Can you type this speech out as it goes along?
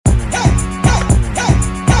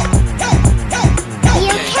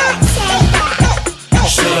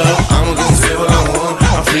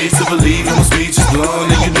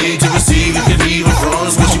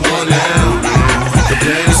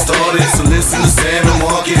understand no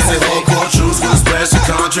more. Can't say hardcore truths with a special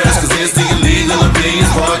contrast, cause it's the Illegal Opinions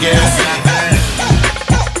Podcast.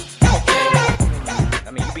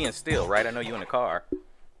 I mean, you being still, right? I know you in the car.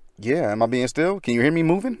 Yeah, am I being still? Can you hear me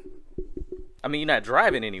moving? I mean, you're not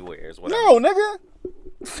driving anywhere, is what No, nigga.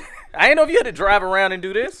 I ain't know if you had to drive around and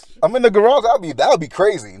do this. I'm in the garage. That would be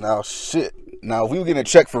crazy. Now, shit. Now, if we were getting a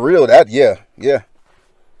check for real, yeah.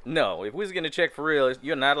 No, if we was getting a check for real,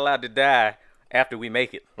 you're not allowed to die after we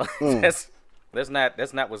make it. That's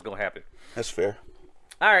not what's gonna happen. That's fair.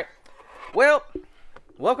 All right. Well,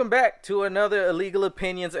 welcome back to another Illegal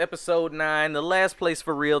Opinions, episode 9, the last place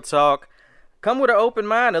for real talk. Come with an open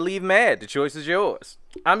mind or leave mad. The choice is yours.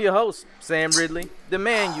 I'm your host, Sam Ridley, the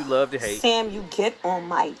man you love to hate. Sam, you get on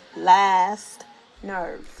my last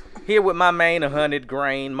nerve. Here with my main 100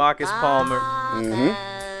 grain, Marcus Palmer.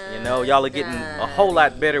 Mm-hmm. You know, y'all are getting a whole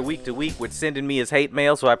lot better week to week with sending me his hate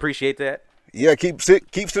mail, so I appreciate that. Yeah, keep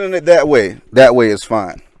sending it that way. That way is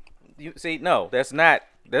fine. You see, no, that's not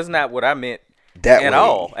what I meant That at way.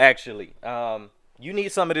 all, actually. You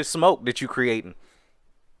need some of this smoke that you creating.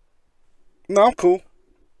 No, I'm cool.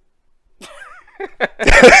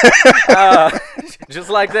 Just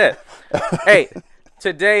like that. Hey,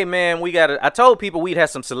 today, man, I told people we'd have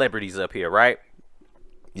some celebrities up here, right?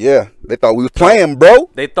 Yeah, they thought we was playing, bro.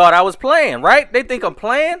 They thought I was playing, right? They think I'm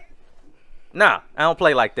playing? Nah, I don't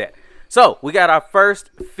play like that. So, we got our first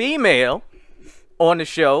female on the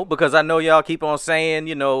show because I know y'all keep on saying,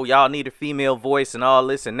 you know, y'all need a female voice and all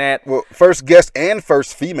this and that. Well, first guest and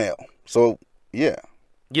first female. So, yeah.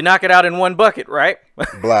 You knock it out in one bucket, right?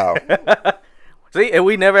 Blow. See, and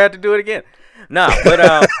we never had to do it again. Nah, but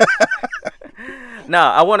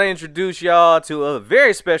I want to introduce y'all to a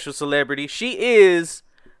very special celebrity. She is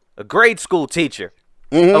a grade school teacher.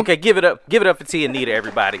 Mm-hmm. Okay, give it up for Tia Nita,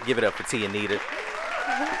 everybody. Give it up for Tia Nita.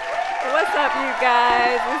 What's up, you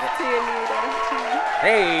guys? It's Tia Nita.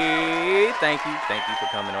 Hey, thank you for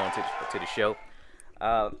coming on to the show.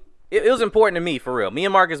 It was important to me, for real. Me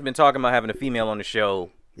and Marcus have been talking about having a female on the show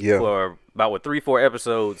for about 3-4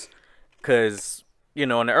 episodes, because you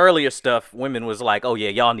know, in the earlier stuff, women was like, oh yeah,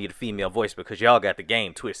 y'all need a female voice because y'all got the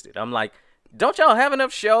game twisted. I'm like, don't y'all have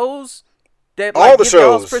enough shows that all the give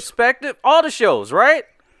shows y'all's perspective? All the shows, right?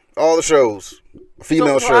 All the shows.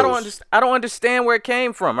 Female shows. I don't understand where it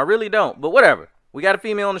came from. I really don't. But whatever. We got a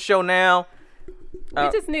female on the show now. We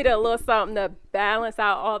just need a little something to balance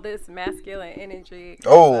out all this masculine energy.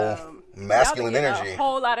 Masculine y'all energy. A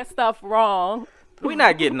whole lot of stuff wrong. We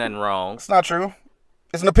not getting nothing wrong. It's not true.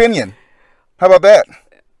 It's an opinion. How about that?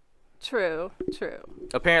 True.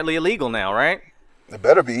 Apparently illegal now, right? It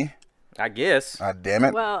better be. I guess. God damn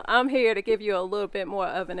it. Well, I'm here to give you a little bit more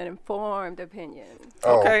of an informed opinion.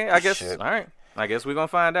 Okay, I guess. Shit. All right. I guess we're going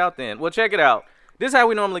to find out then. Well, check it out. This is how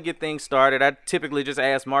we normally get things started. I typically just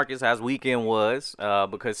ask Marcus how his weekend was,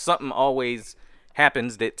 because something always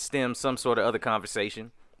happens that stems some sort of other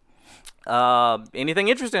conversation. Anything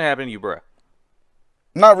interesting happen to you, bro?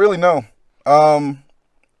 Not really, no.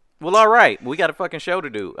 Well, all right. We got a fucking show to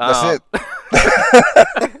do. That's it.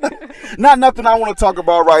 Not nothing I want to talk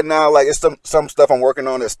about right now. Like, it's some stuff I'm working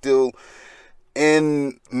on that's still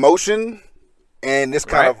in motion, and it's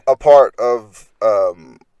kind of a part of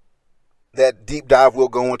that deep dive we'll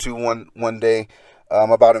go into one day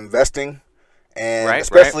about investing, and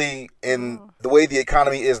especially in the way the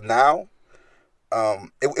economy is now.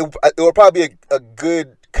 It will probably be a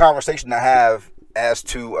good conversation to have as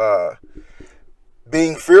to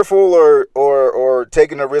being fearful or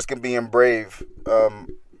taking a risk and being brave. A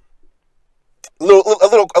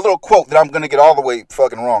little quote that I'm gonna get all the way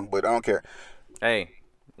fucking wrong, but I don't care. Hey,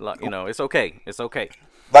 you know, it's okay. It's okay.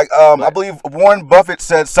 Like, I believe Warren Buffett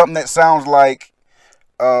said something that sounds like,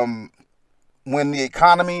 when the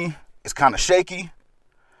economy is kind of shaky,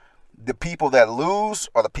 the people that lose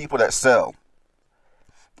are the people that sell.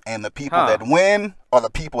 And the people that win are the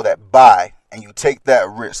people that buy. And you take that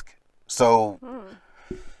risk. So,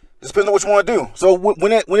 it depends on what you want to do. So,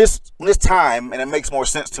 when it's time and it makes more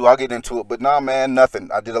sense to, I'll get into it. But nah, man, nothing.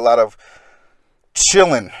 I did a lot of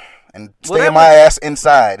chilling and staying my ass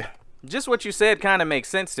inside. Just what you said kind of makes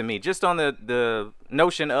sense to me. Just on the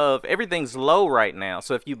notion of everything's low right now.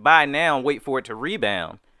 So if you buy now and wait for it to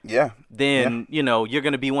rebound, then you know you're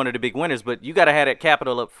going to be one of the big winners. But you got to have that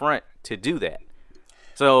capital up front to do that.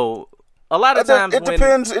 So a lot of times it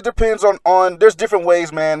depends on. There's different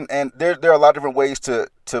ways, man, and there are a lot of different ways to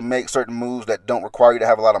make certain moves that don't require you to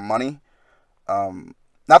have a lot of money. And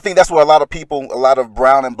I think that's where a lot of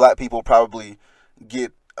brown and black people probably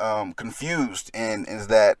get confused in, is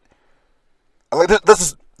that. Like this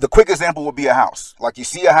is the quick example would be a house. Like, you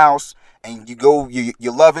see a house and you go, you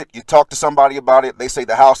love it. You talk to somebody about it. They say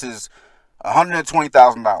the house is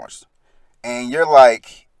 $120,000, and you're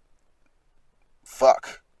like,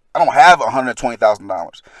 fuck, I don't have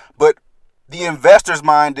 $120,000. But the investor's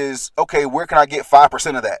mind is, okay, where can I get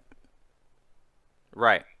 5% of that?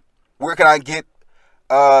 Right. Where can I get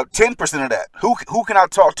 10% of that? Who can I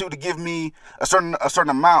talk to give me a certain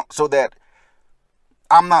amount so that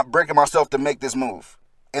I'm not breaking myself to make this move?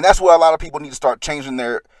 And that's where a lot of people need to start changing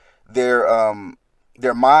their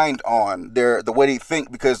mind on the way they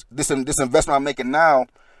think, because this investment I'm making now,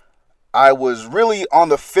 I was really on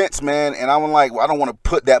the fence, man, and I'm like, well, I don't want to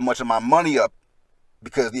put that much of my money up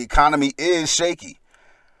because the economy is shaky.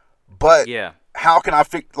 But yeah, how can I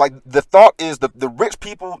fix? Like, the thought is the rich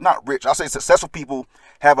people, not rich, I'll say successful people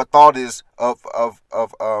have a thought is of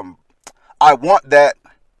I want that,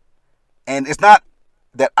 and it's not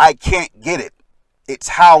that I can't get it. It's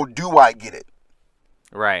how do I get it?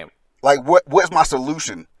 Right. Like, what's my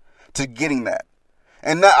solution to getting that?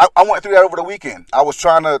 And that, I went through that over the weekend. I was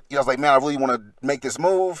trying to, I was like, man, I really want to make this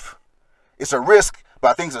move. It's a risk, but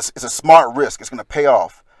I think it's a smart risk. It's going to pay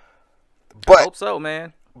off. But I hope so,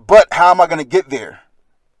 man. But how am I going to get there?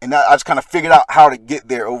 And I just kind of figured out how to get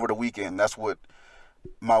there over the weekend. That's what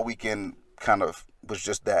my weekend kind of was,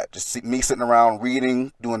 just that. Just me sitting around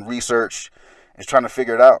reading, doing research, and trying to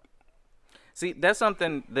figure it out. See, that's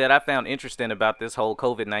something that I found interesting about this whole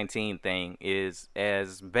COVID-19 thing, is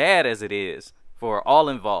as bad as it is for all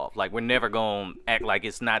involved, like, we're never going to act like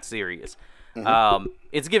it's not serious. Mm-hmm.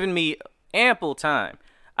 It's given me ample time.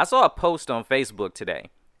 I saw a post on Facebook today,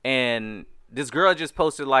 and this girl just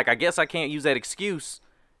posted, like, I guess I can't use that excuse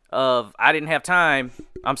of I didn't have time.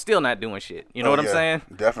 I'm still not doing shit. You know what I'm saying?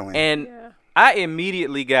 Definitely. And I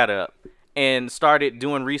immediately got up and started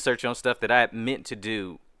doing research on stuff that I had meant to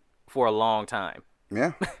do for a long time.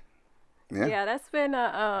 Yeah. Yeah, that's been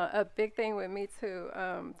a big thing with me too,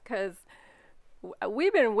 because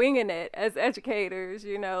we've been winging it as educators,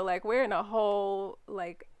 like, we're in a whole,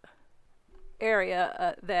 like,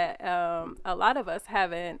 area that a lot of us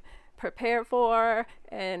haven't prepared for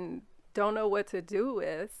and don't know what to do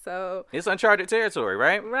with. So it's uncharted territory,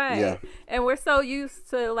 right? Right. Yeah. And we're so used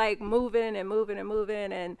to, like, moving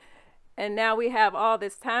and now we have all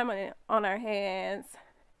this time on our hands,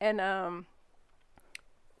 and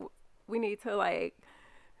we need to like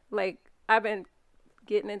I've been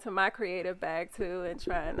getting into my creative bag too, and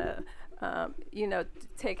trying to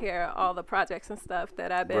take care of all the projects and stuff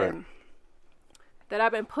that I've been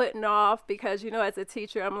putting off, because as a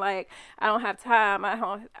teacher, I'm like, I don't have time. I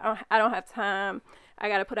don't have time. I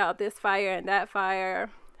got to put out this fire and that fire.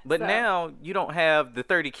 But now you don't have the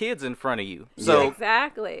 30 kids in front of you. So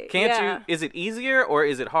exactly. Can't you? Is it easier or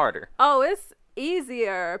is it harder? Oh, it's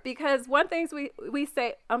easier, because one thing we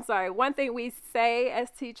say as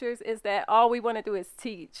teachers is that all we want to do is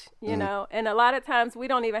teach, know, and a lot of times we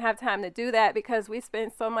don't even have time to do that, because we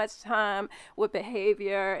spend so much time with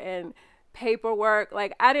behavior and paperwork.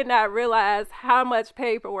 Like, I did not realize how much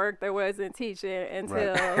paperwork there was in teaching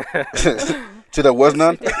until till there was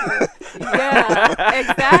none. Yeah,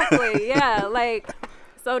 exactly. Yeah, like,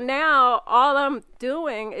 so now all I'm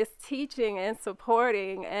doing is teaching and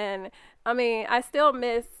supporting, and I mean, I still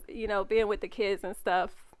miss being with the kids and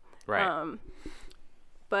stuff, right?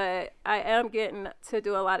 But I am getting to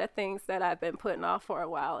do a lot of things that I've been putting off for a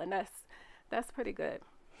while, and that's pretty good.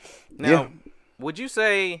 Now, would you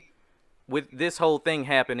say, with this whole thing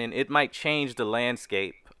happening, it might change the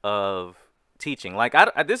landscape of teaching? Like,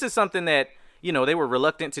 this is something that, they were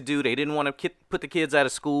reluctant to do. They didn't want to put the kids out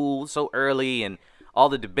of school so early and all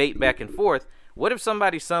the debate back and forth. What if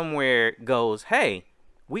somebody somewhere goes, hey,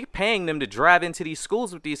 we paying them to drive into these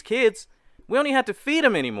schools with these kids. We don't even have to feed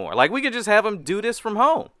them anymore. Like, we could just have them do this from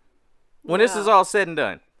home when this is all said and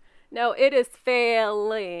done. No, it is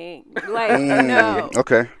failing. Like, no.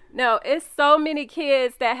 Okay. No, it's so many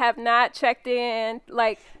kids that have not checked in.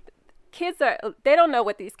 Like, they don't know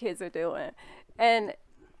what these kids are doing. And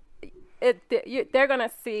they're going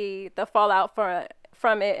to see the fallout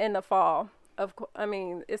from it in the fall. It's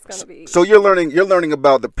going to be. So you're learning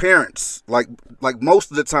about the parents. Like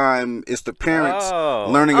most of the time, it's the parents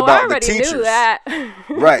learning about the teachers. I already knew that.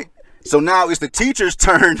 Right. So now it's the teacher's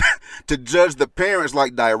turn to judge the parents,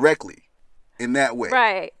 like, directly in that way.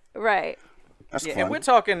 Right. That's fun. And we're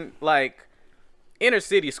talking, like, inner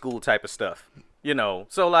city school type of stuff,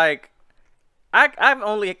 So, like, I've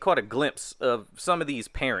only caught a glimpse of some of these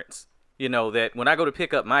parents, that when I go to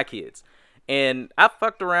pick up my kids, and I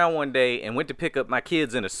fucked around one day and went to pick up my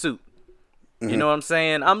kids in a suit. Mm-hmm. You know what I'm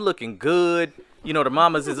saying? I'm looking good. The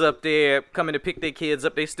mamas is up there coming to pick their kids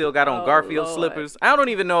up. They still got on Garfield slippers. I don't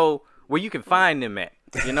even know where you can find them at,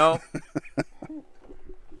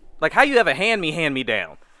 Like, how you have a hand me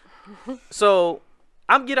down? So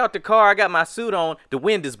I'm get out the car. I got my suit on. The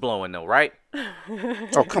wind is blowing though, right?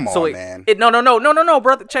 Oh, come on, man. No,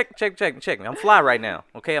 brother. Check me. I'm fly right now.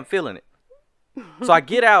 Okay, I'm feeling it. So I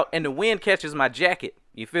get out and the wind catches my jacket.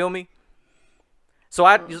 You feel me? So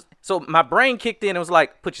my brain kicked in and was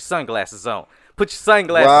like, put your sunglasses on. Put your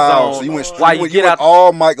sunglasses on. So you went while you get out.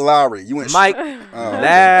 All Mike Lowry. You went Mike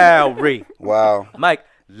Lowry. Wow. Mike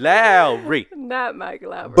Lowry. Not Mike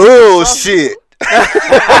Lowry. Bullshit.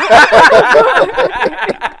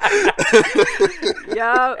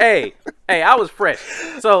 Yo. Hey, I was fresh.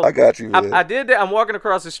 So I got you, man. I did that. I'm walking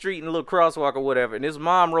across the street in a little crosswalk or whatever, and his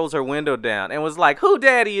mom rolls her window down and was like, "Who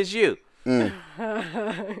daddy is you?" I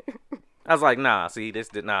was like, "Nah, see, this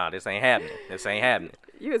ain't happening. This ain't happening."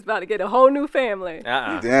 You was about to get a whole new family.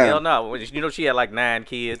 Damn. Hell no. You know she had like 9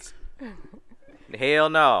 kids.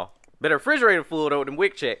 Hell no. Better refrigerator full though than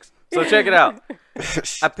WIC checks. So check it out.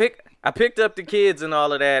 I picked up the kids and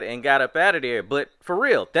all of that and got up out of there. But for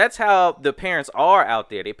real, that's how the parents are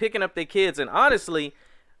out there. They picking up their kids. And honestly,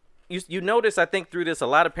 you notice, I think through this, a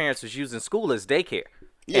lot of parents was using school as daycare.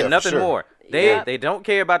 Yeah, and nothing for sure. more. They don't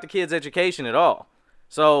care about the kids' education at all.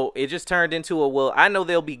 So it just turned into I know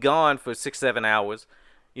they'll be gone for 6-7 hours.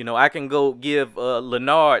 You know, I can go give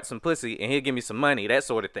Leonard some pussy and he'll give me some money, that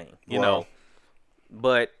sort of thing, you know.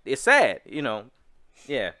 But it's sad, you know.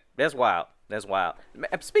 Yeah, that's wild. That's wild.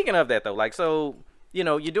 Speaking of that, though, like, so, you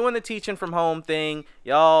know, you're doing the teaching from home thing.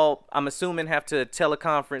 Y'all, I'm assuming, have to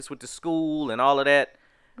teleconference with the school and all of that.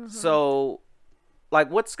 Mm-hmm. So, like,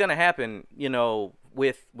 what's going to happen, you know,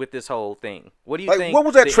 with this whole thing? What do you think? What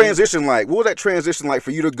was that transition like? What was that transition like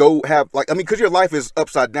for you to go have, like, I mean, because your life is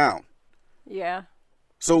upside down. Yeah.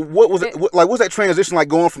 So what was it like? What was that transition like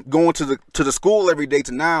going to the school every day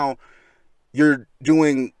to now you're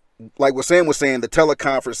doing, like what Sam was saying, the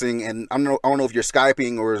teleconferencing, and I don't know if you're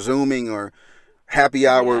Skyping or Zooming or happy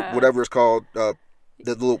hour, whatever it's called, the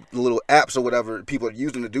little apps or whatever people are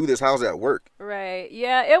using to do this. How's that work? Right.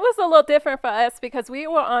 Yeah, it was a little different for us because we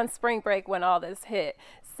were on spring break when all this hit.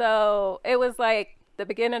 So it was like the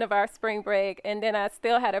beginning of our spring break, and then I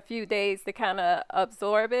still had a few days to kind of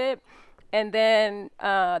absorb it. And then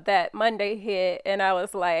that Monday hit, and I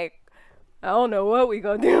was like, I don't know what we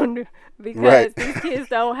gonna do because these kids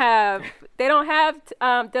don't have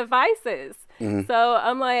devices. Mm-hmm. So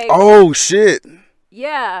I'm like, oh shit.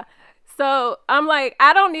 Yeah. So I'm like,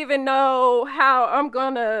 I don't even know how I'm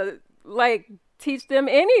gonna like teach them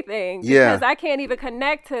anything because I can't even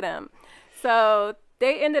connect to them. So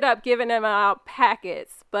they ended up giving them out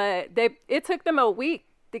packets, but it took them a week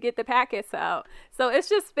to get the packets out. So it's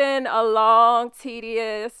just been a long,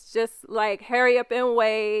 tedious, just like hurry up and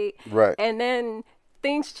wait. Right. And then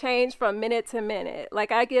things change from minute to minute.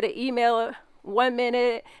 Like I get an email 1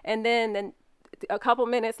 minute and then a couple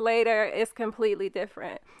minutes later, it's completely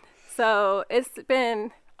different. So it's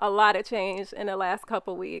been a lot of change in the last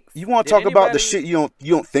couple weeks. You want to talk about the shit you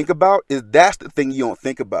don't think about? That's the thing you don't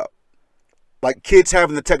think about. Like kids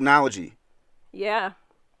having the technology. Yeah.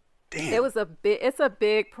 Damn. It's a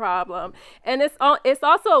big problem. And it's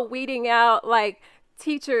also weeding out like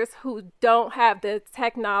teachers who don't have the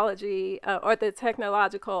technology or the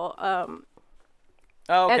technological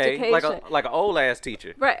education. like an old ass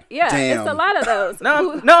teacher. Right. Yeah. Damn. It's a lot of those.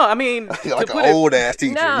 No, I mean like an old ass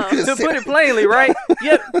teacher. No. To put it plainly, right?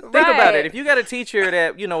 Yeah, think about it. If you got a teacher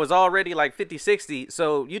that, you know, is already like 50, 60,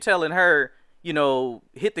 so you telling her, you know,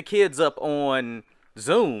 hit the kids up on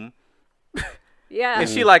Zoom. Yeah.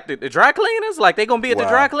 Is she like the dry cleaners? Like they gonna be at the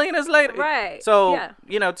dry cleaners later? Right. So,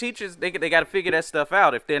 you know, teachers, they got to figure that stuff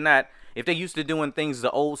out if they're used to doing things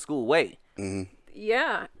the old school way. Mm-hmm.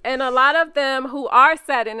 Yeah. And a lot of them who are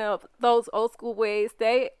set in those old school ways,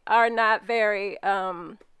 they are not very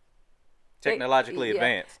technologically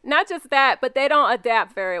advanced. Not just that, but they don't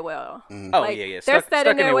adapt very well. Mm-hmm. Oh, yeah. They're stuck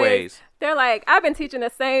in their ways. They're like, I've been teaching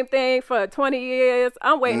the same thing for 20 years.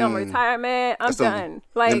 I'm waiting on retirement. I'm done.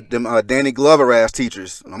 Like them Danny Glover ass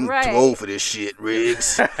teachers. I'm too old for this shit,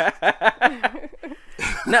 Riggs.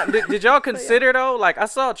 Now, did y'all consider though? Like I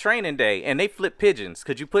saw Training Day and they flip pigeons.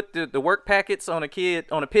 Could you put the work packets on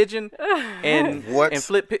a pigeon and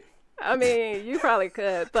flip? I mean, you probably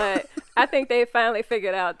could, but I think they finally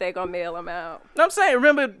figured out they're gonna mail them out. No, I'm saying,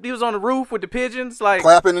 remember he was on the roof with the pigeons, like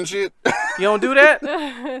clapping and shit. You don't do that?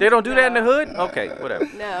 They don't do that in the hood? Okay, whatever.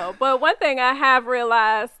 No, but one thing I have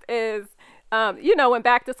realized is, you know, when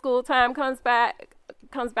back to school time comes back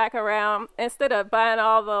around, instead of buying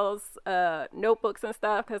all those notebooks and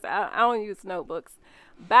stuff, because I don't use notebooks,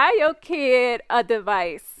 buy your kid a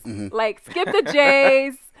device. Mm-hmm. Like skip the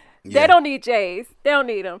J's. They don't need J's. They don't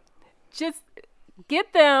need them. Just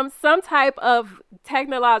get them some type of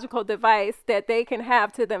technological device that they can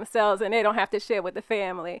have to themselves and they don't have to share with the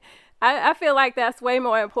family. I feel like that's way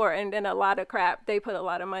more important than a lot of crap they put a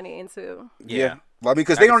lot of money into. Yeah. Well,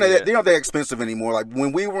 because they aren't that expensive anymore. Like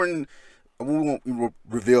when we were in, we won't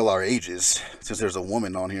reveal our ages since there's a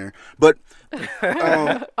woman on here. But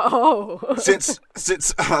since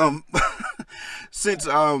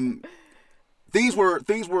things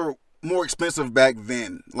were more expensive back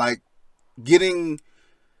then. Like could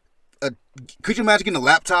you imagine getting a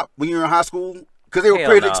laptop when you were in high school? Because they were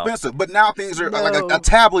pretty expensive. But now things are like a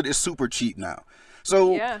tablet is super cheap now.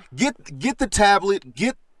 So get the tablet,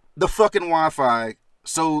 get the fucking Wi-Fi.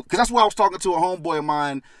 So, because that's why I was talking to a homeboy of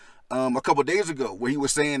mine a couple of days ago, where he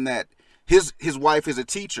was saying that his wife is a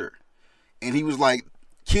teacher, and he was like,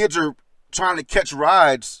 kids are trying to catch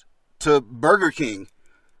rides to Burger King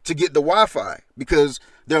to get the Wi-Fi because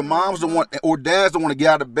their moms don't want or dads don't want to get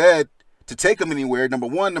out of bed to take them anywhere. Number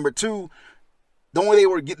one, number two, the only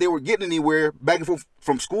way they were getting anywhere back and forth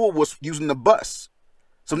from school was using the bus.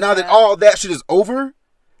 So now that all that shit is over,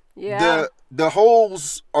 the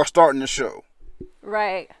holes are starting to show.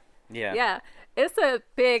 Right. Yeah. Yeah. It's a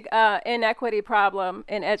big inequity problem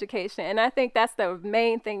in education. And I think that's the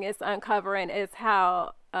main thing it's uncovering is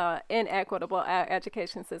how inequitable our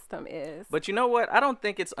education system is. But you know what? I don't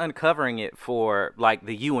think it's uncovering it for like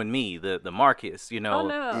the you and me, the Marcus, you know. Oh,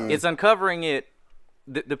 no. It's uncovering it.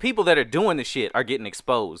 The people that are doing the shit are getting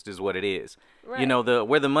exposed is what it is. Right. You know,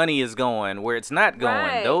 where the money is going, where it's not going.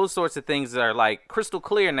 Right. Those sorts of things are like crystal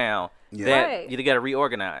clear now that you got to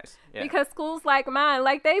reorganize. Yeah. Because schools like mine,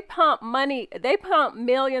 like they pump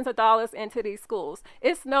millions of dollars into these schools.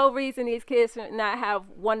 It's no reason these kids should not have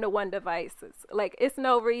one-to-one devices. Like it's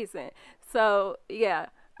no reason. So yeah,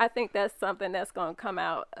 I think that's something that's going to come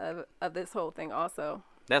out of this whole thing also.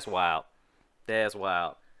 That's wild. That's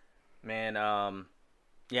wild. Man,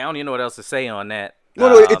 yeah, I don't even know what else to say on that.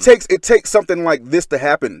 No, it takes something like this to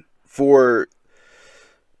happen for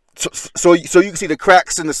so you can see the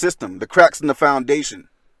cracks in the system, the cracks in the foundation.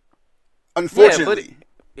 Unfortunately. Yeah,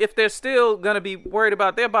 but if they're still going to be worried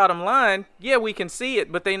about their bottom line, yeah, we can see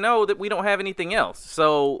it, but they know that we don't have anything else.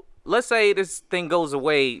 So let's say this thing goes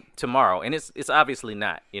away tomorrow, and it's obviously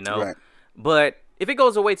not, you know. Right. But if it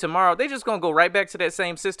goes away tomorrow, they're just going to go right back to that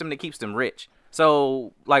same system that keeps them rich.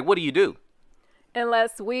 So, like, what do you do?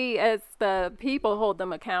 Unless we as the people hold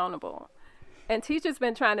them accountable. And teachers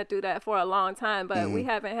been trying to do that for a long time, but we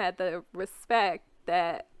haven't had the respect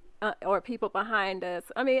that or people behind us.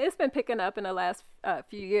 I mean, it's been picking up in the last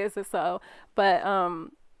few years or so, but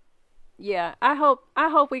yeah, I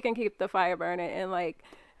hope we can keep the fire burning and like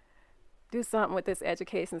do something with this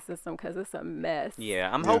education system because it's a mess. Yeah,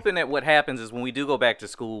 I'm hoping that what happens is when we do go back to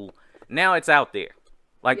school, now it's out there.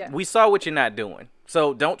 Like, we saw what you're not doing.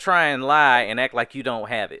 So don't try and lie and act like you don't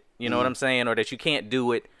have it. You know what I'm saying? Or that you can't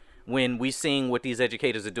do it when we seeing what these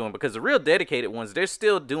educators are doing. Because the real dedicated ones, they're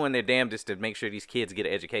still doing their damnedest to make sure these kids get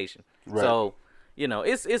an education. Right. So, you know,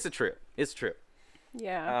 it's a trip. It's a trip.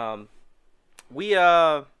 Yeah. We,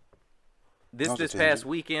 this past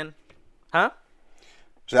weekend. Huh?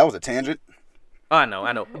 So that was a tangent? Oh, I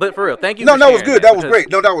know. But for real, thank you. No, that was good. That was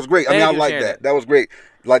great. No, that was great. I mean, I like that. That was great.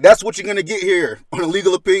 Like, that's what you're going to get here on the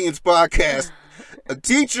Legal Opinions podcast. A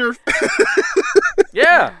teacher.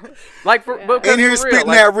 Yeah. Like, in here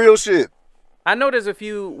spitting that real shit. I know there's a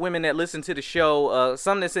few women that listen to the show,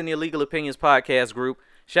 some that's in the Legal Opinions podcast group.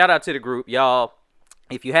 Shout out to the group, y'all.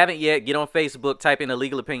 If you haven't yet, get on Facebook, type in the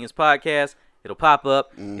Legal Opinions podcast. It'll pop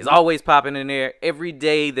up. It's always popping in there. Every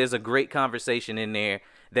day there's a great conversation in there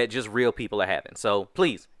that just real people are having. So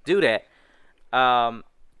please do that.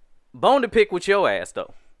 Bone to pick with your ass,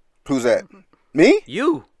 though. Who's that? Me?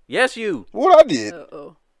 You. Yes, you. What I did?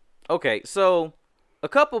 Uh-oh. Okay, so a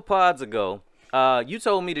couple pods ago, you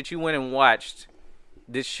told me that you went and watched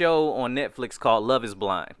this show on Netflix called Love is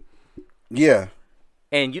Blind. Yeah.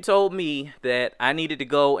 And you told me that I needed to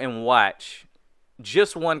go and watch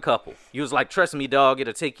just one couple. You was like, trust me, dog,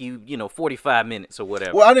 it'll take you, 45 minutes or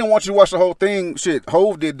whatever. Well, I didn't want you to watch the whole thing. Shit,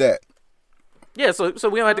 Hove did that. Yeah, so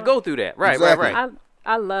we don't have to go through that. Right, exactly. right.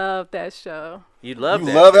 I love that show. You love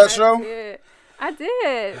that. You love that show? I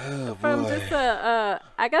did. Oh, from boy. just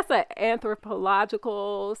I guess an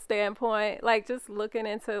anthropological standpoint, like just looking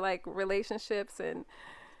into like relationships and,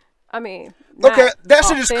 I mean, okay, that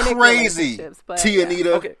shit is authentic crazy,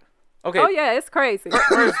 Tianita. Okay. Oh yeah, it's crazy.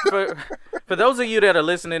 For those of you that are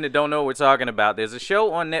listening that don't know what we're talking about, there's a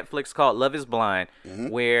show on Netflix called Love is Blind,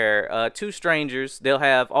 where two strangers, they'll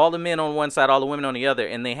have all the men on one side, all the women on the other,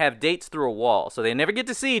 and they have dates through a wall, so they never get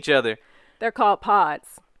to see each other. They're called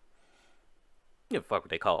pods. You know, fuck what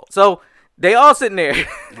they call. So they all sitting there.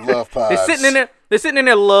 Love pods. They're sitting in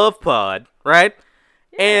their love pod, right?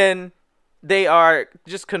 Yeah. And they are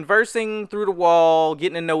just conversing through the wall,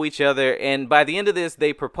 getting to know each other. And by the end of this,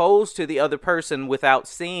 they propose to the other person without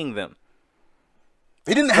seeing them.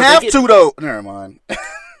 They didn't have to, though. Never mind.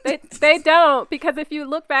 They don't, because if you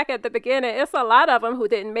look back at the beginning, it's a lot of them who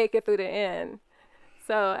didn't make it through the end.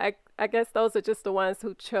 So I guess those are just the ones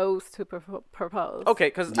who chose to propose. Okay,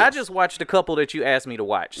 because I just watched a couple that you asked me to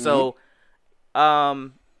watch. So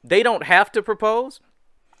they don't have to propose?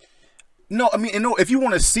 No, I mean, if you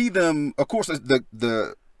want to see them, of course,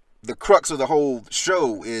 the crux of the whole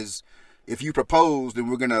show is if you propose, then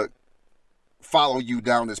we're going to follow you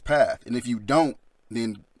down this path. And if you don't,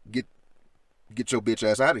 then get your bitch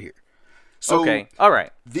ass out of here. So, okay, all right.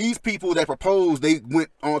 These people that proposed, they went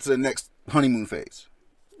on to the next honeymoon phase.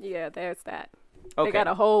 Yeah, there's that. Okay. They got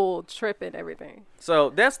a whole trip and everything. So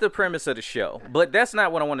that's the premise of the show. But that's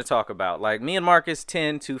not what I want to talk about. Like, me and Marcus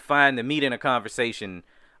tend to find the meat in a conversation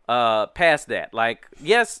past that. Like,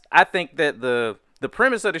 yes, I think that the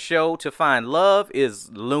premise of the show to find love is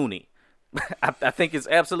loony. I think it's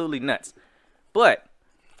absolutely nuts. But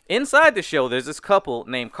inside the show, there's this couple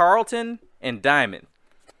named Carlton and Diamond.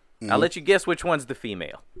 I'll let you guess which one's the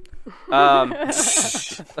female.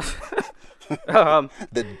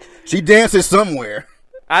 She dances somewhere.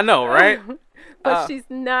 I know, right? But she's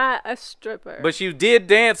not a stripper. But she did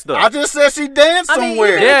dance, though. I just said she danced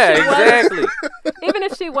somewhere. Yeah, exactly. Even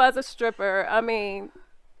if she was a stripper, I mean.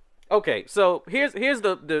 Okay, so here's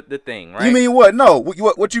the thing, right? You mean what? No,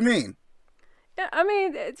 what you mean? I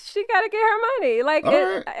mean, she got to get her money. Like,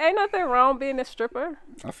 ain't nothing wrong being a stripper.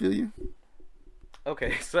 I feel you.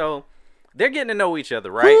 Okay, so they're getting to know each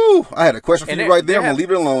other, right? Woo, I had a question for you right there. I'm going to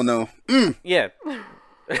leave it alone, though. Yeah.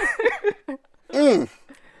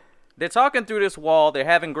 They're talking through this wall. They're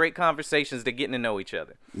having great conversations. They're getting to know each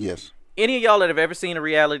other. Yes. Any of y'all that have ever seen a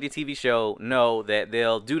reality TV show know that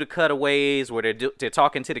they'll do the cutaways where they're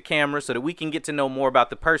talking to the camera so that we can get to know more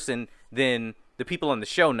about the person than the people on the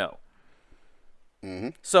show know. Mm-hmm.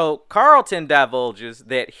 So Carlton divulges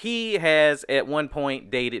that he has at one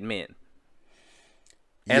point dated men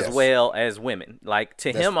as well as women. Like,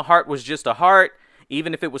 to him, a heart was just a heart,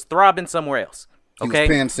 even if it was throbbing somewhere else. Okay,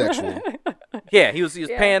 he was pansexual. Yeah, he was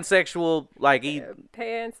pansexual. Like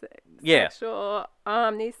pansexual,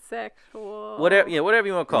 omnisexual, whatever you want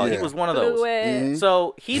to call it. He was one of those. Mm-hmm.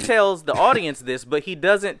 So he tells the audience this, but he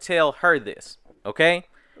doesn't tell her this. Okay,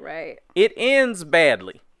 right. It ends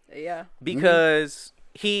badly. Yeah, because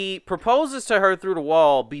he proposes to her through the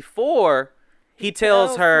wall before he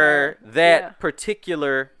tells her that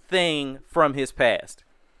particular thing from his past.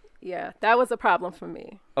 Yeah, that was a problem for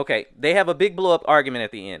me. Okay, they have a big blow-up argument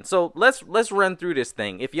at the end. So let's run through this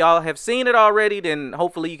thing. If y'all have seen it already, then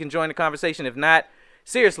hopefully you can join the conversation. If not,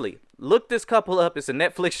 seriously, look this couple up. It's a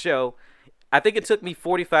Netflix show. I think it took me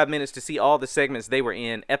 45 minutes to see all the segments they were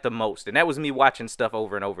in at the most, and that was me watching stuff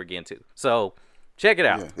over and over again, too. So check it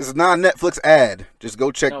out. Yeah. This is not a Netflix ad. Just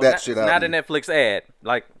go check shit out. Not a Netflix ad.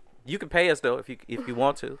 Like, you can pay us, though, if you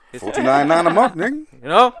want to. $14.99 a month, nigga. You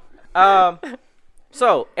know?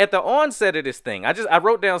 So at the onset of this thing, I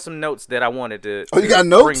wrote down some notes that I wanted to. Oh, you got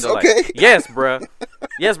notes? Okay. Yes, bruh.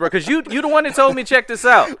 Yes, bruh. Because you the one that told me check this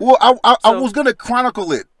out. Well, I was gonna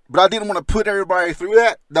chronicle it, but I didn't want to put everybody through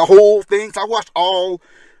the whole thing. So I watched all.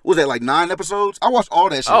 What was that, like 9 episodes? I watched all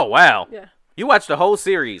that shit. Oh wow. Yeah. You watched the whole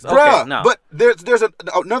series. Bruh, okay. No. But there's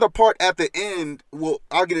another part at the end. Well,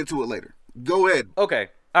 I'll get into it later. Go ahead. Okay.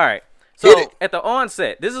 All right. So at the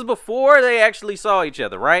onset, this is before they actually saw each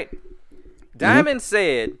other, right? Diamond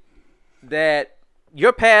said that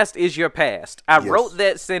your past is your past. I wrote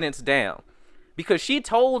that sentence down because she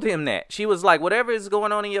told him that. She was like, whatever is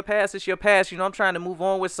going on in your past, it's your past. You know, I'm trying to move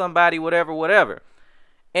on with somebody, whatever.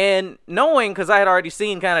 And knowing, because I had already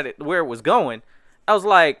seen kind of where it was going, I was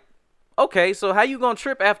like, okay, so how you going to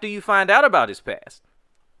trip after you find out about his past?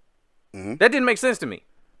 Mm-hmm. That didn't make sense to me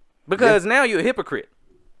because now you're a hypocrite.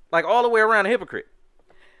 Like, all the way around a hypocrite.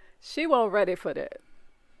 She wasn't ready for that.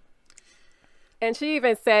 And she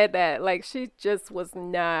even said that, like, she just was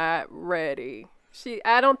not ready.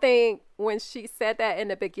 I don't think when she said that in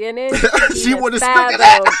the beginning, she would have stuck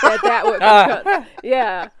that would become,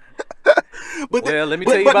 yeah. But let me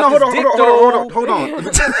tell you about this. Hold on.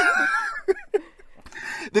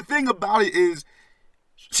 The thing about it is,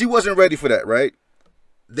 she wasn't ready for that, right?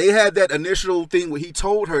 They had that initial thing where he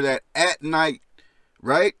told her that at night,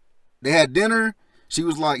 right? They had dinner. She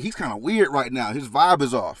was like, he's kind of weird right now. His vibe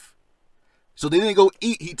is off. So they didn't go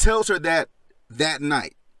eat. He tells her that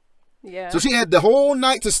night. Yeah. So she had the whole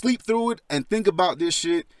night to sleep through it and think about this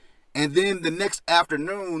shit. And then the next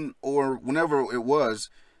afternoon or whenever it was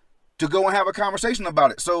to go and have a conversation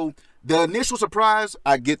about it. So The initial surprise,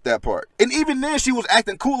 I get that part. And even then, she was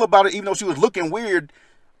acting cool about it, even though she was looking weird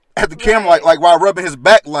at the camera, like while rubbing his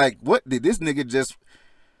back, like, what did this nigga just...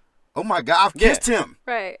 Oh, my God, I've kissed him.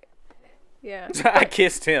 Right. Yeah. I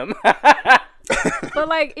kissed him. But,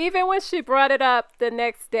 like, even when she brought it up the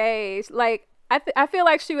next day, like, I feel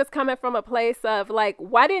like she was coming from a place of, like,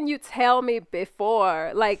 why didn't you tell me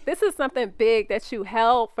before? Like, this is something big that you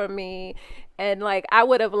held for me. And, like, I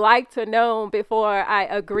would have liked to know before I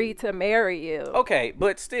agreed to marry you. Okay,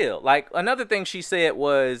 but still, like, another thing she said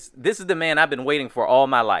was, this is the man I've been waiting for all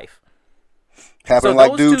my life. Happening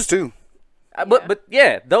like dudes, too. But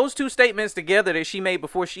yeah, those two statements together that she made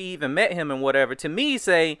before she even met him and whatever, to me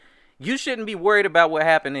say, you shouldn't be worried about what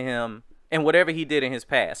happened to him and whatever he did in his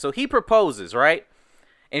past. So he proposes, right?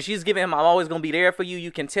 And she's giving him, I'm always going to be there for you.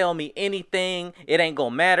 You can tell me anything. It ain't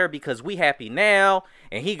going to matter because we happy now.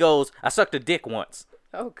 And he goes, I sucked a dick once.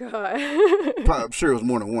 Oh, God. I'm sure it was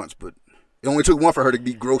more than once, but it only took one for her to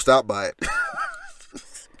be grossed out by it.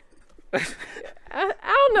 I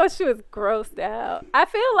don't know if she was grossed out. I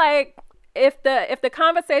feel like if the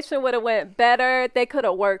conversation would have went better, they could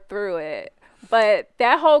have worked through it. But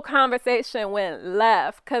that whole conversation went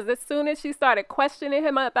left because as soon as she started questioning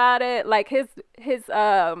him about it, like his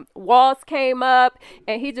walls came up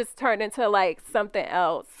and he just turned into like something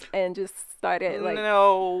else and just started like.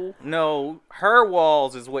 No, her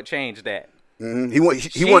walls is what changed that. Mm-hmm. He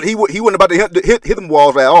wasn't about to hit them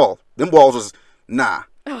walls at all. Them walls was nah.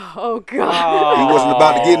 Oh God. He wasn't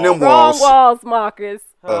about to get in them walls. Wrong walls, Marcus.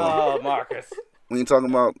 Oh, Marcus. We ain't talking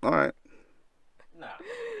about all right. No.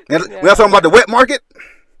 We're not talking about the wet market?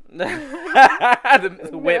 the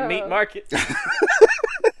wet meat market.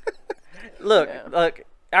 Look,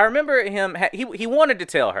 I remember him, he wanted to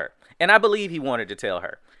tell her, and I believe he wanted to tell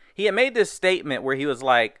her. He had made this statement where he was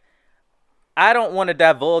like, I don't want to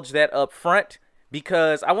divulge that up front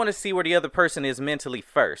because I want to see where the other person is mentally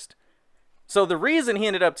first. So the reason he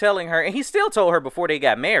ended up telling her, and he still told her before they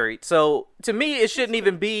got married, so to me, it shouldn't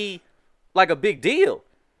even be like a big deal.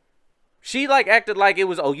 She like acted like it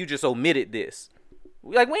was, oh, you just omitted this.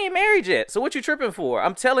 Like, we ain't married yet, so what you tripping for?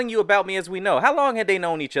 I'm telling you about me as we know. How long had they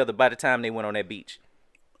known each other by the time they went on that beach?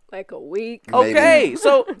 Like a week. Okay,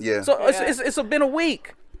 so yeah. It's been a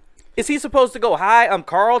week. Is he supposed to go, hi, I'm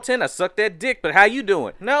Carlton, I sucked that dick, but how you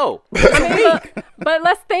doing? No, it's a week. But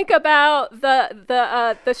let's think about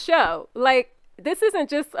the show. Like, this isn't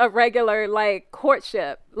just a regular, like,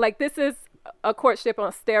 courtship. Like, this is a courtship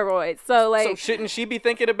on steroids. So, like... So shouldn't she be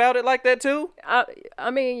thinking about it like that, too? I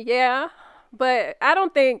mean, yeah. But I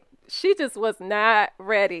don't think... She just was not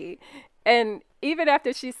ready. And even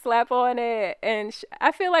after she slapped on it, and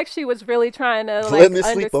I feel like she was really trying to, like, let me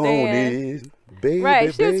understand. sleep on it, baby,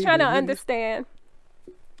 right, she was baby. trying to understand.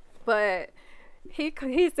 But he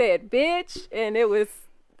said, bitch, and it was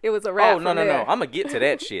a wrap. Oh, no. I'm going to get to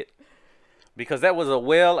that shit. Because that was a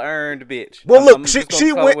well-earned bitch. Well, look,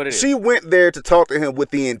 she went there to talk to him with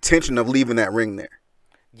the intention of leaving that ring there.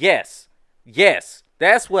 Yes.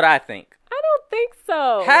 That's what I think. I don't think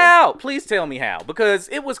so. How? Please tell me how. Because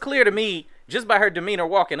it was clear to me, just by her demeanor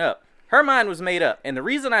walking up, her mind was made up. And the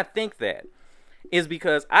reason I think that is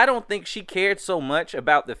because I don't think she cared so much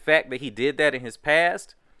about the fact that he did that in his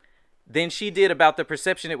past than she did about the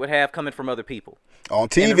perception it would have coming from other people. On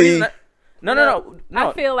TV. No.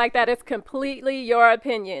 I feel like that is completely your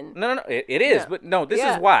opinion. No. It is. Yeah. But no, this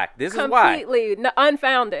Yeah. is why. This is why. Completely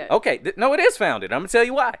unfounded. Okay. No, it is founded. I'm going to tell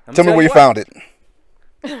you why. Tell me where you found it.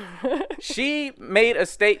 She made a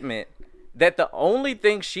statement that the only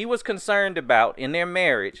thing she was concerned about in their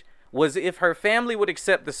marriage was if her family would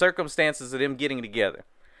accept the circumstances of them getting together.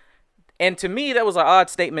 And to me, that was an odd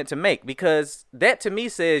statement to make because that to me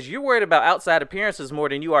says you're worried about outside appearances more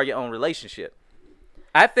than you are your own relationship.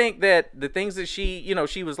 I think that the things that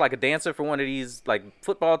she was like a dancer for one of these like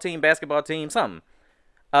football team, basketball team, something.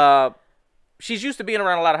 She's used to being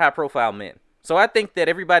around a lot of high profile men. So I think that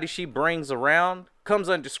everybody she brings around comes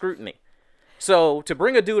under scrutiny. So to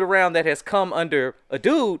bring a dude around that has come under a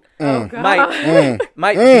dude might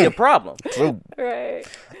be a problem. Right.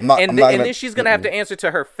 And then she's going to have to answer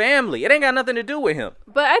to her family. It ain't got nothing to do with him.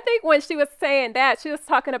 But I think when she was saying that, she was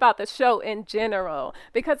talking about the show in general.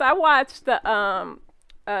 Because I watched the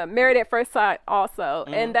Married at First Sight also.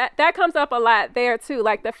 Mm-hmm. And that comes up a lot there too.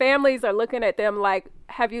 Like the families are looking at them like,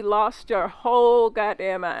 have you lost your whole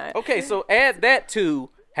goddamn mind? Okay, so add that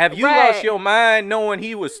to... Have you lost your mind knowing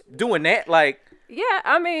he was doing that? Like, yeah,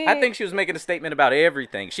 I mean, I think she was making a statement about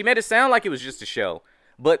everything. She made it sound like it was just a show,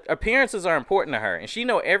 but appearances are important to her, and she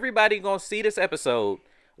know everybody gonna see this episode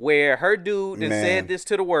where her dude said this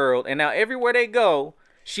to the world, and now everywhere they go,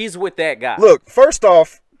 she's with that guy. Look, first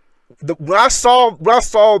off, when I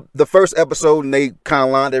saw the first episode and they kind of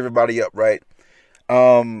lined everybody up, right?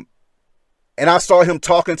 And I saw him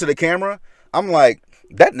talking to the camera. I'm like,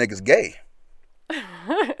 that nigga's gay.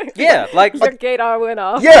 Yeah, like Your gaydar went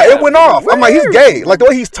off. Yeah, it went off. I'm like, he's gay. Like the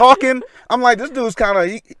way he's talking, I'm like, this dude's kind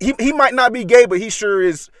of he might not be gay, but he sure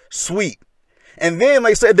is sweet. And then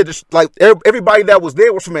they said that like everybody that was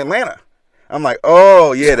there was from Atlanta. I'm like,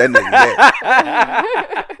 oh yeah, that nigga's gay.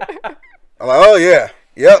 I'm like, oh yeah,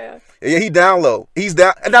 yep, yeah, he down low. He's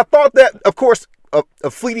down, and I thought that, of course,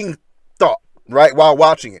 a fleeting thought, right, while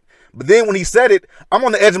watching it. But then when he said it, I'm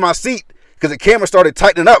on the edge of my seat. Because the camera started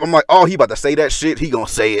tightening up. I'm like, oh, he about to say that shit. He gonna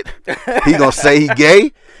say it. He gonna say he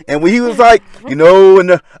gay. And when he was like,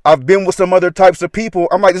 and I've been with some other types of people.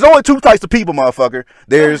 I'm like, there's only two types of people, motherfucker.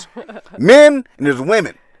 There's men and there's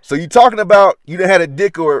women. So you talking about you done had a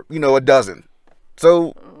dick or, a dozen.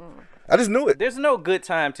 So I just knew it. There's no good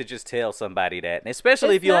time to just tell somebody that.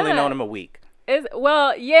 Especially if you only known them a week.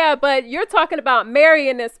 Well, yeah, but you're talking about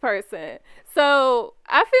marrying this person. So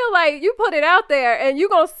I feel like you put it out there and you're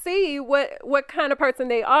going to see what kind of person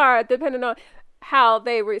they are depending on how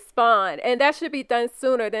they respond. And that should be done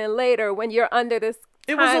sooner than later when you're under this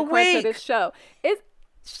time crunch of this show. They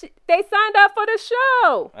signed up for the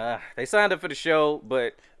show. They signed up for the show,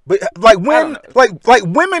 but like when like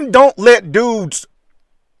women don't let dudes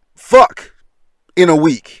fuck in a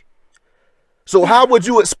week. So how would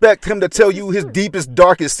you expect him to tell you his deepest,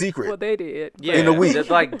 darkest secret? Well, they did. Yeah, in a week.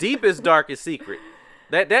 Like deepest, darkest secret.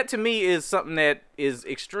 That to me is something that is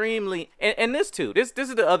extremely, and this too. This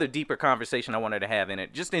is the other deeper conversation I wanted to have in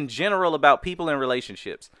it. Just in general about people in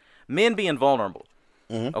relationships, men being vulnerable.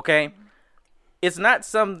 Mm-hmm. Okay, it's not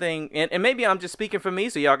something, and maybe I'm just speaking for me,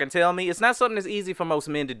 so y'all can tell me. It's not something that's easy for most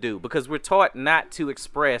men to do because we're taught not to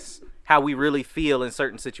express how we really feel in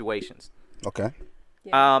certain situations. Okay.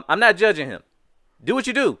 Yeah. I'm not judging him. Do what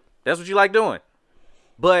you do. That's what you like doing.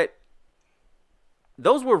 But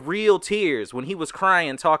those were real tears when he was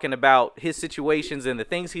crying, talking about his situations and the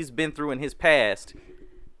things he's been through in his past,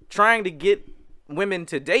 trying to get women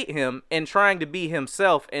to date him and trying to be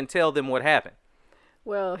himself and tell them what happened.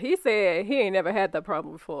 Well, he said he ain't never had that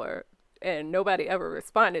problem before, and nobody ever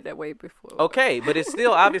responded that way before. Okay, but it's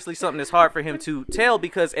still obviously something that's hard for him to tell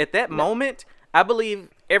because at that moment, I believe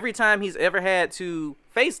every time he's ever had to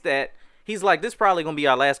face that, he's like, this is probably going to be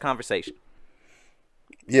our last conversation.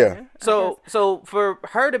 Yeah. So for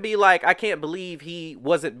her to be like, I can't believe he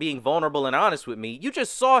wasn't being vulnerable and honest with me. You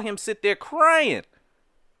just saw him sit there crying.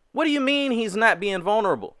 What do you mean he's not being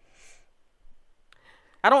vulnerable?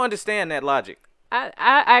 I don't understand that logic. I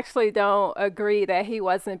actually don't agree that he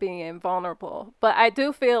wasn't being vulnerable, but I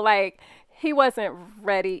do feel like he wasn't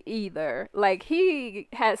ready either. Like he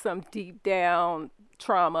had some deep down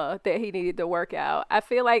trauma that he needed to work out. I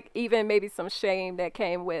feel like even maybe some shame that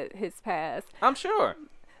came with his past. I'm sure.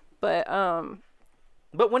 But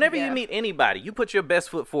whenever you meet anybody, you put your best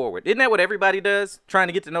foot forward. Isn't that what everybody does? Trying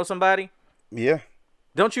to get to know somebody? Yeah.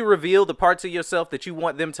 Don't you reveal the parts of yourself that you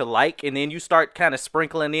want them to like, and then you start kind of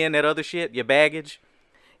sprinkling in that other shit, your baggage?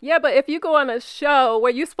 Yeah, but if you go on a show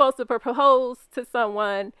where you're supposed to propose to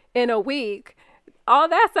someone in a week, all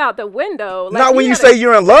that's out the window. Like, not when you say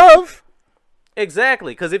you're in love.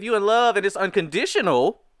 Exactly, because if you're in love and it's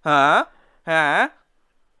unconditional, then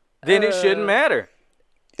it shouldn't matter.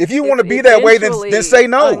 If you want to be that way, then say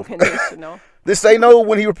no. Unconditional. Then say no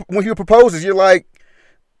when he proposes. You're like,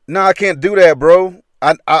 nah, I can't do that, bro.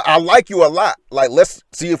 I like you a lot. Like, let's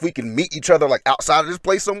see if we can meet each other like outside of this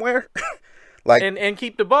place somewhere. Like, and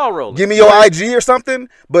keep the ball rolling. Give me your IG or something.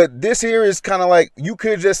 But this here is kind of like, you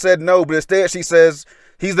could have just said no, but instead she says,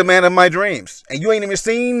 he's the man of my dreams. And you ain't even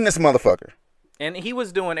seen this motherfucker. And he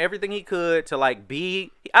was doing everything he could to like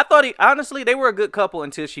be, I thought honestly, they were a good couple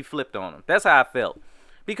until she flipped on him. That's how I felt.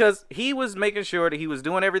 Because he was making sure that he was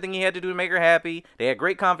doing everything he had to do to make her happy. They had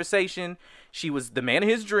great conversation. She was the man of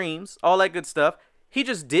his dreams, all that good stuff. He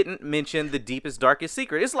just didn't mention the deepest, darkest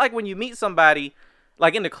secret. It's like when you meet somebody,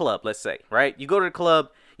 like in the club, let's say, right? You go to the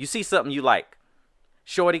club, you see something you like.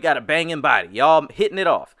 Shorty got a banging body. Y'all hitting it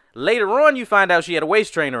off. Later on, you find out she had a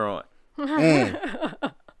waist trainer on.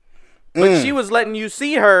 But she was letting you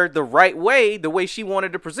see her the right way, the way she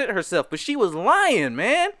wanted to present herself. But she was lying,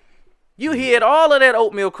 man. You hid all of that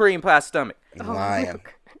oatmeal cream pie stomach. Lying.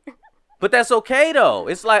 But that's okay, though.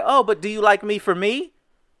 It's like, oh, but do you like me for me?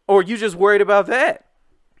 Or you just worried about that?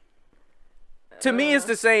 To me, it's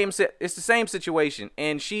the same situation,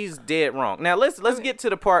 and she's dead wrong. Now, let's get to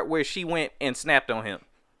the part where she went and snapped on him.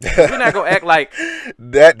 We're not going to act like...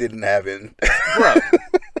 that didn't happen.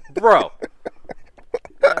 Bro.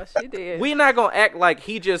 No, she did. We're not going to act like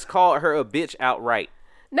he just called her a bitch outright.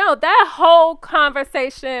 No, that whole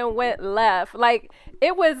conversation went left. Like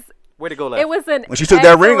it was. Where'd it go left? It was an when she took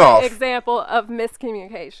that ring off. Example of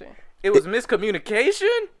miscommunication. It was miscommunication?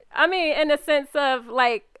 I mean, in the sense of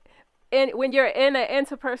like, when you're in an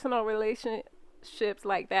interpersonal relationships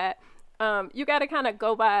like that, you got to kind of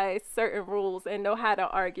go by certain rules and know how to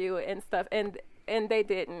argue and stuff. And they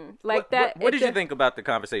didn't like that. What did you think about the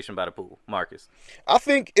conversation by the pool, Marcus? I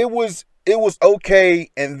think it was okay,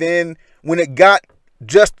 and then when it got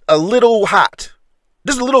just a little hot,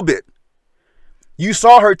 just a little bit, you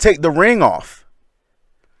saw her take the ring off.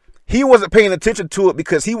 He wasn't paying attention to it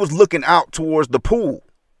because he was looking out towards the pool,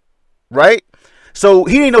 right? So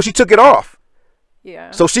he didn't know she took it off.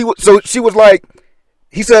 Yeah. So she was like,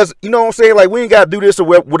 he says, you know what I'm saying? Like, we ain't got to do this or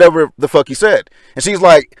whatever the fuck he said. And she's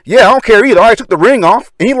like, yeah, I don't care either. I took the ring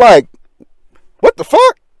off. And he like, what the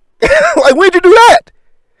fuck? Like, when'd you do that?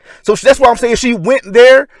 So that's why I'm saying she went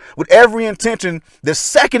there with every intention. The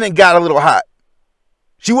second it got a little hot,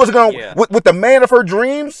 she wasn't going to, with the man of her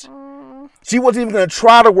dreams, she wasn't even going to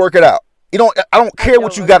try to work it out. I don't care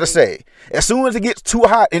what you got to say. As soon as it gets too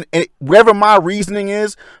hot, and whatever my reasoning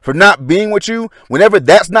is for not being with you, whenever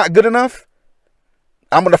that's not good enough,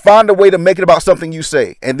 I'm going to find a way to make it about something you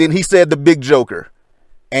say. And then he said the big joker.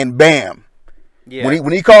 And bam. Yeah.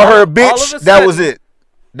 When he called her a bitch, that was it.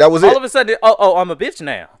 That was it. All of a sudden, oh, I'm a bitch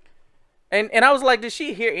now. And I was like, did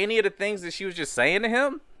she hear any of the things that she was just saying to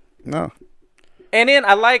him? No. And then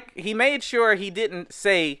he made sure he didn't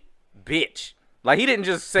say bitch. Like, he didn't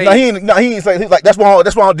just say. No, he didn't say, like, that's why I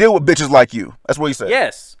don't deal with bitches like you. That's what he said.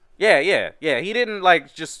 Yes. Yeah. He didn't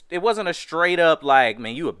it wasn't a straight up like,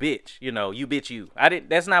 man, you a bitch. You bitch you.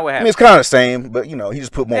 That's not what happened. I mean, it's kind of the same, but he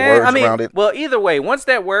just put more words around it. Well, either way, once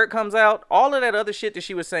that word comes out, all of that other shit that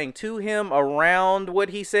she was saying to him around what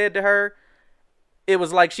he said to her, it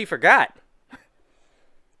was like she forgot.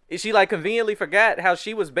 She like conveniently forgot how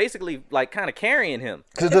she was basically like kind of carrying him.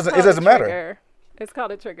 Because it doesn't matter. It's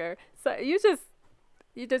called a trigger. So you just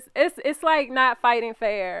it's like not fighting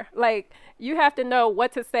fair. Like, you have to know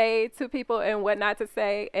what to say to people and what not to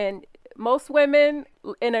say. And most women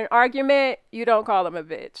in an argument, you don't call them a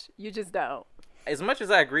bitch. You just don't. As much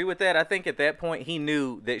as I agree with that, I think at that point he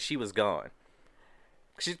knew that she was gone.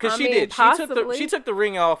 Because she did. She took the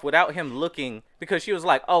ring off without him looking, because she was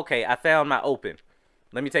like, okay, I found my open.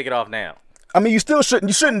 Let me take it off now. I mean, you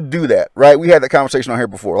shouldn't do that, right? We had that conversation on here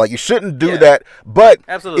before. Like, you shouldn't do that. But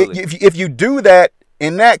absolutely, if you do that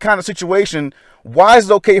in that kind of situation, why is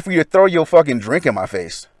it okay for you to throw your fucking drink in my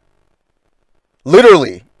face?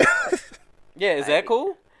 Literally. Yeah, is that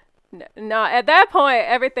cool? No, at that point,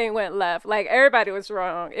 everything went left. Like, everybody was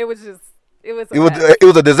wrong. It was a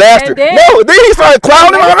disaster. Then he started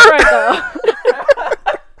clowning on her.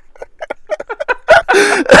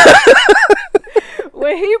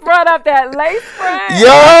 When he brought up that lace front,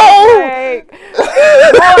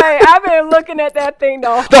 boy, I've been looking at that thing the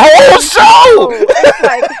whole show. It's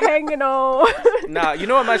like hanging on. Nah, you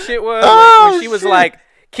know what my shit was? When she was like,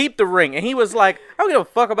 keep the ring. And he was like, I don't give a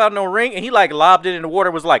fuck about no ring. And he like lobbed it in the water,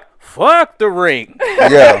 was like, fuck the ring.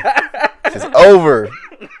 Yeah. It's over.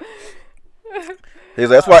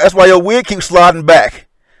 That's why your wig keeps sliding back.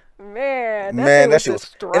 Man, that shit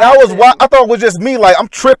was. And I thought it was just me. Like, I'm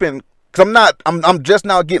tripping. Cause I'm just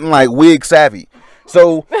now getting like wig savvy.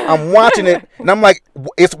 So I'm watching it and I'm like,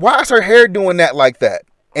 why is her hair doing that like that?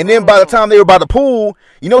 And then by the time they were by the pool,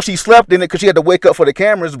 she slept in it because she had to wake up for the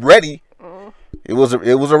cameras ready. It was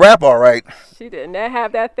a wrap, all right. She did not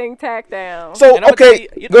have that thing tacked down. So, okay,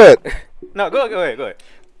 go ahead. No, go ahead.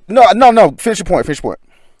 No, finish your point.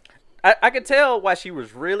 I could tell why she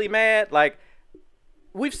was really mad. Like,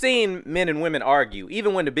 we've seen men and women argue,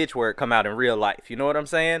 even when the bitch word come out in real life. You know what I'm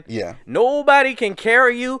saying? Yeah. Nobody can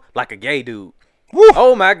carry you like a gay dude. Woo.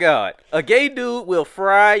 Oh my God. A gay dude will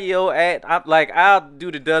fry your ass. I'll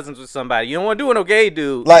do the dozens with somebody. You don't want to do with no gay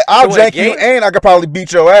dude. Like, I'll jank you and I could probably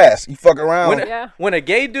beat your ass. You fuck around. When a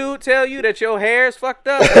gay dude tell you that your hair is fucked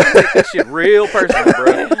up, you take that shit real personal,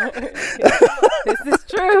 bro. This is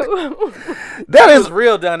true. That is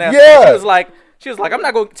real done after. Yeah. She was like, I'm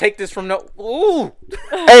not going to take this from no... Ooh.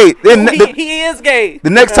 Hey, he is gay. The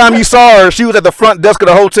next time you saw her, she was at the front desk of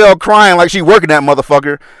the hotel crying like she working that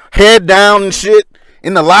motherfucker. Head down and shit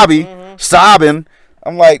in the lobby, sobbing.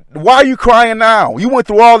 I'm like, why are you crying now? You went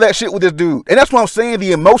through all that shit with this dude. And that's what I'm saying.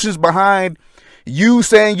 The emotions behind you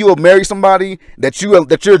saying you'll marry somebody that you're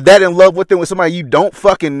that in love with them, with somebody you don't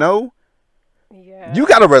fucking know. Yeah. You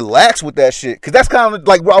got to relax with that shit. Because that's kind of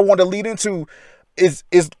like what I want to lead into is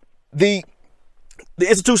the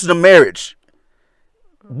institution of marriage.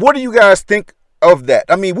 What do you guys think of that?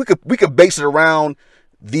 I mean, we could base it around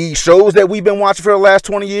the shows that we've been watching for the last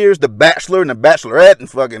 20 years, The Bachelor and The Bachelorette and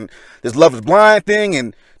fucking this Love is Blind thing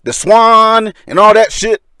and The Swan and all that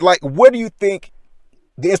shit. Like, where do you think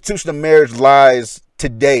the institution of marriage lies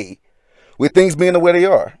today with things being the way they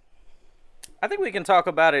are? I think we can talk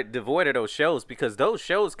about it devoid of those shows, because those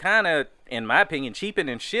shows kind of, in my opinion, cheapen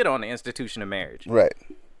and shit on the institution of marriage. Right.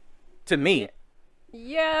 To me.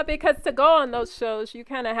 Yeah, because to go on those shows, you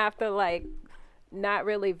kind of have to, like, not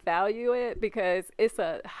really value it, because it's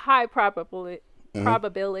a high probability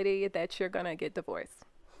that you're going to get divorced.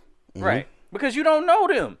 Mm-hmm. Right. Because you don't know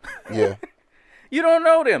them. Yeah. You don't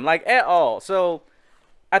know them, like, at all. So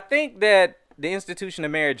I think that the institution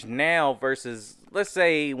of marriage now versus, let's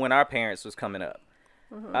say, when our parents was coming up,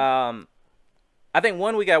 I think,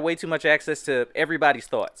 one, we got way too much access to everybody's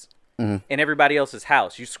thoughts in everybody else's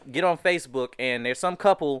house. You get on Facebook and there's some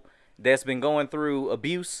couple that's been going through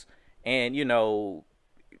abuse and, you know,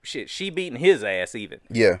 shit, she beating his ass even.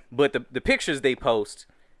 Yeah. But the pictures they post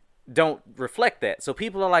don't reflect that. So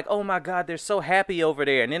people are like, oh my God, they're so happy over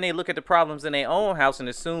there. And then they look at the problems in their own house and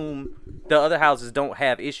assume the other houses don't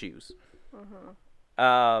have issues.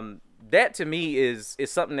 That to me is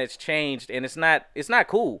something that's changed, and it's not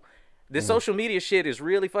cool. This social media shit is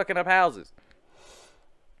really fucking up houses.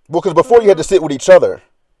 Well, because before you had to sit with each other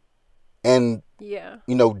and, Yeah.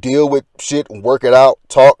 you know, deal with shit and work it out,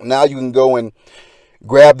 talk. Now you can go and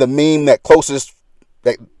grab the meme that closest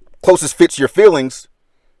fits your feelings,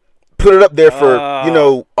 put it up there for, you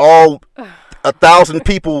know, all 1,000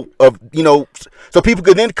 people of, you know, so people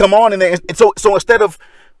could then come on and so instead of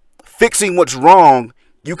fixing what's wrong,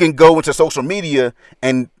 you can go into social media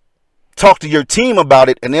and talk to your team about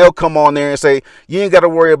it, and they'll come on there and say, you ain't got to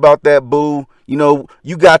worry about that, boo. You know,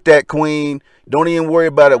 you got that, queen. Don't even worry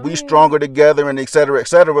about it. We stronger together, and et cetera,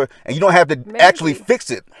 and you don't have to actually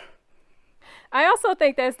fix it. I also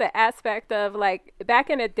think there's the aspect of, like,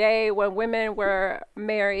 back in the day when women were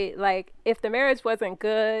married, like, if the marriage wasn't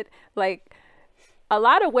good, like, a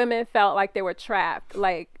lot of women felt like they were trapped.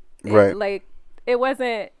 Like, right. It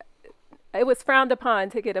was frowned upon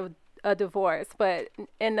to get a divorce. But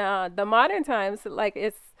in the modern times, like,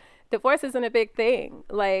 divorce isn't a big thing.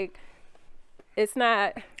 Like, it's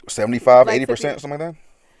not 75, like 80%, something like that.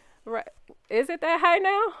 Right? Is it that high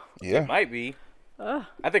now? Yeah, it might be.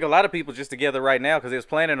 I think a lot of people just together right now because they was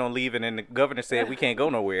planning on leaving, and the governor said we can't go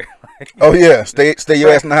nowhere. Oh yeah, stay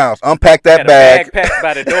your ass in the house. Unpack that bag. Packed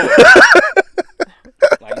by the door.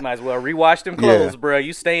 Like, you might as well rewash them clothes, bro.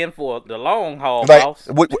 You staying for the long haul, boss.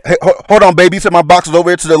 Hold on, baby. You said my box is over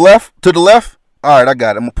here to the left. To the left. All right, I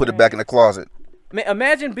got it. I'm gonna put it back in the closet. Man,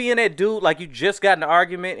 imagine being that dude, like, you just got in an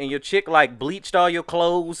argument and your chick, like, bleached all your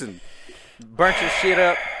clothes and burnt your shit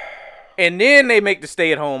up, and then they make the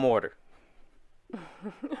stay-at-home order.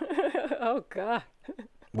 Oh God.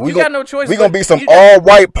 You got no choice. We gonna be some all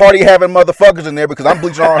white party having motherfuckers in there because I'm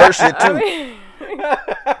bleaching all her shit too.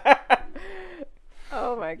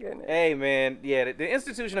 Oh my goodness. Hey man, yeah, the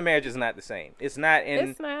institution of marriage is not the same. It's not.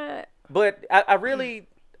 It's not. But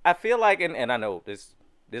I feel like, and I know this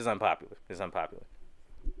is unpopular.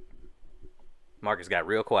 Marcus got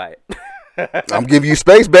real quiet. I'm giving you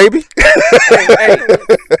space, baby. hey.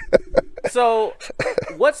 So,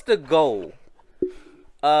 what's the goal?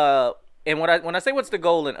 And when I say what's the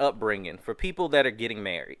goal in upbringing for people that are getting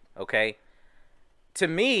married, okay? To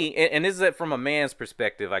me, and this is from a man's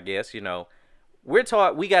perspective, I guess, you know, we're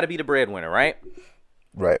taught we got to be the breadwinner, right?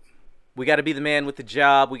 Right. We got to be the man with the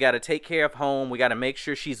job. We got to take care of home. We got to make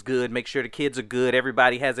sure she's good, make sure the kids are good.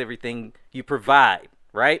 Everybody has everything you provide,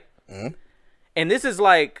 right? Mm-hmm. And this is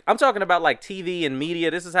like, I'm talking about like TV and media.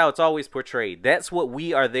 This is how it's always portrayed. That's what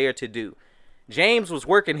we are there to do. James was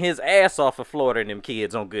working his ass off of Florida and them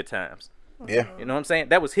kids on Good Times. Yeah. You know what I'm saying?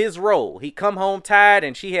 That was his role. He come home tired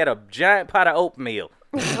and she had a giant pot of oatmeal.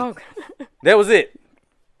 That was it.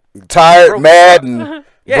 Tired, broke, mad, and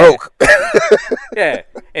broke. Yeah.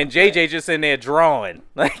 And JJ just in there drawing.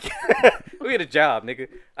 Like, we get a job, nigga.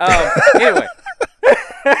 Anyway.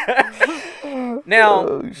 Now,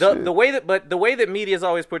 the way that media is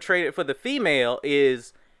always portrayed it for the female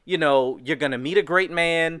is, you know, you're going to meet a great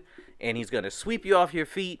man and he's going to sweep you off your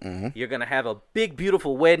feet. Mm-hmm. You're going to have a big,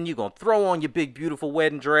 beautiful wedding. You're going to throw on your big, beautiful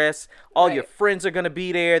wedding dress. All your friends are going to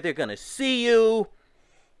be there. They're going to see you.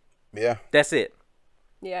 Yeah. That's it.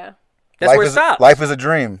 Yeah. That's where it stops. Life is a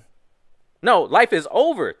dream. No, life is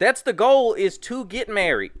over. That's the goal, is to get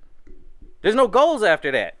married. There's no goals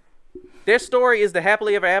after that. Their story is the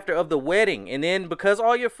happily ever after of the wedding. And then because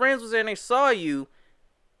all your friends was there and they saw you,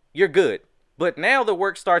 you're good. But now the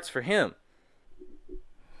work starts for him.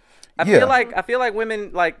 I feel like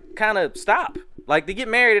women like kind of stop. Like they get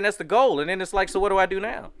married and that's the goal. And then it's like, so what do I do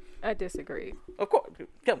now? I disagree. Of course.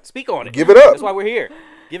 Come, speak on it. Give it up. That's why we're here.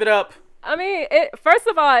 Give it up. I mean, first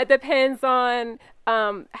of all, it depends on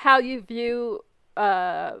how you view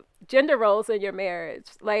gender roles in your marriage.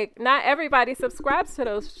 Like, not everybody subscribes to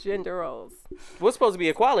those gender roles. We're supposed to be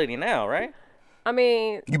equality now, right? I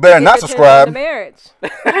mean, You better not subscribe. The marriage.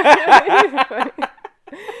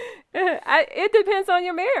 It depends on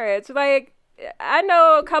your marriage. Like, I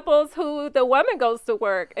know couples who the woman goes to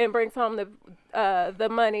work and brings home the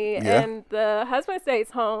money, and the husband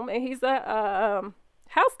stays home and he's a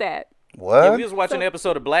house dad. What? Yeah, we was watching an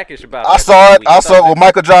episode of Blackish about I that saw this it. week. I saw it with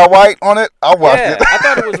Michael Jai White on it. I watched Yeah, it. I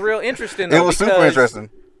thought it was real interesting. Though, It was super because interesting.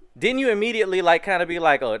 Didn't you immediately like kind of be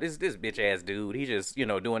like, oh, this bitch ass dude, he just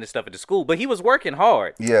doing this stuff at the school, but he was working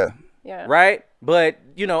hard. Yeah. Yeah. Right? But,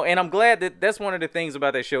 and I'm glad that's one of the things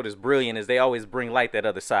about that show that's brilliant is they always bring light that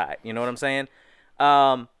other side. You know what I'm saying?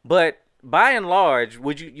 But by and large,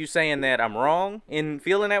 would you saying that I'm wrong in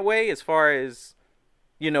feeling that way as far as,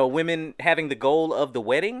 women having the goal of the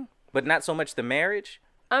wedding, but not so much the marriage?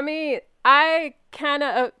 I mean, I kind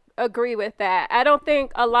of agree with that. I don't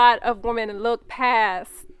think a lot of women look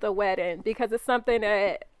past the wedding because it's something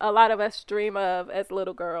that a lot of us dream of as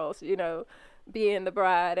little girls, being the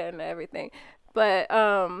bride and everything. But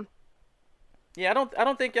yeah, I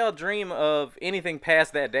don't think y'all dream of anything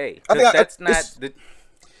past that day. I think that's not the.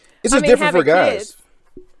 It's just different for guys. Kids.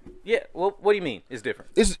 Yeah, well, what do you mean? It's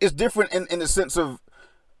different. It's different in the sense of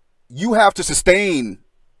you have to sustain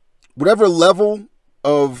whatever level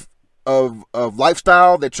of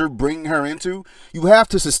lifestyle that you're bringing her into. You have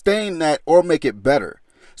to sustain that or make it better.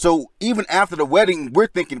 So even after the wedding, we're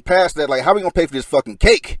thinking past that. Like, how are we gonna pay for this fucking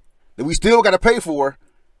cake that we still got to pay for?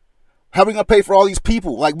 How are we gonna pay for all these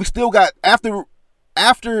people? Like, we still got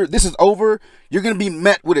after this is over, you're gonna be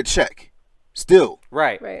met with a check, still.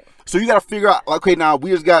 Right. So you got to figure out, okay, now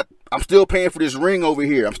I'm still paying for this ring over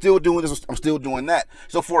here. I'm still doing this. I'm still doing that.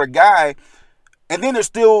 So for a guy, and then there's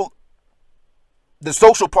still the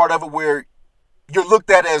social part of it where you're looked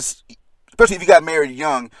at as, especially if you got married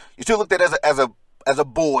young, you're still looked at as a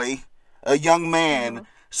boy, a young man. Mm-hmm.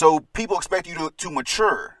 So people expect you to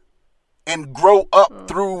mature and grow up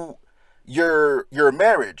through your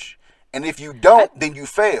marriage. And if you don't, then you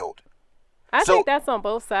failed. I think that's on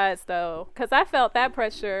both sides, though, because I felt that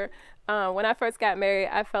pressure when I first got married.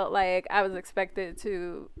 I felt like I was expected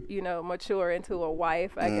to, mature into a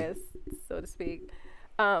wife, I guess, so to speak.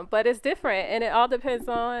 But it's different, and it all depends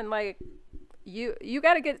on, like, you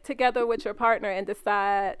got to get together with your partner and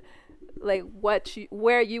decide, like,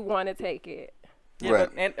 where you want to take it. Yeah, right.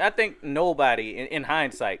 And I think nobody, in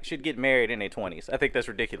hindsight, should get married in their 20s. I think that's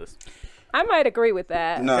ridiculous. I might agree with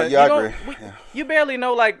that. No, yeah, I agree. You barely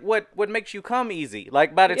know like what makes you come easy.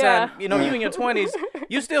 Like by the time you in your 20s,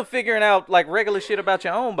 you still figuring out like regular shit about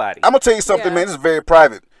your own body. I'm gonna tell you something, man. This is very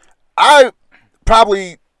private. I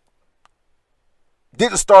probably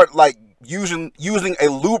didn't start like using a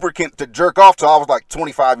lubricant to jerk off till I was like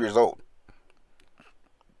 25 years old.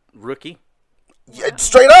 Rookie. Yeah,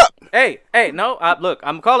 straight up. Hey, no, look,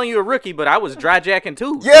 I'm calling you a rookie, but I was dry jacking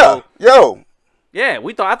too. Yeah, so. Yeah,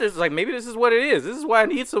 we thought this was like maybe this is what it is. This is why I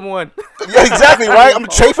need someone. Yeah, exactly, right? I'm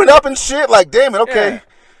chafing up and shit. Like, damn it, okay.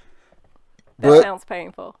 Yeah. That sounds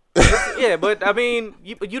painful. Yeah, but I mean,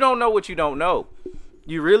 you don't know what you don't know.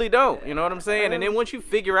 You really don't. You know what I'm saying? And then once you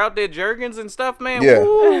figure out their Jergens and stuff, man. Yeah,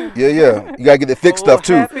 woo, yeah. You gotta get the thick stuff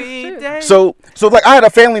too. Happy day. So like I had a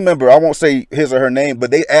family member. I won't say his or her name,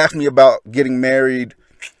 but they asked me about getting married.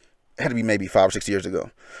 It had to be maybe 5 or 6 years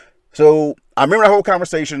ago. So I remember that whole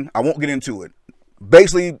conversation. I won't get into it.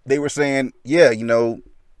 Basically, they were saying, yeah,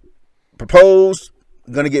 propose,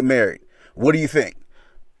 gonna get married. What do you think?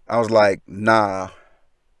 I was like, nah,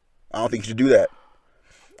 I don't think you should do that.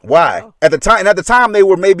 Why? At the time, they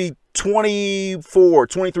were maybe 23,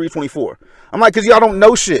 24. I'm like, because y'all don't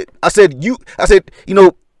know shit. I said,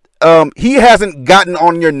 he hasn't gotten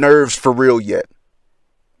on your nerves for real yet.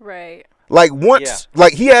 Right. Like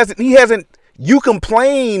like he hasn't, you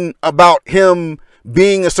complain about him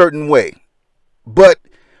being a certain way. But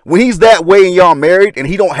when he's that way and y'all married and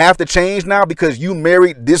he don't have to change now because you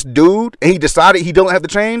married this dude and he decided he don't have to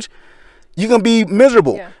change, you're going to be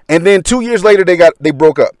miserable. Yeah. And then 2 years later, they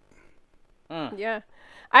broke up. Yeah.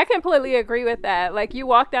 I completely agree with that. Like, you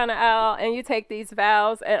walk down the aisle and you take these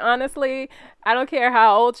vows, and honestly, I don't care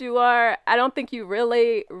how old you are, I don't think you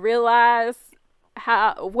really realize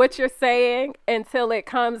what you're saying until it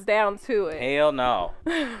comes down to it. Hell no.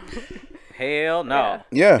 Hell no.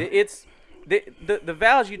 Yeah. It's the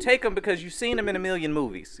vows, you take them because you've seen them in a million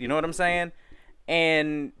movies. You know what I'm saying?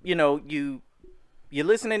 And, you're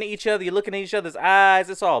listening to each other, you're looking at each other's eyes,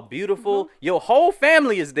 it's all beautiful. Mm-hmm. Your whole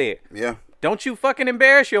family is there. Yeah. Don't you fucking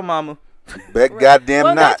embarrass your mama. Bet goddamn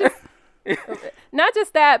Well, not. Not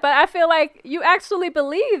just that, but I feel like you actually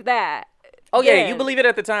believe that. Oh yeah, you believe it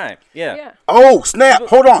at the time. Yeah. Yeah. Oh, snap.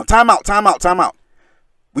 Hold on. Time out.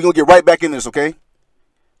 We're going to get right back in this, okay?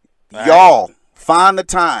 Y'all, find the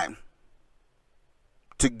time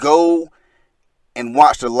to go and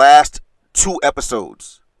watch the last 2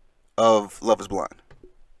 episodes of Love is Blind.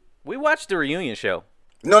 We watched the reunion show.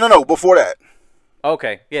 No. Before that.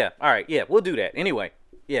 Okay. Yeah. All right. Yeah, we'll do that. Anyway.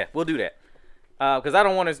 Yeah, we'll do that. Because I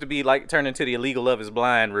don't want us to be like turned into the illegal Love is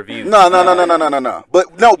Blind review. No. But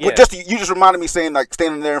you just reminded me saying like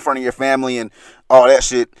standing there in front of your family and all that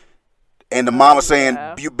shit, and the mama saying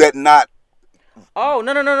you bet not. Oh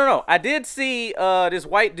no! I did see this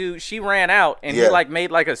white dude. She ran out and he like made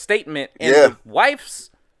like a statement, and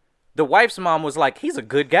the wife's mom was like, "He's a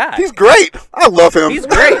good guy. He's great. I love him. He's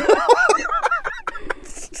great."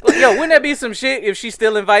 Yo, wouldn't that be some shit if she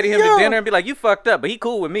still invited him to dinner and be like, "You fucked up, but he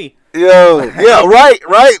cool with me." Yo, yeah, right.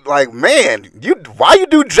 Like, man, why you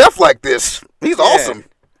do Jeff like this? He's awesome.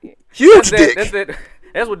 Huge dick.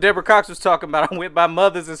 That's what Deborah Cox was talking about. I went by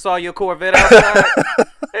Mother's and saw your Corvette outside.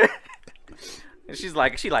 And she's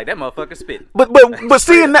like, that motherfucker spit. But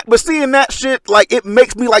seeing that shit, like, it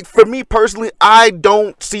makes me like, for me personally, I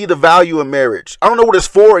don't see the value in marriage. I don't know what it's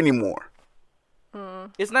for anymore.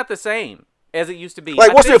 It's not the same as it used to be.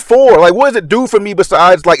 Like, what's it for? Like, what does it do for me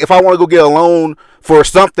besides, like, if I want to go get a loan for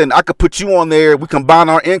something, I could put you on there, we combine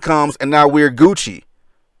our incomes, and now we're Gucci.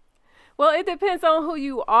 Well, it depends on who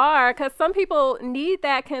you are, because some people need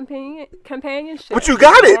that companionship. But you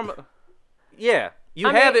got it. Yeah. You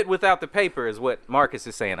have it without the paper is what Marcus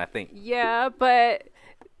is saying, I think. Yeah, but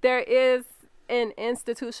there is an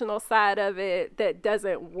institutional side of it that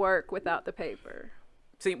doesn't work without the paper.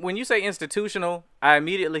 See, when you say institutional, I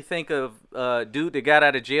immediately think of dude that got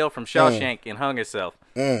out of jail from Shawshank and hung himself.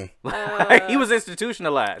 He was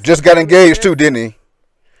institutionalized. Just got engaged too, didn't he?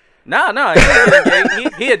 No,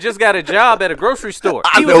 he had just got a job at a grocery store.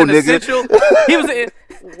 He was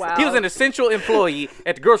an essential employee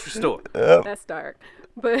at the grocery store. Yep. That's dark.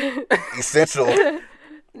 But essential.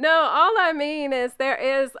 No, all I mean is there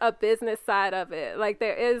is a business side of it. Like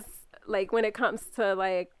there is, like when it comes to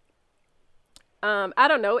like, I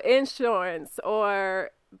don't know, insurance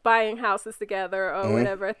or buying houses together or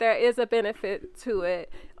whatever. There is a benefit to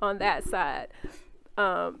it on that side.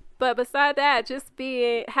 But beside that, just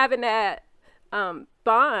having that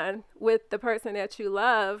bond with the person that you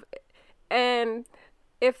love, and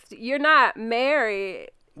if you're not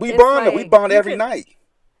married, we bond every night.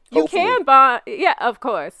 You can bond, yeah, of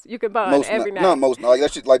course, you can bond every night. Not most nights.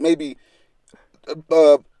 That's just like maybe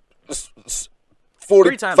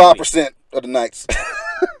 45% of the nights.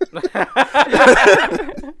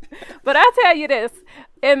 But I tell you this,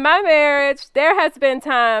 in my marriage, there has been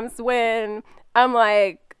times when I'm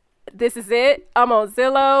like, this is it. I'm on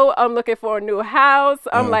Zillow. I'm looking for a new house.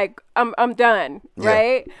 I'm like, I'm done,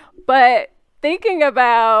 right? But thinking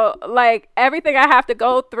about like everything I have to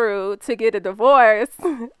go through to get a divorce,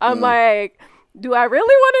 I'm like, do I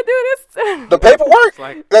really want to do this? The paperwork?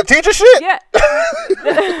 That teacher shit? Yeah.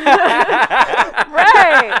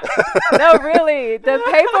 Right. No, really. The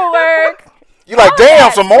paperwork. You like,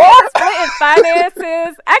 damn, some more? Splitting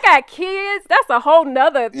finances. I got kids. That's a whole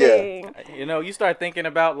nother thing. You know, you start thinking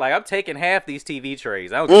about, like, I'm taking half these TV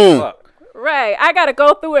trays. I don't give a fuck. Right. I got to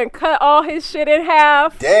go through and cut all his shit in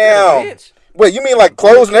half. Damn. Wait, you mean like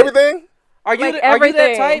clothes and everything? Are you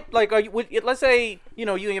that type? Like, let's say, you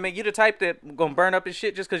know, you the type that gonna burn up his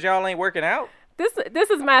shit just because y'all ain't working out? This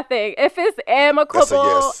is my thing. If it's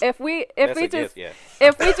amicable, yes. if we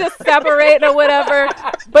just separate or whatever.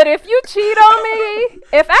 But if you cheat on me,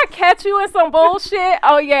 if I catch you in some bullshit,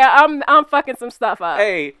 oh yeah, I'm fucking some stuff up.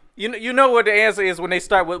 Hey, you know what the answer is when they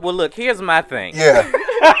start with, well, look, here's my thing. Yeah.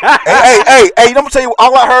 hey, I'm gonna tell you,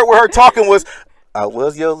 all I heard with her talking was, I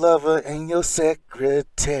was your lover and your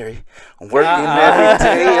secretary, working every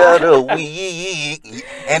day of the week,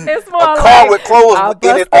 and a car with clothes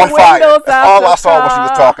in it on fire. That's all I saw when she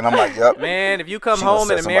was talking. I'm like, yep. Man, if you come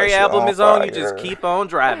home and the Mary album is on, you just keep on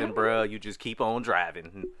driving, bro. You just keep on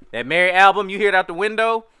driving. That Mary album, you hear it out the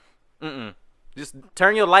window, just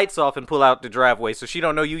turn your lights off and pull out the driveway so she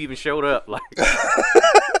don't know you even showed up. Like.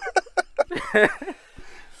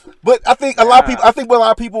 But I think a lot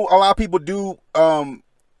of people do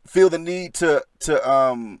feel the need to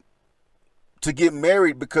get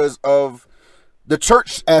married because of the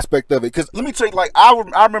church aspect of it. Because let me tell you, like I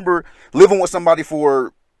remember living with somebody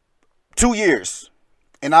for 2 years,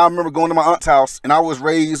 and I remember going to my aunt's house, and I was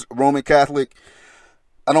raised Roman Catholic.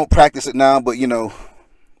 I don't practice it now, but you know,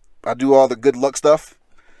 I do all the good luck stuff.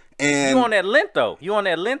 And you on that lint though.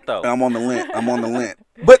 I'm on the lint.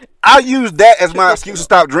 But I use that as my excuse to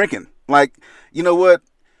stop drinking. Like, you know what?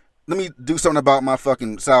 Let me do something about my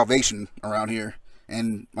fucking salvation around here,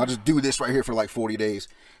 and I'll just do this right here for like 40 days.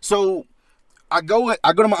 So I go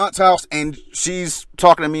to my aunt's house, and she's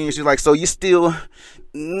talking to me, and she's like, "So you still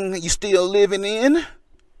living in?" And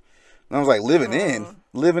I was like, living in.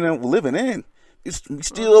 You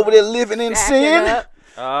still over there living in sin?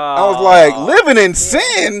 I was like, living in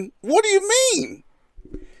sin? What do you mean?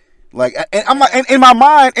 Like, and I'm like, and in my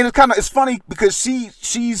mind, and it's funny because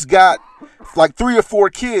she's got like 3 or 4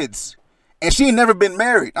 kids, and she ain't never been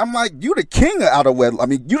married. I'm like, you the king of out of wedlock. I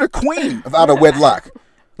mean, you the queen of out of wedlock.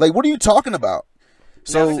 Like, what are you talking about?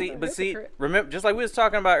 So, see, remember, just like we was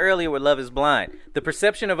talking about earlier with Love Is Blind, the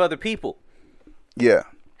perception of other people. Yeah.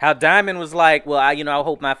 How Diamond was like, well, I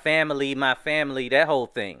hope my family, that whole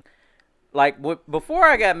thing. Like, before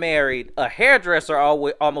I got married, a hairdresser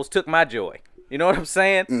almost took my joy. You know what I'm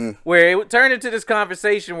saying? Mm. Where it turned into this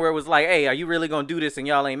conversation where it was like, hey, are you really going to do this and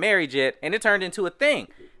y'all ain't married yet? And it turned into a thing.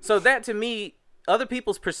 So that, to me, other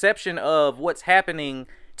people's perception of what's happening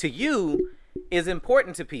to you is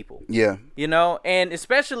important to people. Yeah. You know, and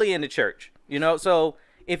especially in the church. You know, so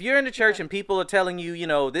if you're in the church and people are telling you, you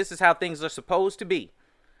know, this is how things are supposed to be,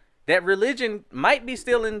 that religion might be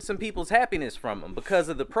stealing some people's happiness from them because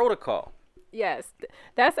of the protocol. Yes,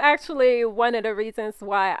 that's actually one of the reasons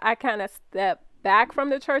why I kind of stepped back from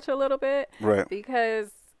the church a little bit. Right.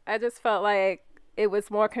 Because I just felt like it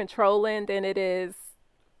was more controlling than it is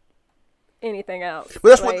anything else.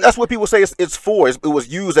 But that's what people say it's for. It was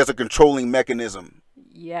used as a controlling mechanism.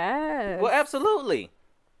 Yes. Well, absolutely.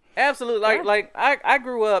 Like I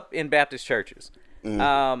grew up in Baptist churches.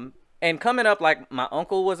 Mm. And coming up, like, my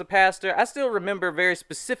uncle was a pastor. I still remember very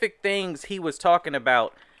specific things he was talking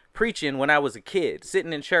about preaching when I was a kid,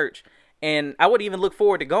 sitting in church. And I would even look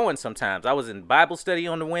forward to going sometimes. I was in Bible study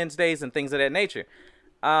on the Wednesdays and things of that nature.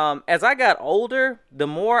 As I got older, the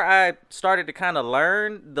more I started to kind of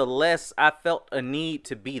learn, the less I felt a need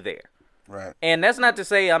to be there. Right. And that's not to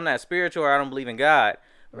say I'm not spiritual or I don't believe in God.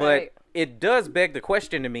 But Right. it does beg the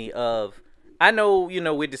question to me of, I know, you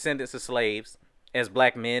know, we're descendants of slaves as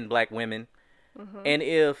black men, black women. Mm-hmm. And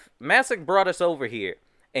if Massac brought us over here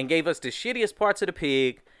and gave us the shittiest parts of the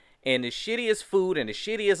pig and the shittiest food and the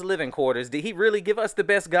shittiest living quarters, did he really give us the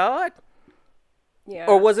best God? Yeah.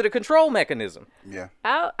 Or was it a control mechanism? Yeah.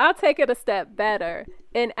 I'll take it a step better.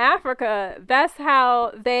 In Africa, that's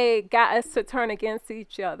how they got us to turn against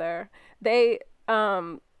each other. They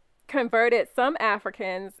converted some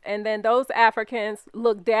Africans, and then those Africans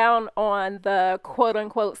looked down on the quote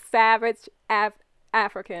unquote savage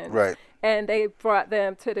Africans. Right. And they brought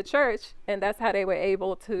them to the church, and that's how they were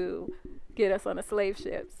able to get us on the slave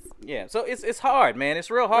ships. Yeah, so it's hard, man.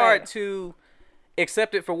 It's real hard Right. to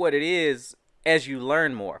accept it for what it is as you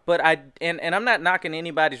learn more. But and I'm not knocking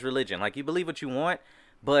anybody's religion. Like, you believe what you want,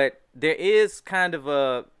 but there is kind of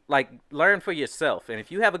a, like, learn for yourself. And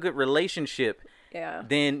if you have a good relationship, Yeah.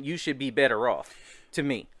 then you should be better off, to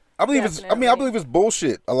me. I believe Definitely. I believe it's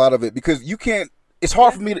bullshit, a lot of it, because you can't. It's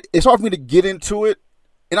hard for me to get into it.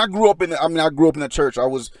 And I grew up in the church. I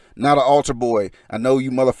was not an altar boy. I know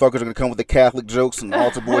you motherfuckers are gonna come with the Catholic jokes and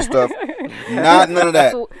altar boy stuff. Not none of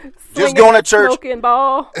that. Just going to church. Smoking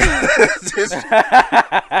ball.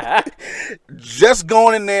 just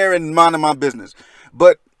going in there and minding my business.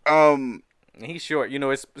 But And he's short. You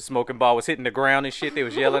know, his smoking ball was hitting the ground and shit. They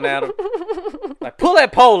was yelling at him. Like, pull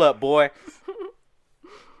that pole up, boy.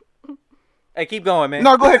 Hey, keep going, man.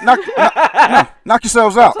 no, go ahead, knock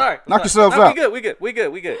yourselves out. Sorry. Knock yourselves No, out. We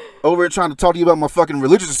good. Over here trying to talk to you about my fucking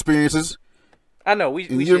religious experiences. I know. We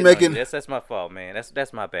You're shitting making- on you. That's my fault, man.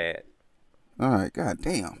 That's my bad. All right, god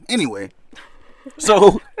damn. Anyway,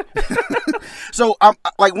 so I'm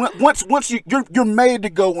like, once you're made to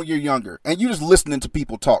go when you're younger, and you're just listening to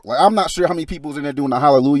people talk. Like, I'm not sure how many people was in there doing the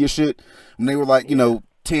hallelujah shit when they were like,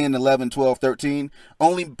 10, 11, 12, 13.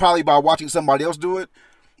 Only probably by watching somebody else do it.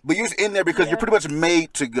 But you're just in there because you're pretty much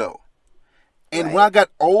made to go. And when I got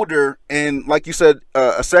older, and like you said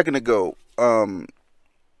a second ago, you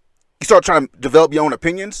start trying to develop your own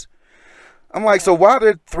opinions. I'm like, so why are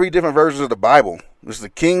there 3 different versions of the Bible? There's the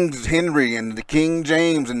King Henry and the King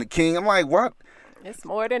James and the King. I'm like, what? It's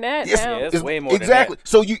more than that Yes, now. Yeah, it's way more exactly. than that.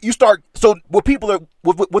 So you start. So what people are,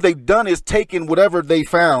 what they've done is taken whatever they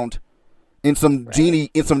found in some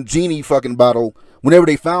genie fucking bottle. Whenever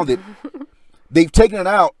they found it, they've taken it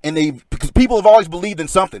out, and because people have always believed in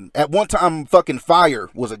something. At one time, fucking fire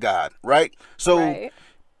was a god, right? So Right.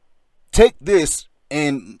 take this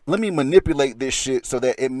and let me manipulate this shit so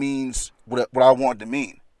that it means what I want it to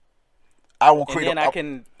mean. I will create. And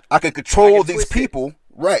then I can control I can these twist it. people,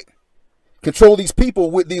 right? control these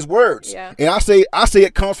people with these words. Yeah. And I say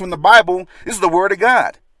it comes from the Bible. This is the word of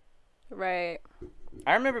God. Right.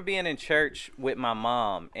 I remember being in church with my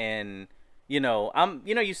mom, and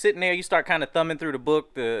you sitting there, you start kind of thumbing through the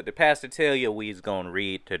book. The pastor tell you we's gonna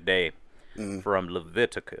read today from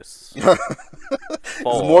Leviticus. Is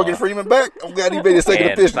Morgan Freeman back? I'm glad he made a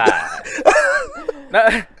second official.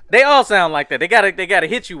 No, they all sound like that. They gotta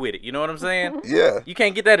hit you with it. You know what I'm saying? Yeah. You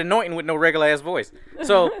can't get that anointing with no regular ass voice.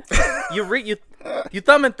 So you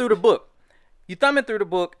thumbing through the book. You thumbing through the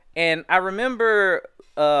book, and I remember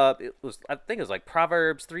I think it was like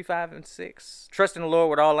Proverbs 3, 5, and 6. Trust in the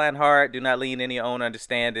Lord with all thine heart. Do not lean in your own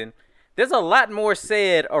understanding. There's a lot more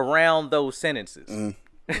said around those sentences.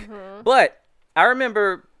 Mm-hmm. But I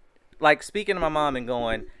remember like speaking to my mom and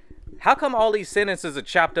going, how come all these sentences are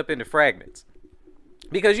chopped up into fragments?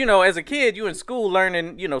 Because, as a kid, you in school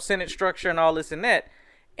learning, sentence structure and all this and that.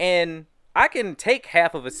 And I can take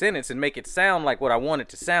half of a sentence and make it sound like what I want it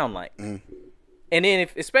to sound like. Mm. And then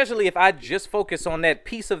especially if I just focus on that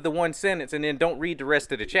piece of the one sentence and then don't read the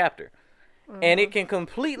rest of the chapter. Mm-hmm. And it can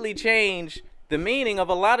completely change the meaning of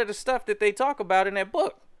a lot of the stuff that they talk about in that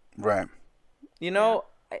book. Right.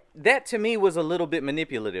 That to me was a little bit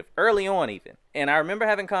manipulative early on even. And I remember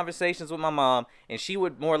having conversations with my mom, and she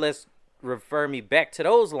would more or less refer me back to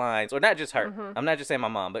those lines, or not just her. Mm-hmm. I'm not just saying my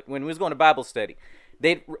mom, but when we was going to Bible study,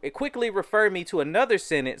 they'd quickly refer me to another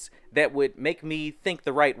sentence that would make me think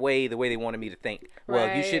the way they wanted me to think. Right.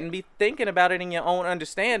 Well, you shouldn't be thinking about it in your own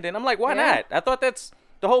understanding. I'm like, why not? I thought that's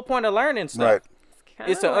the whole point of learning stuff. Right.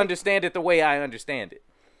 It's to understand it the way I understand it.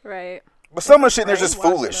 Right. But some of the shit there's just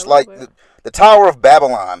foolish. Like the Tower of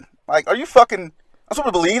Babylon. Like, are you fucking... I'm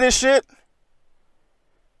supposed to believe this shit?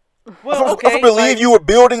 Well, I'm supposed to believe you were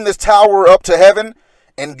building this tower up to heaven,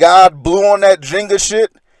 and God blew on that Jenga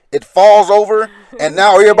shit. It falls over, and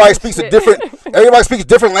now everybody speaks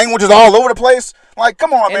different languages all over the place. Like,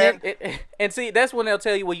 come on, man. And see, that's when they'll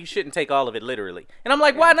tell you, well, you shouldn't take all of it literally. And I'm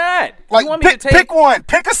like, why not? Like, pick one.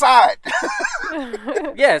 Pick a side.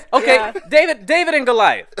 Yes. Okay. Yeah. David and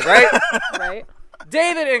Goliath, right? Right.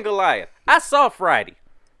 David and Goliath. I saw Friday.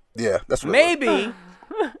 Yeah, that's what maybe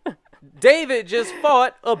David just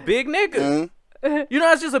fought a big nigga. Mm-hmm.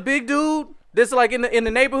 It's just a big dude. This like in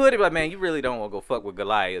the neighborhood, they be like, man, you really don't want to go fuck with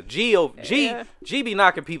Goliath. G be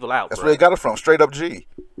knocking people out. That's where they got it from, straight up G.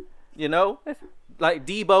 Like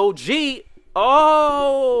Debo G.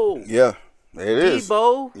 Oh, yeah, it is.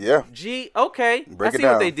 Debo, yeah, G. Okay, I see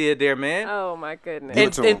what they did there, man. Oh my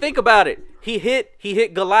goodness. And think about it. He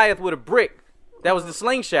hit Goliath with a brick. That was the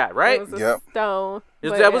slingshot, right? It was a stone.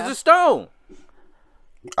 That was the stone.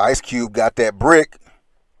 Ice Cube got that brick.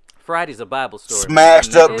 Friday's a Bible story.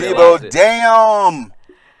 Smashed up Debo. Damn.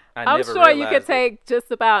 I'm sure you could take just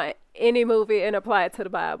about any movie and apply it to the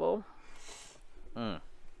Bible. Man.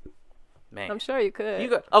 I'm sure you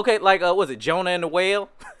could. Okay, like, was it Jonah and the Whale?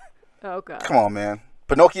 Oh, God. Come on, man.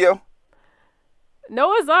 Pinocchio?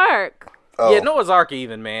 Noah's Ark. Oh. Yeah, Noah's Ark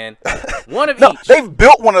even, man. One of each. They've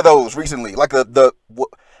built one of those recently. Like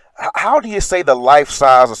how do you say the life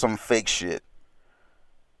size of some fake shit?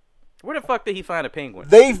 Where the fuck did he find a penguin?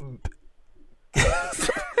 And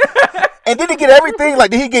did he get everything? Like,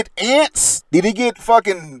 did he get ants? Did he get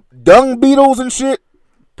fucking dung beetles and shit?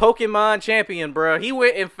 Pokemon champion, bro. He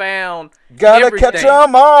went and found Gotta catch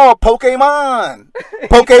them all. Pokemon.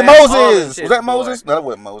 Moses. Was that Moses? No, that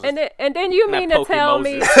wasn't Moses. And then you mean to tell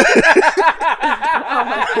me...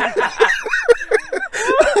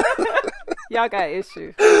 Y'all got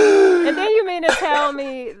issues. And then you mean to tell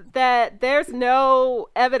me that there's no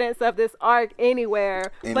evidence of this ark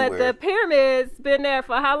anywhere. But the pyramids been there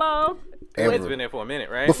for how long? It's been there for a minute,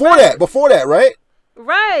 right? Before that, right?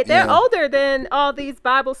 Right. They're older than all these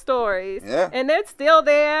Bible stories. Yeah. And they're still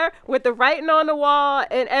there with the writing on the wall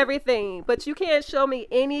and everything. But you can't show me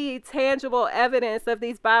any tangible evidence of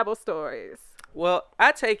these Bible stories. Well,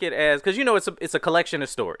 I take it as, because, it's a collection of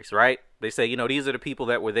stories, right? They say, these are the people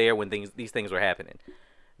that were there when these things were happening.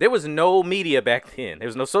 There was no media back then. There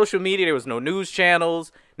was no social media. There was no news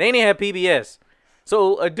channels. They didn't have PBS.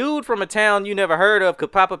 So a dude from a town you never heard of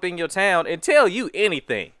could pop up in your town and tell you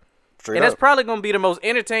anything. That's probably going to be the most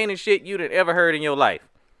entertaining shit you'd have ever heard in your life.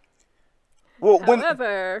 Well,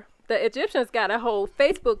 however, the Egyptians got a whole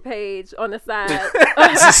Facebook page on the side of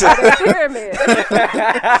the pyramid.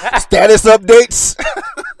 Status updates.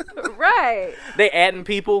 Right. They adding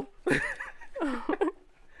people.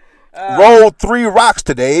 Rolled 3 rocks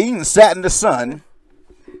today and sat in the sun.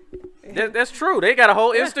 That's true. They got a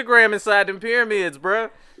whole Instagram inside them pyramids, bruh.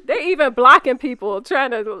 They even blocking people, trying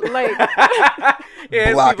to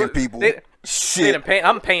blocking people. Shit.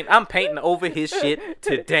 I'm painting over his shit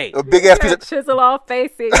today. A big ass piece of chisel off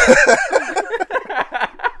facing.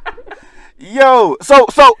 Yo, so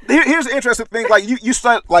here's the interesting thing. Like you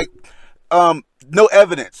said, like no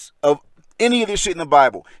evidence of any of this shit in the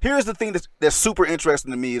Bible. Here's the thing that's super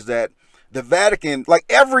interesting to me is that the Vatican, like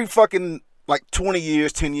every fucking like 20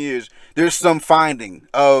 years, 10 years, there's some finding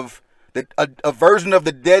of a version of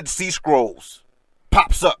the Dead Sea Scrolls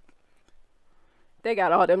pops up. They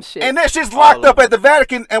got all them shit. And that shit's locked up at the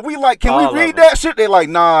Vatican, and we like, can we read that shit? They like,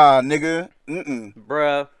 nah, nigga.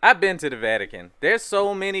 Bruh, I've been to the Vatican. There's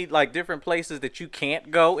so many like different places that you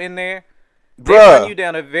can't go in there. They run you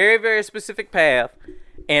down a very, very specific path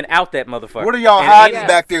and out that motherfucker. What are y'all hiding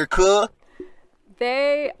back there, cuh?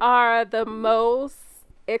 They are the most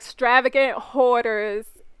extravagant hoarders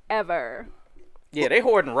ever. Yeah, they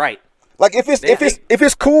hoarding right. Like if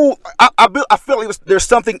it's cool, I feel like there's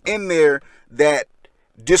something in there that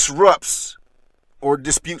disrupts or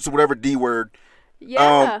disputes or whatever D word.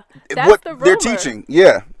 Yeah, that's what the rumor. They're teaching.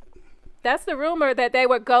 Yeah, that's the rumor, that they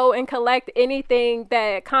would go and collect anything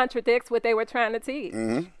that contradicts what they were trying to teach,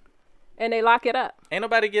 and they lock it up. Ain't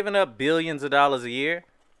nobody giving up billions of dollars a year.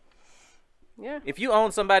 Yeah. If you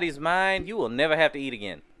own somebody's mind, you will never have to eat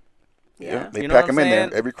again. Yeah. They pack them in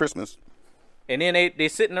there every Christmas. And then they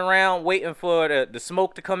sitting around waiting for the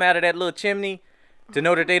smoke to come out of that little chimney to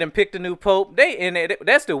know that they done picked a new pope.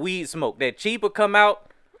 That's the weed smoke. That cheap will come out.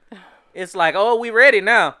 It's like, oh, we ready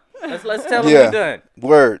now. Let's tell them we done.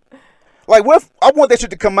 Word. Like, what if, I want that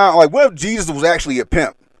shit to come out. Like, what if Jesus was actually a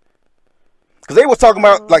pimp? Because they was talking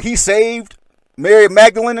about, like, he saved Mary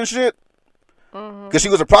Magdalene and shit. Because she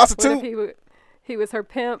was a prostitute. What if he was her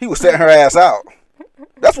pimp? He was setting her ass out.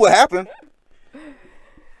 That's what happened.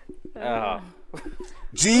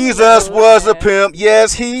 Jesus was a pimp.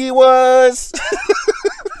 Yes, he was.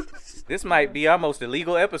 This might be our most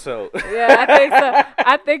illegal episode. Yeah, I think so.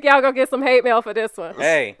 I think y'all gonna get some hate mail for this one.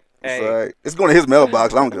 Hey. It's going to his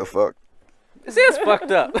mailbox. I don't give a fuck. This is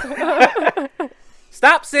fucked up.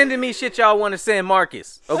 Stop sending me shit y'all want to send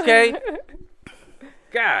Marcus, okay?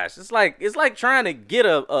 Gosh, it's like trying to get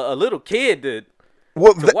a little kid to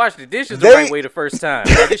wash the dishes the right way the first time.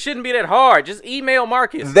 Like, it shouldn't be that hard. Just email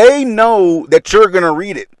Marcus. They know that you're gonna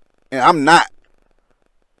read it, and I'm not,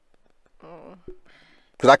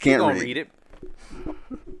 because I can't read it.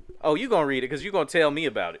 Oh, you gonna read it because you gonna tell me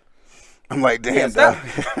about it. I'm like, damn.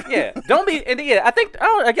 Yeah, don't be. And yeah, I think.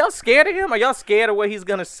 Are y'all scared of him? Are y'all scared of what he's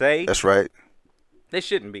gonna say? That's right. They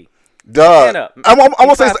shouldn't be. Duh. I'm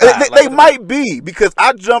gonna say they might be, because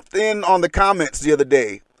I jumped in on the comments the other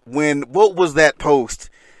day when, what was that post?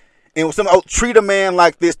 And it was something, treat a man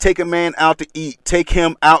like this, take a man out to eat, take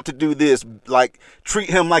him out to do this, like treat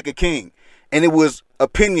him like a king. And it was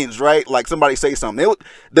opinions, right? Like somebody say something.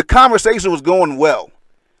 The conversation was going well,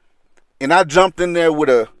 and I jumped in there with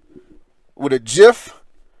a gif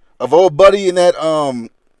of old buddy in that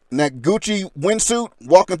Gucci windsuit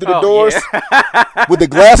walking through the doors with the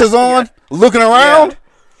glasses on, looking around,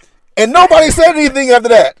 and nobody said anything after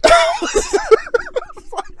that.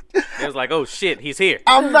 It was like, oh shit, he's here.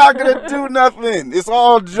 I'm not gonna do nothing. It's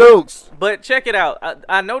all jokes. But check it out.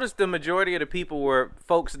 I noticed the majority of the people were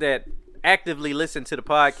folks that actively listen to the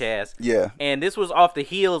podcast. Yeah. And this was off the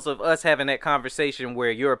heels of us having that conversation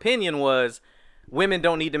where your opinion was women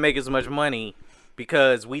don't need to make as much money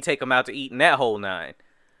because we take them out to eat in that whole nine.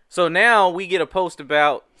 So now we get a post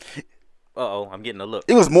about, I'm getting a look.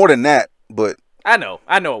 It was more than that, but I know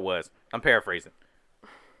it was. I'm paraphrasing.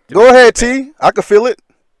 Go ahead, T. I can feel it.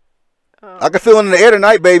 I can feel it in the air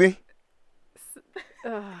tonight, baby.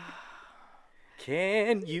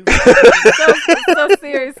 Can you? So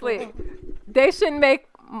seriously, they shouldn't make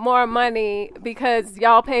more money because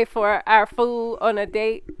y'all pay for our food on a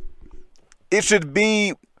date. It should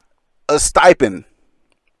be a stipend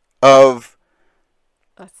of.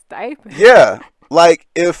 A stipend? Yeah. Like,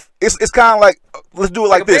 if it's kind of like, let's do it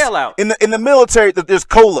like this. Bailout. In the military, there's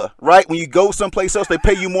COLA, right? When you go someplace else, they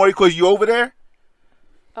pay you more because you're over there.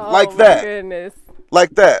 Oh, like that. My goodness.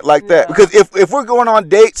 Like that. Because if we're going on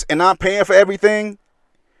dates and I'm paying for everything,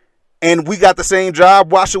 and we got the same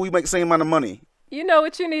job, why should we make the same amount of money? You know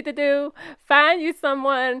what you need to do? Find you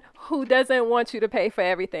someone who doesn't want you to pay for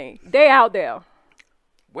everything. They out there.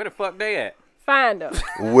 Where the fuck they at? Find them.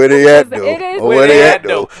 Where they at, though? Where they at,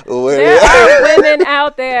 though? There are women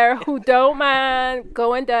out there who don't mind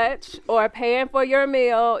going Dutch or paying for your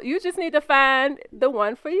meal. You just need to find the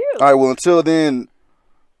one for you. All right, well, until then,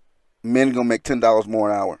 men gonna make $10 more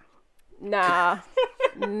an hour. Nah.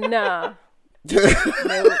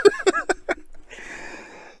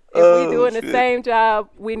 If we doing the same job,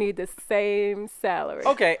 we need the same salary.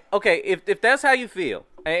 Okay. If that's how you feel,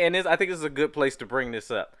 and I think this is a good place to bring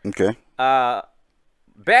this up. Okay.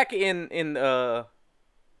 Back in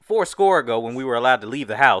 4 score ago, when we were allowed to leave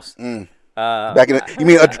the house, Back in you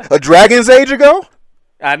mean a Dragon's Age ago?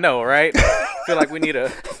 I know, right? I feel like we need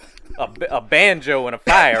a banjo and a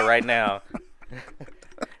fire right now.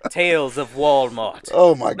 Tales of Walmart.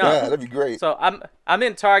 Oh my God, that'd be great. So I'm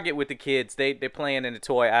in Target with the kids. They're playing in the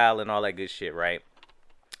toy aisle and all that good shit, right?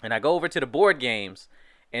 And I go over to the board games,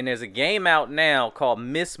 and there's a game out now called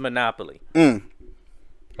Miss Monopoly.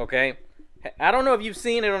 Okay? I don't know if you've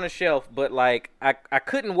seen it on the shelf, but like I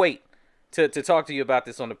couldn't wait to talk to you about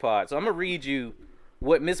this on the pod. So I'm gonna read you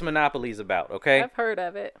what Miss Monopoly is about, okay? I've heard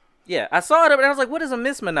of it. Yeah, I saw it and I was like, what is a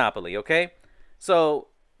Miss Monopoly, okay? So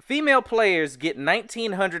female players get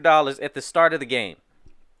 $1,900 at the start of the game,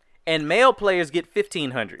 and male players get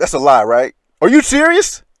 $1,500. That's a lie, right? Are you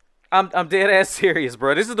serious? I'm dead ass serious,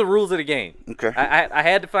 bro. This is the rules of the game. Okay. I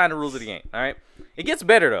had to find the rules of the game. All right. It gets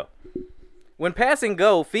better though. When passing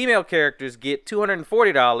go, female characters get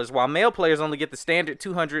 $240, while male players only get the standard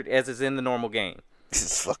 $200 as is in the normal game. This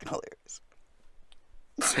is fucking hilarious.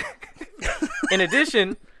 In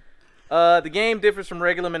addition, the game differs from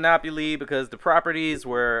regular Monopoly because the properties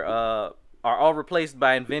are all replaced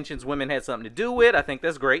by inventions women had something to do with. I think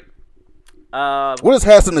that's great. What does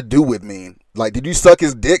has something to do with mean? Like, did you suck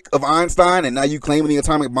his dick of Einstein and now you claiming the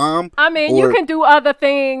atomic bomb? I mean, you can do other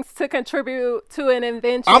things to contribute to an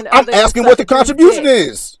invention. I'm asking what the contribution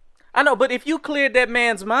is. I know, but if you cleared that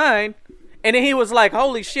man's mind and then he was like,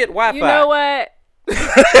 holy shit, Wi-Fi. You know what?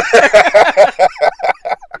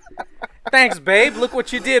 Thanks, babe. Look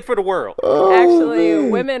what you did for the world. Actually,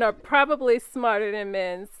 women are probably smarter than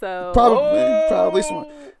men, so Probably smart.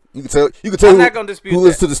 You can tell I'm not gonna dispute who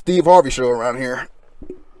listens to the Steve Harvey show around here.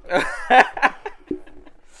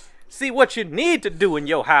 See what you need to do in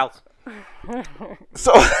your house.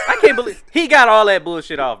 So I can't believe he got all that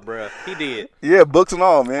bullshit off, bro. He did. Yeah, books and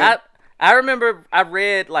all, man. I remember I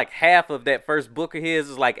read like half of that first book of his.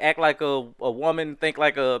 Is like act like a woman, think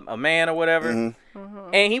like a man or whatever.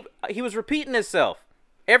 Mm-hmm. And he was repeating himself.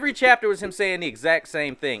 Every chapter was him saying the exact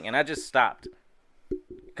same thing, and I just stopped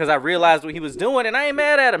because I realized what he was doing, and I ain't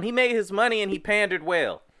mad at him. He made his money and he pandered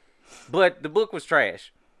well, but the book was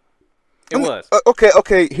trash. It was.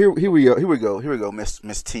 Okay. Here we go.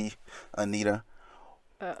 Miss T, Anita.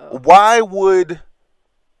 Uh-oh. Why would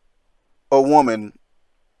a woman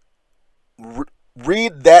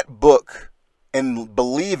read that book and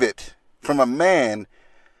believe it from a man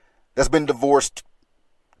that's been divorced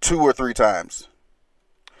 2 or 3 times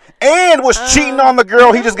and was cheating on the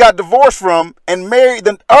girl he just got divorced from and married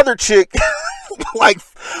the other chick like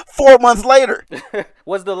 4 months later?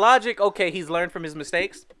 Was the logic, okay, he's learned from his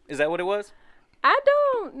mistakes? Is that what it was? I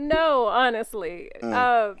don't know, honestly.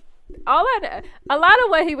 A lot of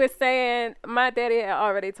what he was saying, my daddy had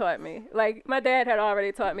already taught me. Like, my dad had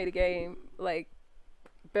already taught me the game, like,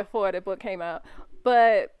 before the book came out.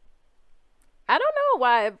 But I don't know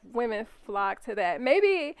why women flock to that.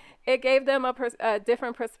 Maybe it gave them a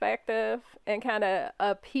different perspective and kind of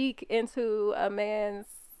a peek into a man's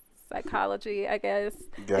psychology, I guess.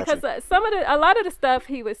 Gotcha. Because a lot of the stuff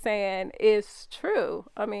he was saying is true.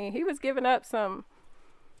 I mean, he was giving up some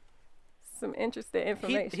interesting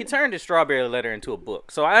information. He turned his Strawberry Letter into a book,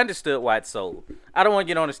 so I understood why it sold. I don't want to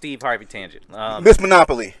get on a Steve Harvey tangent. Miss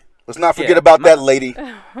Monopoly. Let's not forget about that lady.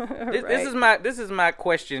 This is my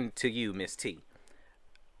question to you, Miss T.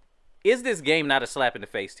 Is this game not a slap in the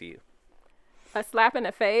face to you? A slap in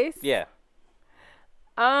the face? Yeah.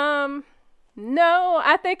 No,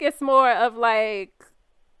 I think it's more of like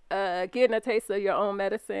getting a taste of your own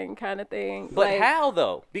medicine kind of thing. But like, how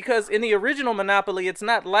though? Because in the original Monopoly, it's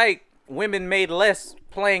not like women made less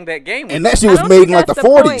playing that game. And that shit was made in like the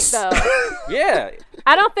 40s. Yeah.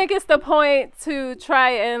 I don't think it's the point to try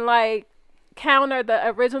and like counter the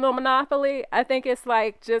original Monopoly. I think it's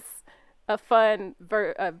like just a fun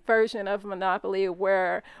version of Monopoly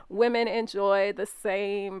where women enjoy the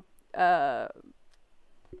same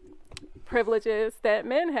privileges that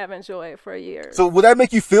men have enjoyed for years. So would that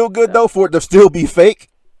make you feel good though, for it to still be fake?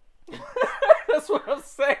 That's what I'm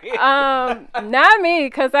saying. Not me,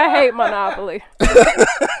 because I hate Monopoly.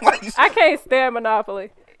 I can't stand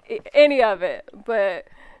Monopoly, any of it. But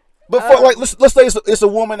for like, let's say it's a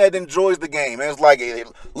woman that enjoys the game, and it's like, hey,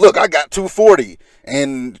 look, I got 240,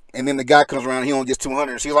 and then the guy comes around, and he only gets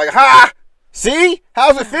 200, and she's like, ha. See?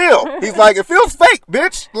 How's it feel? He's like, it feels fake,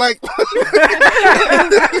 bitch. Like,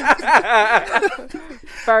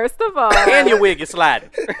 first of all, and your wig is sliding.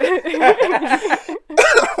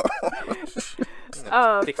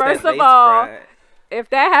 First of all, if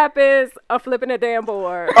that happens, I'm flipping the damn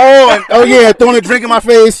board. Oh yeah, throwing a drink in my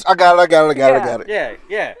face. I got it.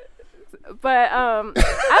 Yeah. But I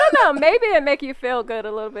don't know. Maybe it make you feel good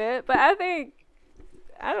a little bit. But I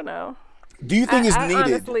don't know. Do you think it's I needed?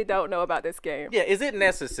 honestly don't know about this game. Yeah, is it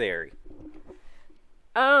necessary?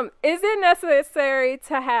 Is it necessary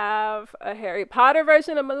to have a Harry Potter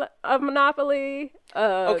version of Monopoly?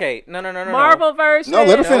 Okay, no. Marvel version? No,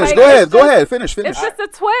 let her finish. Like, Go ahead. it's Go just- ahead. Finish. It's just a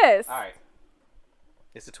twist. All right.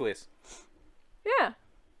 It's a twist. Yeah.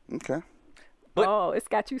 Okay. But- oh, it's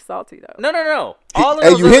got you salty though. No. All of Hey,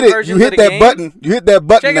 those you other hit it. versions You of hit the that game- button. You hit that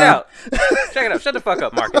button Check it now. out. Check it out. Shut the fuck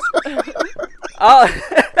up, Marcus.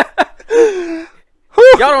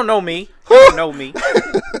 Y'all don't know me. You don't know me.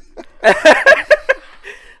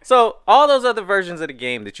 So all those other versions of the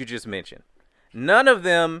game that you just mentioned, none of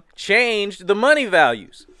them changed the money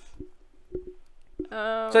values.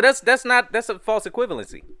 So that's a false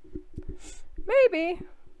equivalency. Maybe.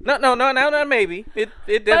 No, not maybe.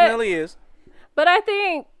 It definitely is. But I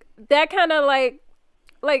think that kind of like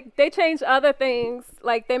they change other things.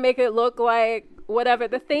 Like they make it look like whatever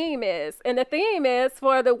the theme is. And the theme is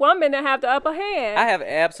for the woman to have the upper hand. I have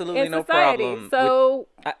absolutely in no society. problem. So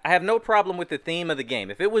I have no problem with the theme of the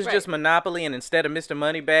game. If it was just Monopoly and instead of Mr.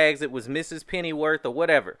 Moneybags, it was Mrs. Pennyworth or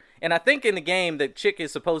whatever. And I think in the game, the chick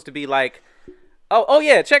is supposed to be like, oh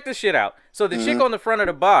yeah, check this shit out. So the chick on the front of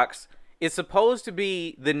the box is supposed to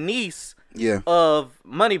be the niece of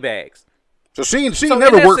Moneybags. So she So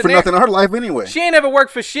never in that worked for nothing in her life anyway. She ain't never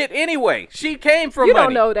worked for shit anyway. She came from you money.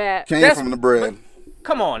 don't know that. Came from the bread.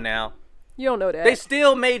 Come on now. You don't know that. They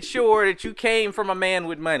still made sure that you came from a man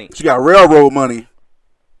with money. She got railroad money.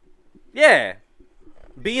 Yeah.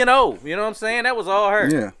 B&O. You know what I'm saying? That was all her.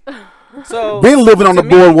 Yeah. So Been living on the to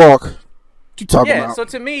me- boardwalk. What you talking Yeah, about? so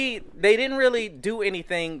to me, they didn't really do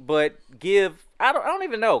anything but give. I don't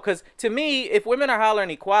even know, because to me, if women are hollering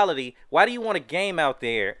equality, why do you want a game out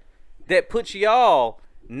there that puts y'all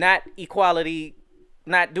not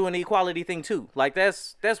doing the equality thing too? Like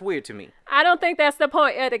that's weird to me. I don't think that's the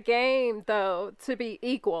point of the game, though, to be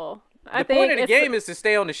equal. The point of the game is to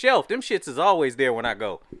stay on the shelf. Them shits is always there when I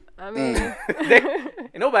go. I mean,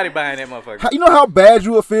 Ain't nobody buying that motherfucker. You know how bad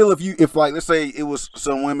you would feel if like let's say it was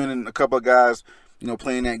some women and a couple of guys,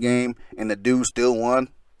 playing that game and the dude still won.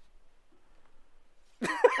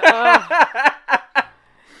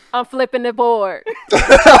 I'm flipping the board.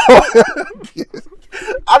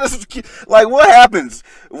 I just like what happens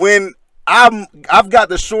when I've got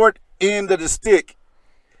the short end of the stick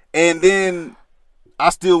and then I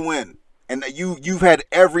still win and you've had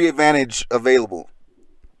every advantage available.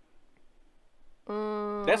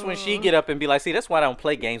 That's when she get up and be like, see, that's why I don't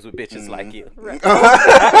play games with bitches like you.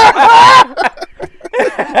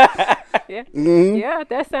 Yeah. Yeah,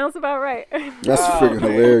 that sounds about right. That's freaking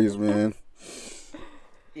hilarious, man.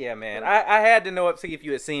 Yeah, man. I had to know up see if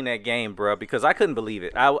you had seen that game, bro, because I couldn't believe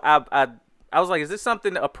it. I was like, is this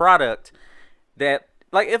a product that,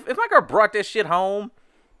 like, if my girl brought that shit home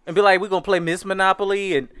and be like, we're gonna play Miss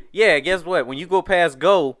Monopoly, and yeah, guess what? When you go past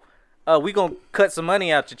go, we gonna cut some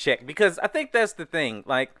money out your check, because I think that's the thing.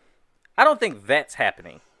 Like, I don't think that's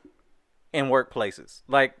happening in workplaces.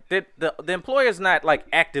 Like, the employer's not like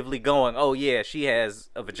actively going, oh yeah, she has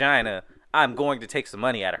a vagina, I'm going to take some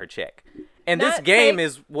money out of her check. And this game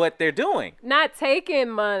is what they're doing. Not taking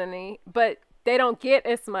money, but they don't get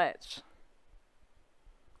as much.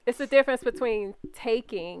 It's the difference between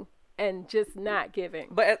taking and just not giving.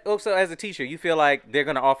 But also, as a teacher, you feel like they're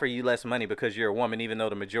going to offer you less money because you're a woman, even though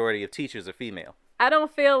the majority of teachers are female. I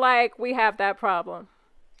don't feel like we have that problem.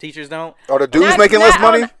 Teachers don't? Are the dudes making less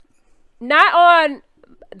money? Not on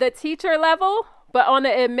the teacher level, but on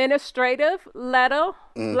the administrative level,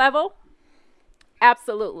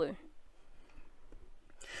 absolutely.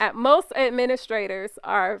 Most administrators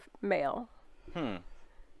are male.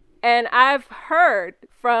 And I've heard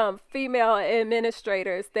from female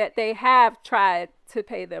administrators that they have tried to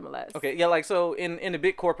pay them less. Okay, yeah, like, so in the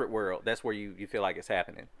big corporate world, that's where you feel like it's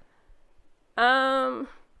happening.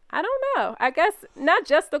 I don't know. I guess not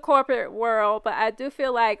just the corporate world, but I do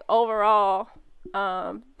feel like overall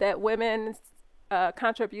that women's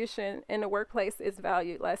contribution in the workplace is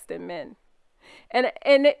valued less than men. And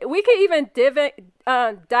we could even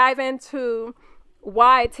dive into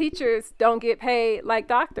why teachers don't get paid like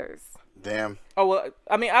doctors. Damn. Oh, well,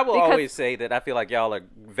 I mean, I will always say that I feel like y'all are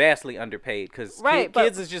vastly underpaid because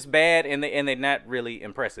kids is just bad and they're not really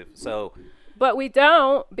impressive. So, but we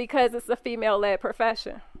don't, because it's a female-led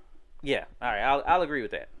profession. Yeah, all right, I'll agree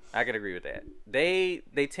with that. I can agree with that. They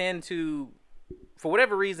tend to, for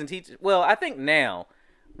whatever reason, teach. Well, I think now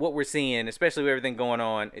what we're seeing, especially with everything going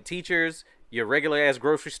on, teachers, your regular ass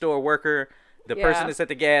grocery store worker, the person that's at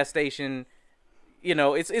the gas station.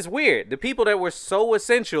 It's weird. The people that were so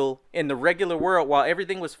essential in the regular world while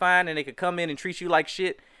everything was fine and they could come in and treat you like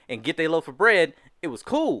shit and get their loaf of bread, it was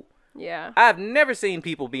cool. Yeah. I've never seen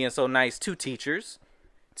people being so nice to teachers,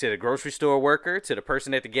 to the grocery store worker, to the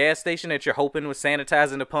person at the gas station that you're hoping was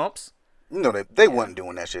sanitizing the pumps. You know, they wasn't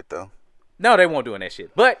doing that shit, though. No, they won't doing that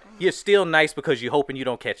shit. But you're still nice because you're hoping you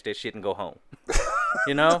don't catch that shit and go home.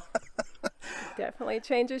 You know? Definitely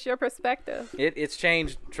changes your perspective. It's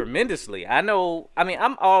changed tremendously. I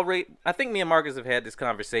think me and Marcus have had this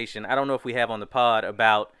conversation. I don't know if we have on the pod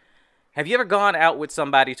about, have you ever gone out with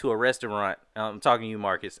somebody to a restaurant? I'm talking to you,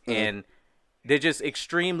 Marcus, and they're just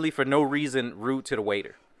extremely, for no reason, rude to the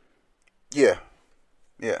waiter. Yeah.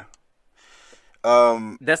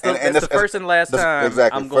 That's the first and last time.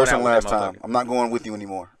 Exactly. I'm going first and out with last that time. motherfucker. I'm not going with you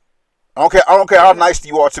anymore. I don't care how nice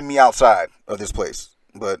you are to me outside of this place,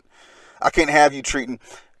 but I can't have you treating.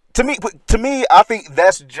 To me, I think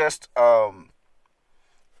that's just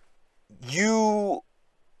you.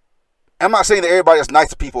 I'm not saying that everybody that's nice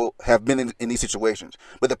to people have been in these situations,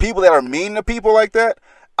 but the people that are mean to people like that,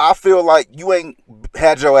 I feel like you ain't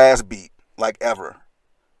had your ass beat like ever.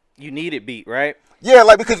 You need it beat, right? Yeah,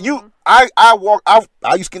 like because I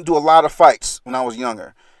used to get into a lot of fights when I was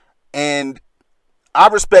younger, and I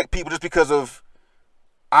respect people just because of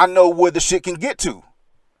I know where the shit can get to.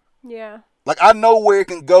 Yeah. Like I know where it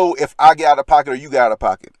can go if I get out of pocket or you get out of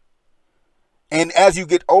pocket. And as you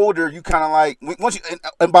get older, you kind of like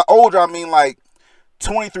and by older I mean like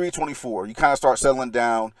 23, 24. You kind of start settling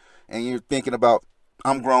down, and you're thinking about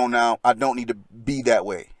I'm grown now. I don't need to be that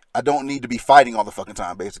way. I don't need to be fighting all the fucking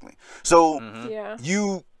time, basically. So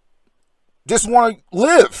you just want to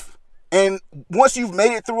live. And once you've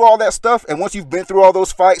made it through all that stuff, and once you've been through all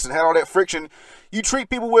those fights and had all that friction, you treat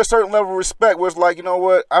people with a certain level of respect where it's like, you know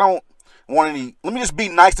what, I don't want any, let me just be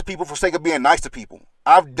nice to people for sake of being nice to people.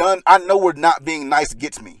 I know where not being nice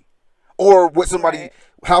gets me. Or what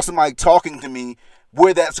how somebody talking to me,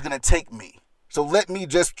 where that's going to take me. So let me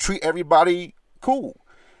just treat everybody cool.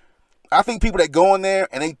 I think people that go in there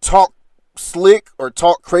and they talk slick or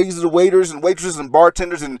talk crazy to waiters and waitresses and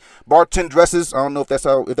bartenders and bartendresses. I don't know if that's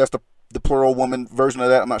the plural woman version of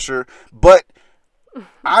that. I'm not sure. But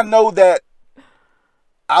I know that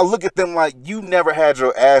I look at them like you never had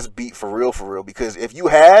your ass beat for real. Because if you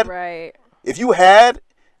had,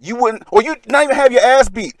 you wouldn't, or you not even have your ass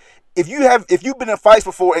beat. If you've been in fights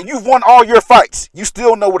before and you've won all your fights, you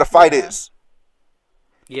still know what a fight is.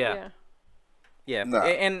 Yeah. Nah.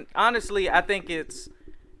 And honestly, I think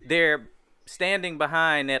they're standing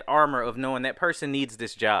behind that armor of knowing that person needs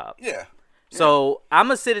this job. Yeah. So I'm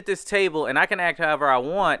going to sit at this table and I can act however I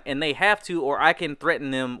want, and they have to, or I can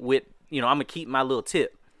threaten them with, I'm going to keep my little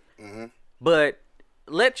tip. Mm-hmm. But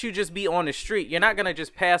let you just be on the street. You're not going to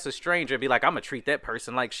just pass a stranger and be like, I'm going to treat that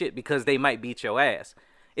person like shit because they might beat your ass.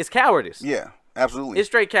 It's cowardice. Yeah, absolutely. It's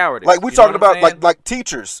straight cowardice. Like we talking about like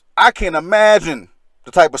teachers. I can't imagine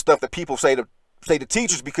the type of stuff that people say to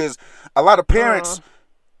teachers, because a lot of parents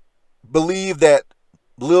believe that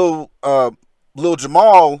Lil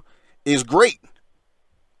Jamal is great.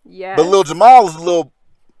 Yeah. But Lil Jamal is a little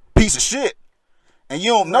piece of shit. And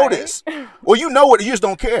you don't know this. Well, you know it, you just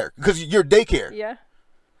don't care because you're daycare. Yeah.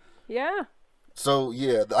 Yeah. So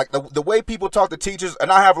yeah, like the way people talk to teachers, and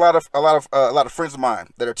I have a lot of friends of mine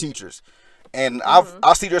that are teachers, and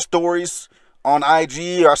I see their stories on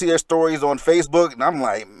IG or I see their stories on Facebook, and I'm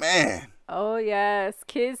like, man. Oh yes,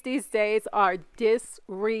 kids these days are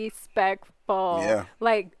disrespectful. Yeah.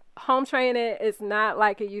 Like home training is not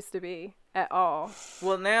like it used to be at all.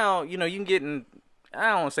 Well, now you can get in,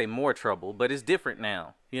 I don't want to say more trouble, but it's different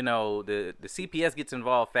now. The CPS gets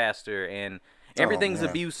involved faster, and everything's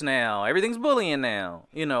abuse now. Everything's bullying now.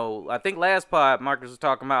 I think last pod Marcus was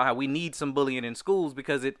talking about how we need some bullying in schools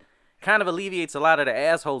because it kind of alleviates a lot of the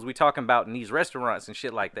assholes we talking about in these restaurants and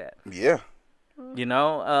shit like that. Yeah.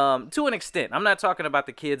 To an extent. I'm not talking about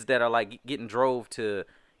the kids that are like getting drove to,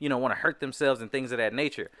 want to hurt themselves and things of that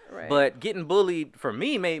nature. Right. But getting bullied for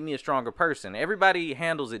me made me a stronger person. Everybody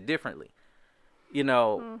handles it differently.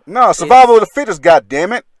 No, survival of the fittest,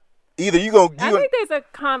 goddammit. Either I think there's a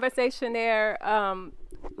conversation there,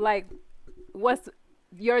 like what's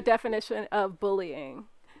your definition of bullying?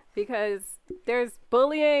 Because there's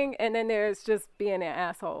bullying and then there's just being an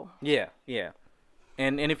asshole. Yeah.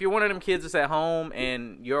 And if you're one of them kids that's at home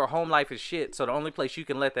and your home life is shit, so the only place you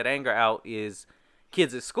can let that anger out is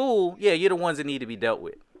kids at school, yeah, you're the ones that need to be dealt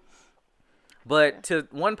with. But to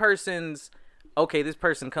one person's, okay, this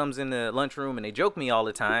person comes in the lunchroom and they joke me all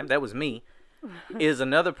the time, that was me, is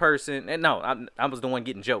another person, and no, I was the one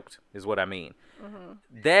getting joked, is what I mean.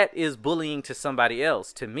 Mm-hmm. That is bullying to somebody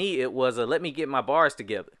else. To me, it was let me get my bars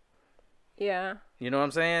together. Yeah. You know what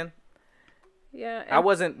I'm saying? Yeah. I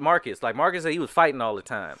wasn't Marcus. Like Marcus said, he was fighting all the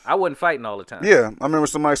time. I wasn't fighting all the time. Yeah, I remember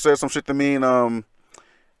somebody said some shit to me, and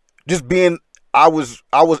just being, I was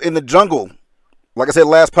in the jungle. Like I said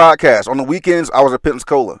last podcast, on the weekends I was at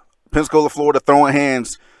Pensacola, Florida, throwing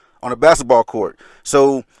hands on a basketball court.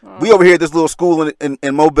 So we over here at this little school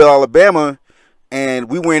in Mobile, Alabama, and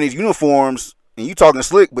we wearing these uniforms, and you talking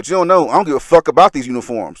slick, but you don't know. I don't give a fuck about these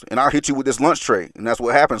uniforms, and I'll hit you with this lunch tray, and that's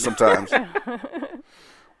what happens sometimes.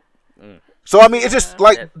 So I mean, it's just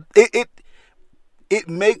like it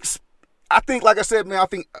makes. I think, like I said, man, I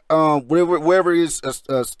think wherever it is,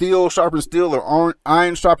 steel sharpens steel or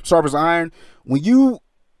iron sharpens iron. When you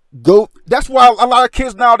go, that's why a lot of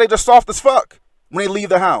kids nowadays are soft as fuck when they leave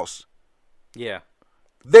the house. Yeah,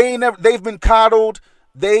 they've been coddled.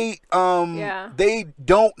 They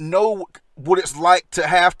don't know what it's like to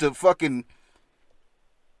have to fucking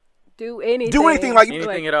do anything like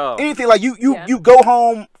anything at all. Anything like you go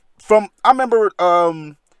home from. I remember.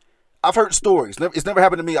 I've heard stories. It's never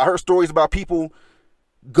happened to me. I heard stories about people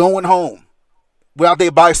going home without their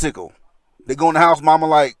bicycle. They go in the house. Mama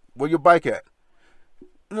like, where your bike at?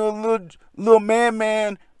 Little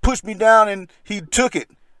man pushed me down and he took it.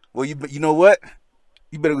 Well, you know what?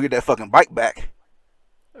 You better go get that fucking bike back.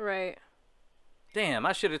 Right. Damn,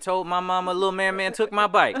 I should have told my mama little man took my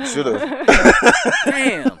bike. Should have.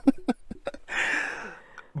 Damn.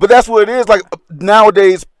 But that's what it is. Like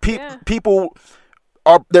nowadays, people.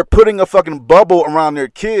 They're putting a fucking bubble around their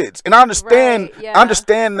kids, and I understand. Right, yeah. I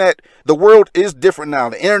understand that the world is different now.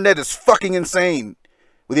 The internet is fucking insane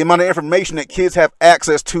with the amount of information that kids have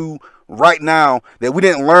access to right now that we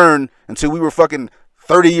didn't learn until we were fucking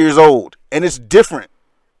 30 years old, and it's different.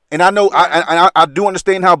 And I know, I do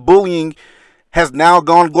understand how bullying has now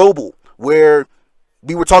gone global. Where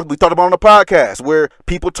we talked about on the podcast, where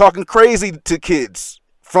people talking crazy to kids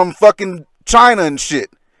from fucking China and shit.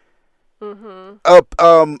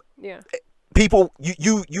 People,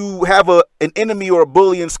 you have an enemy or a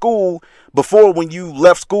bully in school. Before, when you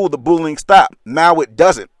left school, the bullying stopped. Now it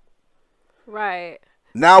doesn't. Right.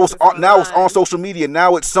 Now it's on social media.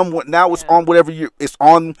 Now it's somewhat. Now it's on whatever it's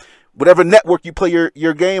on whatever network you play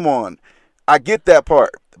your game on. I get that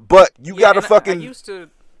part, but you gotta fucking.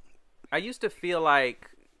 I used to feel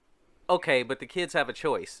like, okay, but the kids have a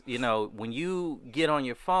choice. You know, when you get on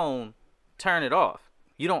your phone, turn it off.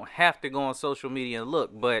 You don't have to go on social media and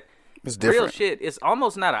look, but it's different. Real shit, it's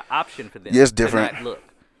almost not an option for them. Yeah, it's different. To not look.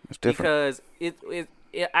 It's different because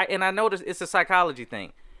I noticed it's a psychology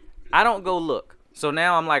thing. I don't go look, so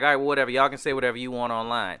now I'm like, all right, whatever. Y'all can say whatever you want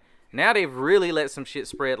online. Now they've really let some shit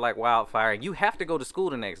spread like wildfire, and you have to go to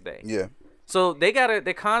school the next day. Yeah. So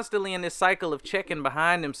they're constantly in this cycle of checking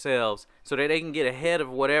behind themselves so that they can get ahead of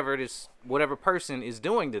whatever person is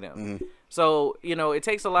doing to them. Mm-hmm. So, you know, it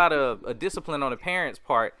takes a lot of discipline on the parents'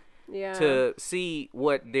 part to see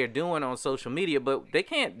what they're doing on social media, but they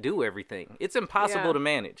can't do everything. It's impossible to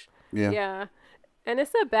manage. Yeah. And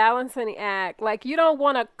it's a balancing act. Like, you don't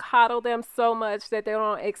want to coddle them so much that they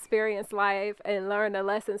don't experience life and learn the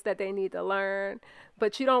lessons that they need to learn,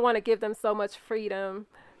 but you don't want to give them so much freedom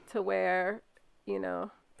to where, you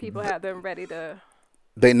know, people have them ready to.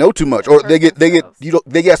 They know too much, or they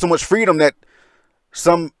get so much freedom that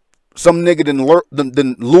some nigga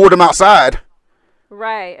then lure them outside.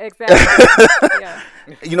 Right, exactly. Yeah.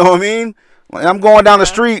 You know what I mean? Like, I'm going down the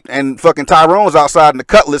street and fucking Tyrone's outside in the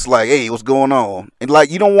Cutlass like, hey, what's going on? And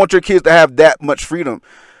like, you don't want your kids to have that much freedom,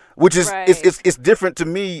 which is it's different to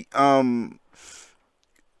me.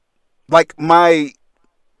 Like my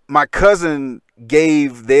cousin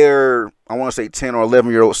gave their, I want to say 10 or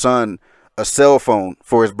 11-year-old son a cell phone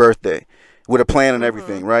for his birthday with a plan and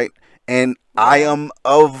everything, right? And I am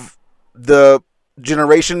of the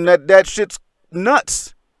generation that shit's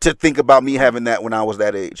nuts to think about me having that when I was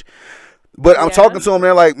that age. But I'm talking to him,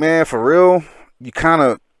 they're like, man, for real,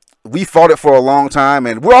 we fought it for a long time,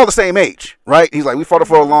 and we're all the same age, right? He's like, we fought it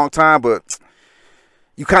for a long time, but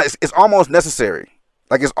it's almost necessary.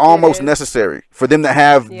 Like, it's almost necessary for them to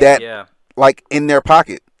have that, like, in their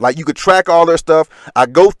pocket. Like, you could track all their stuff.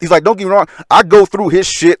 He's like, don't get me wrong, I go through his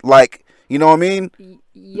shit, like, you know what I mean?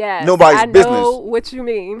 Yes. Nobody's business. I know what you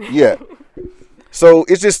mean. Yeah. So,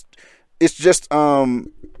 it's just, I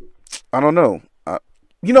don't know.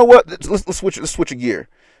 You know what? Let's switch a gear.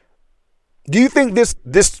 Do you think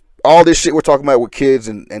all this shit we're talking about with kids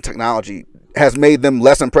and technology has made them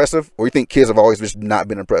less impressive, or you think kids have always just not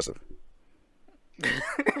been impressive?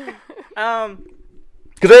 Because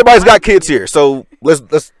everybody's got kids here, so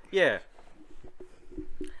let's. Yeah.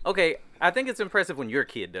 Okay, I think it's impressive when your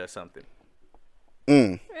kid does something.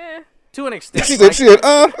 To an extent. She said,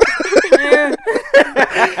 Yeah.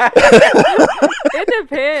 It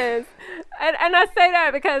depends. And I say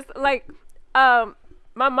that because, like,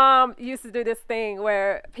 my mom used to do this thing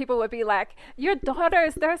where people would be like, "Your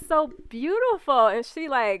daughters, they're so beautiful," and she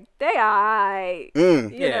like, "They alright," you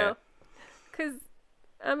know, because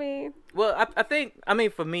I mean, well, I think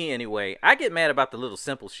for me anyway, I get mad about the little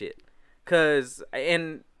simple shit,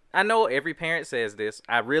 and I know every parent says this.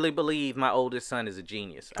 I really believe my oldest son is a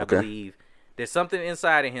genius. I believe there's something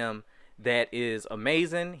inside of him that is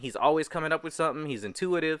amazing. He's always coming up with something. He's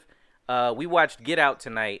intuitive. We watched Get Out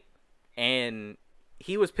tonight, and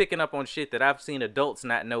he was picking up on shit that I've seen adults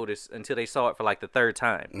not notice until they saw it for like the third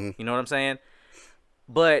time. You know what I'm saying?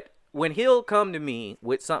 But when he'll come to me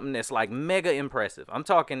with something that's like mega impressive, I'm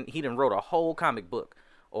talking he done wrote a whole comic book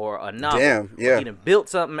or a novel. Damn, yeah. He done built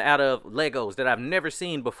something out of Legos that I've never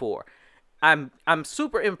seen before. I'm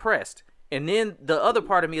super impressed. And then the other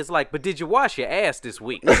part of me is like, but did you wash your ass this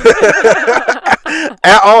week?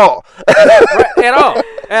 At all. Right,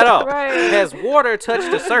 at all. Right. Has water touched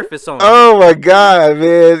the surface on it? Oh my God,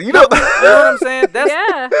 man. You know You know what I'm saying?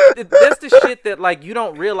 That's the shit that like you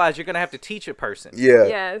don't realize you're gonna have to teach a person. Yeah.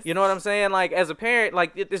 yes, You know what I'm saying? Like as a parent,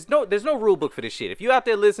 like there's no rule book for this shit. If you out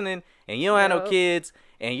there listening and you don't have no kids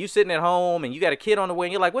and you sitting at home and you got a kid on the way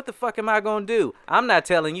and you're like, what the fuck am I gonna do? I'm not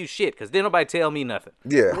telling you shit because then nobody tell me nothing.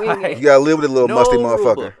 Yeah. Wing it. You gotta live with a little No musty rule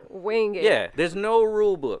motherfucker. book. wing it. Yeah, there's no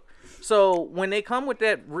rule book. So when they come with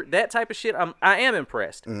that type of shit, I am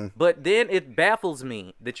impressed. But then it baffles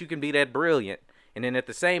me that you can be that brilliant and then at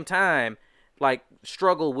the same time like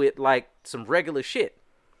struggle with like some regular shit.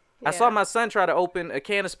 I saw my son try to open a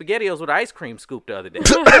can of SpaghettiOs with an ice cream scoop the other day.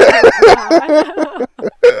 I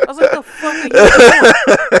was like, the fuck are you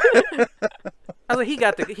doing? I was like, he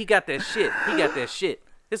got that shit. He got that shit.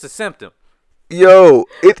 It's a symptom. Yo,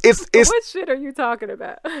 it's What shit are you talking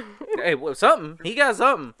about? Hey, well, something. He got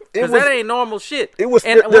something. Because that ain't normal shit. It was.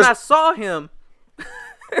 And when I saw him,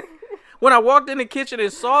 when I walked in the kitchen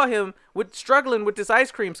and saw him struggling with this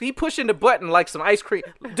ice cream, so he pushing the button like some ice cream.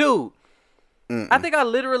 Dude, I think I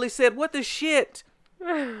literally said, what the shit?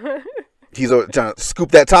 he's trying to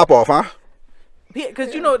scoop that top off, huh?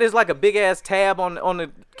 Because you know there's like a big-ass tab on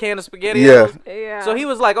the can of SpaghettiOs. Yeah. Yeah. So he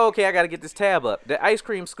was like, okay, I got to get this tab up. The ice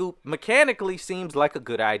cream scoop mechanically seems like a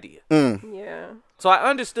good idea. Yeah. So I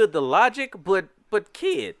understood the logic, but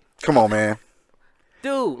kid. Come on, man.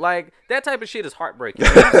 Dude, like, that type of shit is heartbreaking.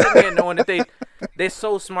 I'm sitting there knowing that they're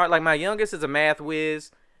so smart. Like, my youngest is a math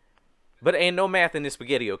whiz, but ain't no math in this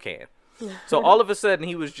SpaghettiO can. So all of a sudden,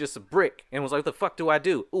 he was just a brick and was like, what the fuck do I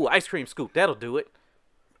do? Ooh, ice cream scoop, that'll do it.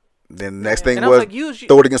 Then the next thing And I was like,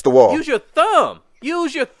 throw it against the wall. Use your thumb.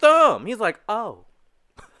 Use your thumb. He's like, oh.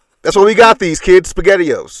 That's what we got these kids,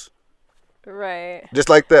 SpaghettiOs. Right. Just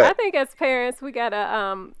like I that. think as parents, we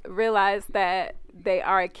gotta realize that they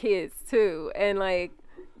are kids too, and like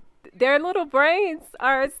their little brains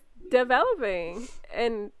are developing,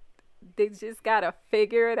 and they just gotta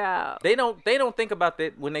figure it out. They don't think about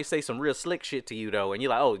that when they say some real slick shit to you, though. And you're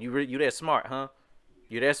like, oh, you that smart, huh?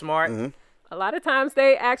 You that smart? Mm-hmm. A lot of times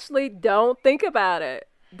they actually don't think about it.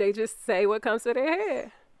 They just say what comes to their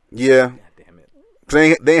head. Yeah. God damn it.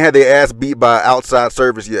 They ain't had their ass beat by outside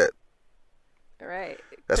service yet. Right.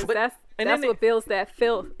 That's 'Cause what- that's what builds that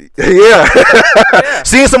filth. Yeah.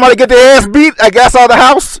 Seeing somebody get their ass beat, I guess, out of the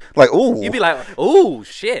house. Like, ooh. You be like, ooh,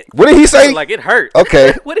 shit. What did he say? Like, it hurt.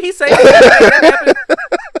 Okay. What did he say? That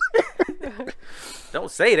happened?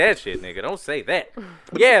 Don't say that shit, nigga. Don't say that.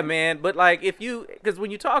 Yeah, man. But, like, because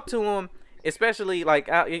when you talk to him, especially, like,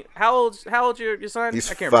 how old's your son? He's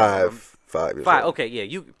I can't remember. 5 years 5. old. Okay,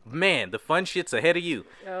 yeah. The fun shit's ahead of you.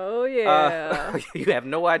 Oh yeah. You have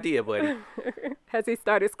no idea, buddy. Has he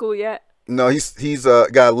started school yet? No, he's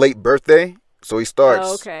got a late birthday, so he starts.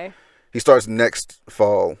 Oh, okay. He starts next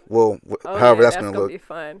fall. Well, Oh, however yeah, that's gonna look. be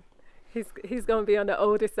fun. He's gonna be on the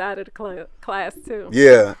older side of the class too.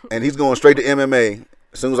 Yeah, and he's going straight to MMA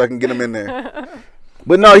as soon as I can get him in there.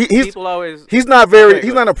 But no, he's People always. he's not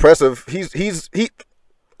he's not impressive. He's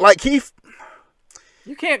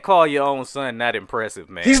You can't call your own son not impressive,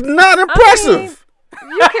 man. he's not impressive.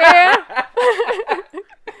 You can.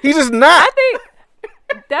 He's just not. I think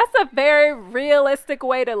that's a very realistic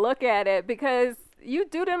way to look at it, because you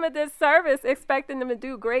do them a disservice expecting them to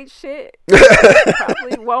do great shit. They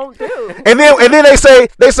probably won't do. And then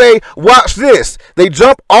they say, watch this. They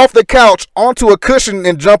jump off the couch onto a cushion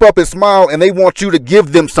and jump up and smile, and they want you to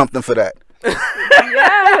give them something for that.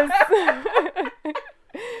 Yes.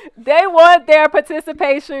 They want their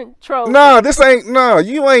participation trophy.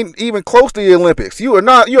 You ain't even close to the Olympics. You are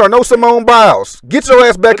no Simone Biles. Get your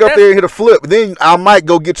ass back up there and hit a flip. Then I might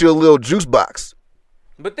go get you a little juice box.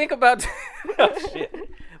 But think about oh, shit.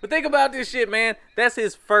 But think about this shit, man. That's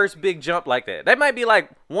his first big jump like that. That might be like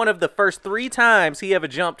one of the first 3 times he ever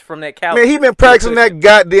jumped from that couch. Man, he been practicing that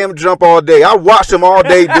goddamn jump all day. I watched him all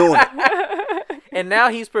day doing it. And now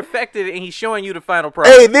he's perfected it, and he's showing you the final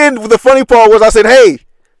product. Hey, then the funny part was I said, hey,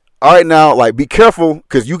 all right now, like, be careful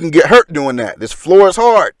because you can get hurt doing that. This floor is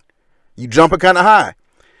hard. You jumping kind of high.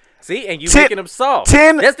 See, and you making him soft.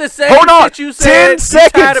 That's the same hold on, shit you said 10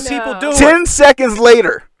 seconds. You tired of people doing. 10 seconds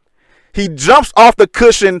later, he jumps off the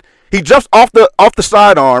cushion. He jumps off the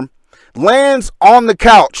sidearm, lands on the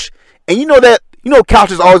couch, and you know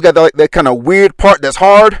couches always got that kind of weird part that's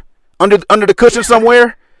hard under the cushion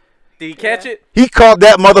somewhere. Did he catch it? He caught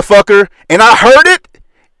that motherfucker, and I heard it,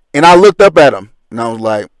 and I looked up at him, and I was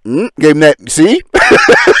like, gave him that. See?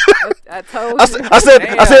 I told you. I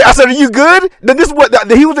said, are you good? Then this is what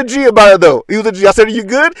he was a G about it though. He was a G. I said, are you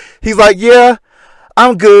good? He's like, yeah,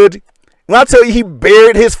 I'm good. When I tell you, he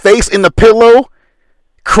buried his face in the pillow,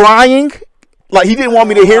 crying, like he didn't want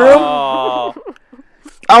me to hear him. Oh.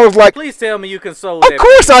 I was like, please tell me you consoled him. Of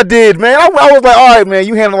course I did, man. I was like, all right, man,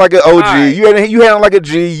 you handle like an OG. Right. You handle like a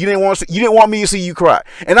G. You didn't want me to see you cry.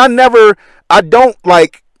 And I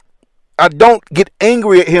don't get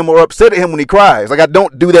angry at him or upset at him when he cries. Like I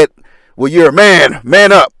don't do that. Well, you're a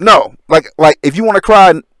man up. No, like if you want to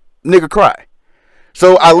cry, nigga, cry.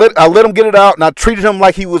 So I let him get it out, and I treated him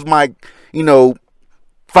like he was my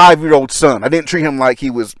 5-year-old son. I didn't treat him like he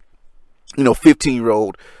was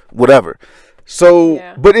 15-year-old, whatever. So,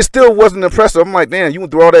 but it still wasn't impressive. I'm like, damn, you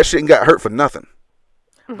went through all that shit and got hurt for nothing.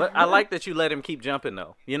 But I like that you let him keep jumping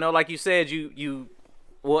though. Like you said,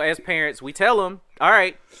 well, as parents, we tell him, all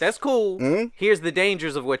right, that's cool. Mm-hmm. Here's the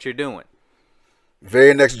dangers of what you're doing.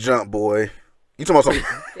 Very next jump, boy. You talking about something?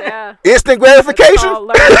 Yeah. Instant gratification?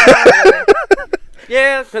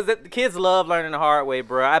 Yeah, because the kids love learning the hard way,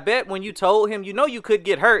 bro. I bet when you told him, you could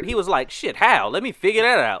get hurt, he was like, shit, how? Let me figure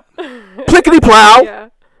that out. Plickety plow. Yeah.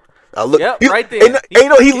 I look, right there. And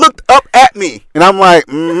he looked up at me, and I'm like,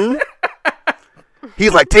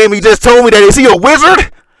 He's like, damn, he just told me that. Is he a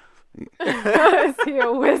wizard? Is he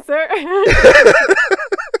a wizard?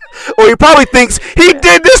 Or he probably thinks he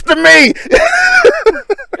did this to me.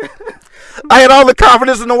 I had all the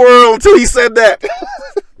confidence in the world until he said that.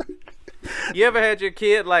 You ever had your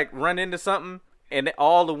kid like run into something and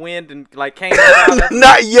all the wind and like came out?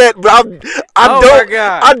 Not yet, bro.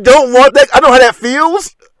 I don't want that. I know how that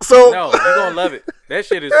feels. So no, you're gonna love it. That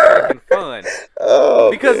shit is fucking fun. Oh,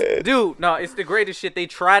 because, man. dude, no, it's the greatest shit. They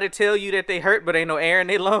try to tell you that they hurt, but ain't no air in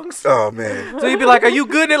their lungs. Oh, man. So you'd be like, are you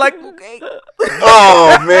good? They're like, okay.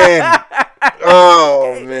 Oh, man.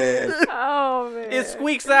 Oh, man. Oh, man. It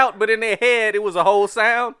squeaks out, but in their head, it was a whole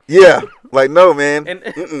sound. Yeah. Like, no, man.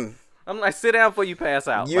 And I'm like, sit down before you pass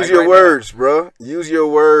out. Use your words, bro. Use your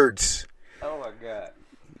words. Oh, my God.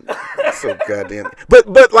 So goddamn.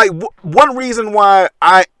 But like, one reason why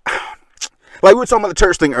like we were talking about the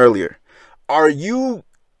church thing earlier. I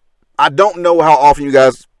don't know how often you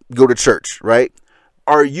guys go to church, right?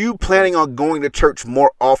 Are you planning on going to church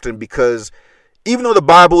more often? Because even though the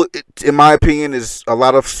Bible, in my opinion, is a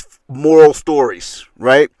lot of moral stories,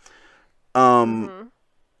 right?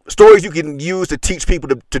 Stories you can use to teach people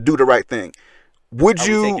to do the right thing. Would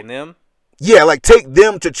you taking them? Yeah, like take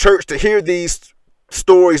them to church to hear these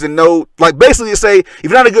stories and know, like basically to say, if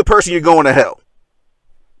you're not a good person, you're going to hell.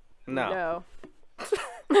 No.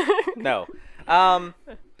 No.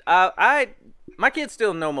 My kids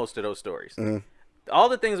still know most of those stories. Mm-hmm. All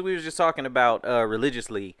the things we were just talking about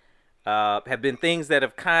religiously have been things that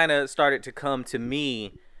have kind of started to come to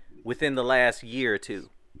me within the last year or two,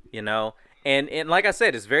 And like I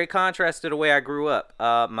said, it's very contrast to the way I grew up.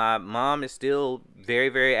 My mom is still very,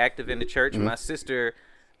 very active in the church. Mm-hmm. My sister,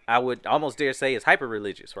 I would almost dare say, is hyper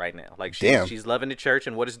religious right now. Like she's loving the church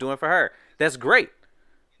and what it's doing for her. That's great.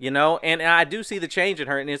 And I do see the change in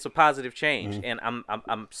her, and it's a positive change, and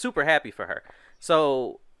I'm super happy for her.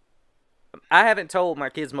 So I haven't told my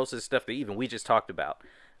kids most of the stuff that even we just talked about,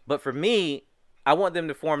 but for me, I want them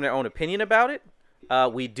to form their own opinion about it.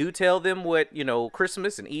 We do tell them what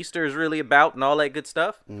Christmas and Easter is really about and all that good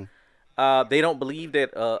stuff. They don't believe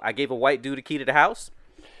that I gave a white dude a key to the house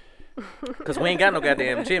because we ain't got no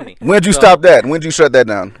goddamn chimney. When'd you stop that? When'd you shut that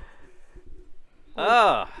down?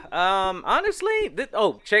 Honestly,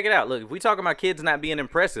 check it out. Look, if we talking about kids not being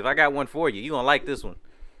impressive, I got one for you. You gonna like this one.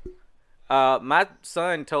 My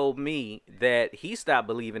son told me that he stopped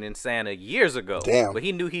believing in Santa years ago. Damn. But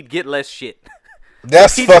he knew he'd get less shit.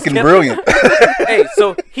 That's fucking brilliant. Hey,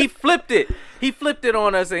 so he flipped it. He flipped it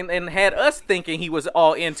on us and had us thinking he was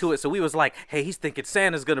all into it. So we was like, hey, he's thinking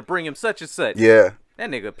Santa's gonna bring him such and such. Yeah. That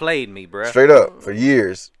nigga played me, bro. Straight up for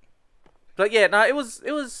years. But yeah, no, it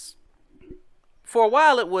was for a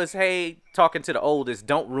while it was, hey, talking to the oldest,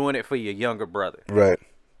 don't ruin it for your younger brother. Right.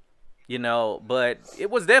 You know, but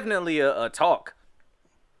it was definitely a talk.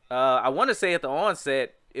 I want to say at the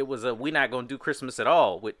onset, it was we not going to do Christmas at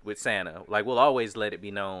all with Santa. Like, we'll always let it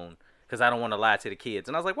be known because I don't want to lie to the kids.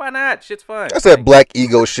 And I was like, why not? Shit's fun. That's that black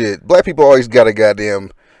ego shit. Black people always got a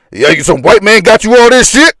goddamn, yeah, you some white man got you all this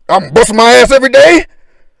shit? I'm busting my ass every day?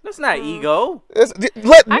 That's not ego.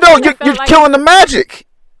 You're killing the magic.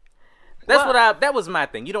 That was my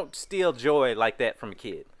thing. You don't steal joy like that from a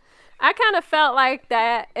kid. I kind of felt like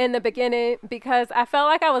that in the beginning because I felt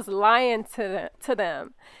like I was lying to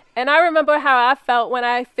them. And I remember how I felt when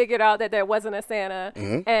I figured out that there wasn't a Santa,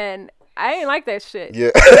 and I didn't like that shit. Yeah.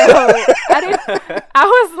 I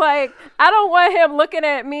was like, I don't want him looking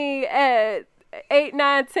at me at 8,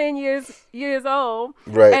 9, 10 years old.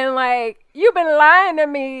 Right. And like, you've been lying to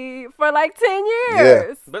me for like 10 years.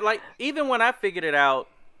 Yeah. But like, even when I figured it out,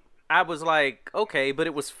 I was like, okay, but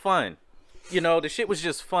it was fun. You know, the shit was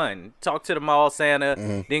just fun. Talk to the mall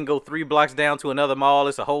Santa, then go 3 blocks down to another mall.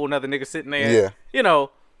 It's a whole nother nigga sitting there. Yeah. You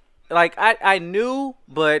know, like I knew,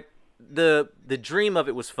 but the dream of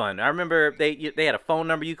it was fun. I remember they had a phone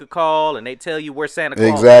number you could call, and they tell you where Santa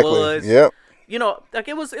Claus was. Yep. You know, like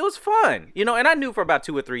it was fun. You know, and I knew for about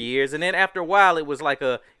 2 or 3 years, and then after a while, it was like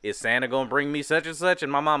is Santa gonna bring me such and such?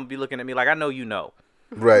 And my mom would be looking at me like, I know you know.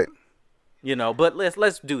 Right. You know, but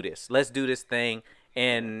let's do this. Let's do this thing.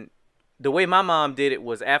 And the way my mom did it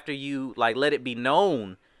was after you like let it be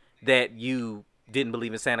known that you didn't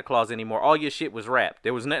believe in Santa Claus anymore, all your shit was wrapped.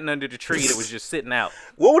 There was nothing under the tree that was just sitting out.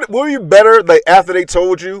 What were you better like after they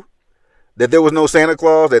told you that there was no Santa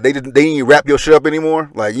Claus, that they didn't even wrap your shit up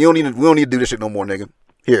anymore? Like we don't need to do this shit no more, nigga.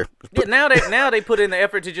 Here. Yeah, now they put in the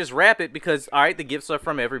effort to just wrap it because all right, the gifts are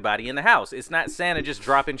from everybody in the house. It's not Santa just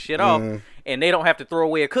dropping shit off, and they don't have to throw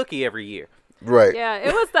away a cookie every year. Right. Yeah,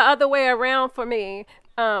 it was the other way around for me.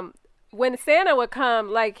 When Santa would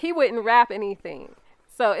come, like he wouldn't wrap anything.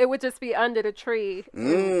 So it would just be under the tree.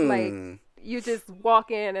 Like you just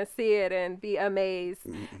walk in and see it and be amazed.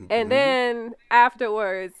 And then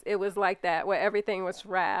afterwards, it was like that where everything was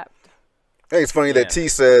wrapped. Hey, it's funny that T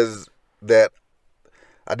says that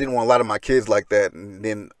I didn't want a lot of my kids like that. And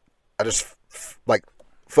then I just like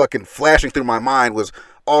fucking flashing through my mind was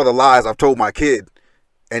all the lies I've told my kid.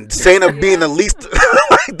 And Santa being the least,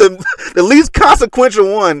 like the least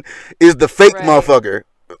consequential one is the fake motherfucker.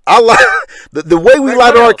 I like the way we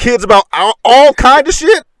lie to our kids about all kind of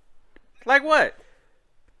shit. Like what?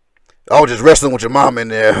 I was just wrestling with your mom in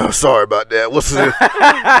there. I'm sorry about that.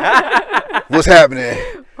 What's happening?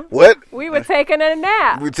 What? We were taking a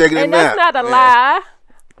nap. We were taking a nap. And that's not a lie.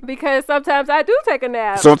 Because sometimes I do take a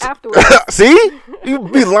nap afterwards. See? You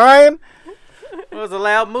be lying. It was a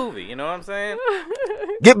loud movie, you know what I'm saying?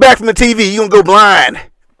 Get back from the TV. You gonna go blind.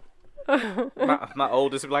 My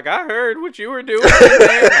oldest was like, I heard what you were doing.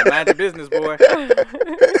 Like, mind your business, boy. Mind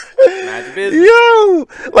your business. Yo,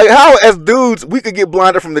 like how as dudes we could get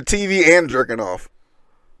blinded from the TV and jerking off.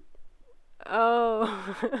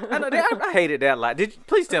 Oh. I know. I hated that lie.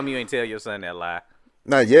 Please tell me you ain't tell your son that lie.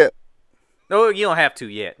 Not yet. No, you don't have to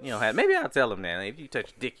yet. You don't have. Maybe I'll tell him that. If you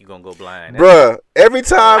touch dick, you gonna go blind. Bruh, every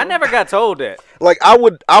time I never got told that. Like I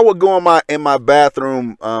would go in my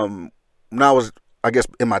bathroom when I was, I guess,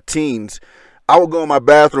 in my teens. I would go in my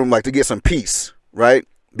bathroom like to get some peace, right?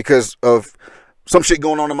 Because of some shit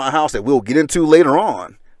going on in my house that we'll get into later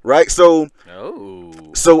on, right? So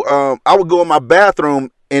I would go in my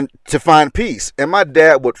bathroom and to find peace, and my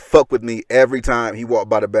dad would fuck with me every time he walked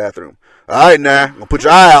by the bathroom. All right, now I'm gonna put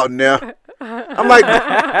your eye out in there. I'm like,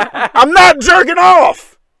 I'm not jerking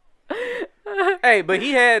off. Hey, but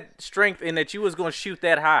he had strength in that you was gonna shoot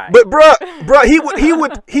that high. But bruh,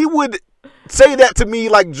 he would say that to me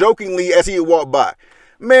like jokingly as he would walk by.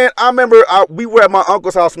 Man, I remember we were at my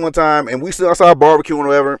uncle's house one time and we stood outside barbecuing or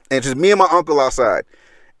whatever, and just me and my uncle outside.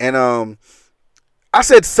 And I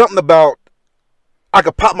said something about I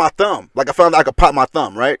could pop my thumb. Like I found out I could pop my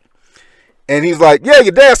thumb, right? And he's like, yeah,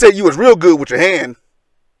 your dad said you was real good with your hand.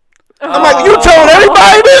 I'm like, you told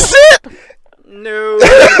everybody this shit? No.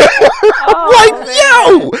 I'm like,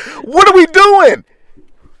 yo, what are we doing?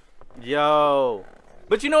 Yo.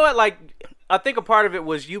 But you know what? Like, I think a part of it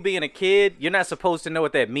was you being a kid. You're not supposed to know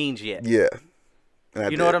what that means yet. Yeah.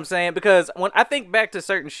 You know what I'm saying? Because when I think back to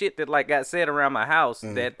certain shit that like got said around my house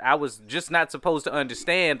that I was just not supposed to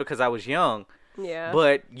understand because I was young. Yeah.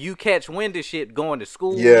 But you catch wind of shit going to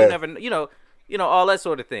school. Yeah. You never, you know, all that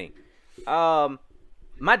sort of thing.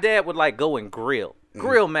 My dad would like go and grill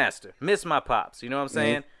master, miss my pops. You know what I'm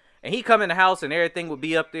saying? And he come in the house and everything would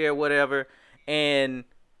be up there, whatever. And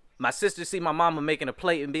my sister see my mama making a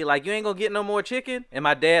plate and be like, "You ain't gonna get no more chicken," and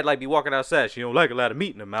my dad like be walking outside. She don't like a lot of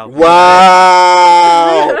meat in her mouth.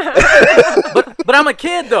 Wow. but I'm a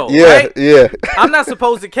kid though, Yeah, right? yeah. I'm not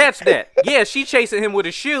supposed to catch that. Yeah, she chasing him with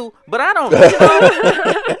a shoe, but I don't. You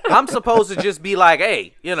know, I'm supposed to just be like,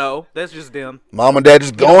 "Hey, you know, that's just them." Mom and dad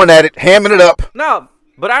just going at it, hamming it up. No.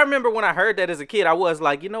 But I remember when I heard that as a kid, I was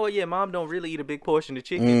like, you know what? Yeah, mom don't really eat a big portion of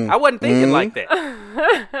chicken. I wasn't thinking like that.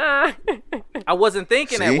 I wasn't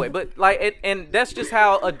thinking that way. But like, and that's just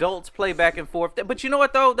how adults play back and forth. But you know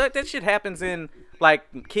what though? That shit happens in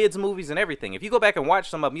like kids' movies and everything. If you go back and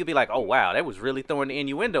watch some of them, you'll be like, oh wow, that was really throwing the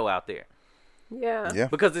innuendo out there. Yeah.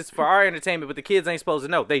 Because it's for our entertainment, but the kids ain't supposed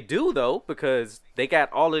to know. They do though, because they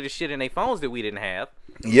got all of the shit in their phones that we didn't have.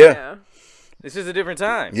 Yeah. This is a different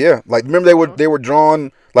time. Yeah, like remember they were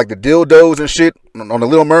drawing like the dildos and shit on the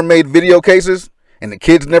Little Mermaid video cases, and the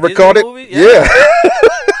kids never Disney caught it. movie? Yeah,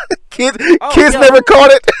 kids never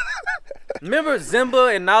caught it. Remember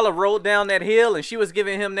Simba and Nala rolled down that hill and she was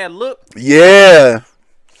giving him that look? Yeah.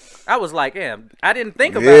 I was like, damn, I didn't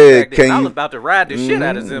think about it back then. I was about to ride the shit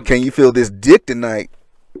out of Simba. Can you feel this dick tonight?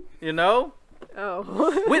 You know?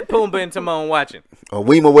 Oh. With Pumbaa and Timon watching. Oh,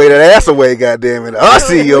 weem away that ass away, goddammit. I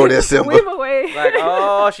see you over there, Simba. Weem away. Like,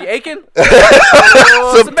 oh, she aching?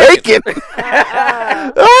 Some bacon.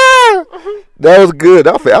 That was good.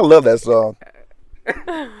 I love that song.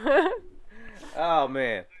 Oh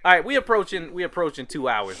man. All right, we approaching 2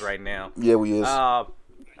 hours right now. Yeah, we is. All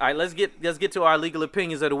right, let's get to our legal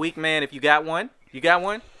opinions of the week, man. If you got one. You got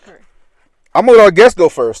one? I'm gonna let our guest go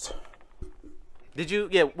first. Did you?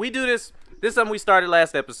 Yeah, we do this. This is something we started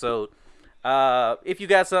last episode. If you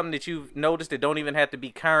got something that you've noticed that don't even have to be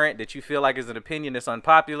current, that you feel like is an opinion that's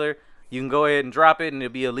unpopular, you can go ahead and drop it, and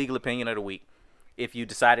it'll be a legal opinion of the week. If you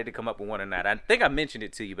decided to come up with one or not. I think I mentioned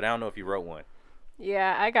it to you, but I don't know if you wrote one.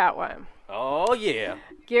 Yeah, I got one. Oh, yeah.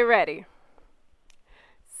 Get ready.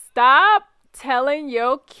 Stop telling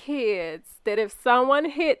your kids that if someone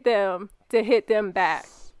hit them, to hit them back.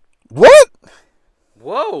 What?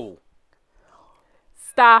 Whoa.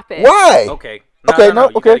 Stop it. Why? Okay. Okay, You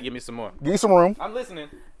gotta give me some more. Give you some room. I'm listening.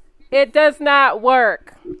 It does not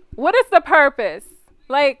work. What is the purpose?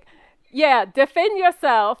 Like, yeah, defend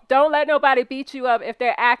yourself. Don't let nobody beat you up if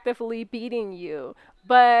they're actively beating you.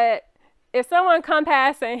 But if someone come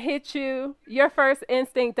past and hit you, your first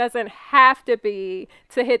instinct doesn't have to be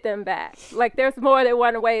to hit them back. Like, there's more than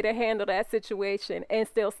one way to handle that situation and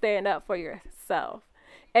still stand up for yourself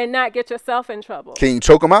and not get yourself in trouble. Can you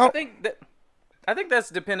choke them out? I think that's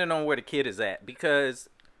dependent on where the kid is at, because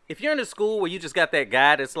if you're in a school where you just got that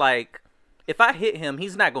guy that's like, if I hit him,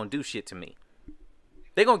 he's not going to do shit to me.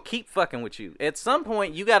 They're going to keep fucking with you. At some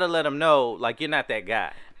point, you got to let them know, like, you're not that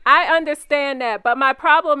guy. I understand that, but my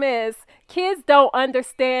problem is kids don't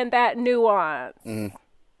understand that nuance. Mm-hmm.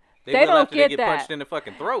 They don't get get that. punched in the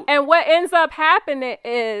fucking throat. And what ends up happening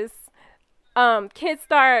is kids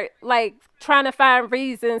start, like, trying to find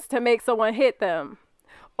reasons to make someone hit them.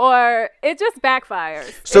 Or it just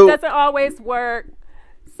backfires. So, it doesn't always work.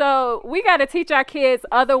 So we got to teach our kids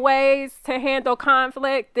other ways to handle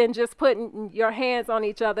conflict than just putting your hands on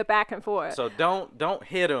each other back and forth. So don't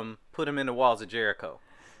hit them. Put them in the walls of Jericho.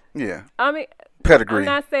 Yeah. I mean, pedigree. I'm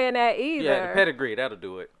not saying that either. Yeah, the pedigree, that'll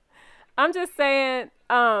do it. I'm just saying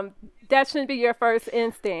that shouldn't be your first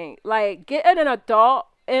instinct. Like, get an adult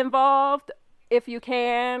involved if you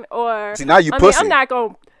can. Or see, now you pussy.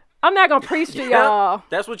 I'm not gonna preach to y'all.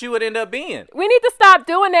 That's what you would end up being. We need to stop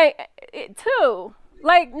doing that too.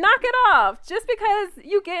 Like, knock it off. Just because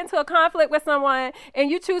you get into a conflict with someone and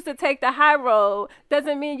you choose to take the high road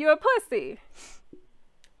doesn't mean you're a pussy.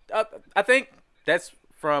 I think that's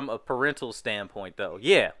from a parental standpoint, though.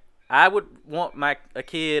 Yeah, I would want a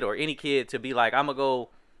kid or any kid to be like, I'm gonna go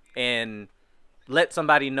and let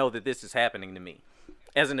somebody know that this is happening to me.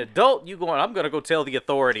 As an adult, I'm gonna go tell the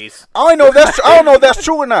authorities. I don't know if that's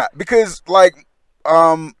true or not, because like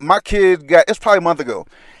my kid it's probably a month ago.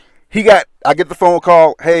 I get the phone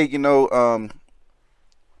call, hey,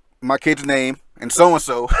 my kid's name and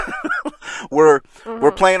so we're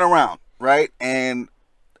playing around, right? And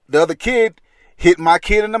the other kid hit my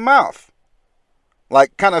kid in the mouth,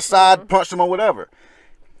 like kind of side punched him or whatever.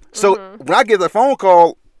 So when I get the phone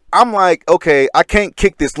call, I'm like, okay, I can't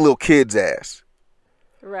kick this little kid's ass,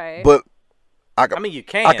 right? But you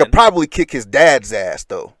can. I could probably kick his dad's ass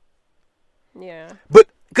though. Yeah. But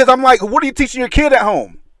because I'm like, what are you teaching your kid at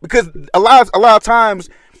home? Because a lot of times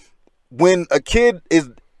when a kid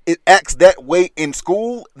acts that way in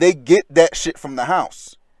school, they get that shit from the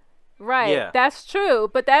house. Right. Yeah. That's true.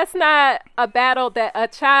 But that's not a battle that a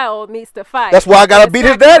child needs to fight. That's why I gotta beat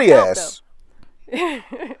his daddy ass.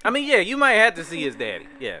 I mean, yeah, you might have to see his daddy.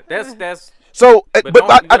 Yeah, that's. So,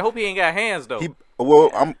 But I hope he ain't got hands though.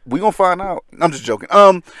 We gonna find out. I'm just joking.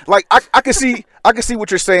 Like I can see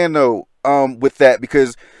what you're saying though. With that,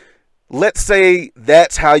 because let's say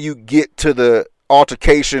that's how you get to the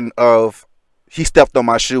altercation of he stepped on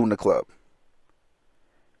my shoe in the club.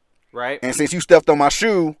 Right. And since you stepped on my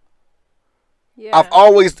shoe, Yeah.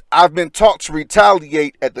 I've been taught to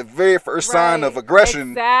retaliate at the very first sign of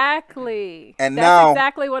aggression. Exactly. And that's now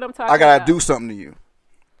exactly what I'm talking I gotta about. do something to you.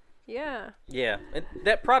 Yeah. Yeah,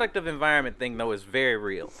 that product of environment thing though is very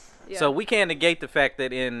real. Yeah. So we can't negate the fact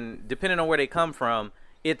that depending on where they come from,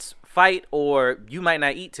 it's fight or you might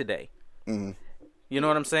not eat today. Mm-hmm. You know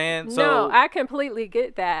what I'm saying? No, I completely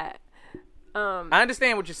get that. I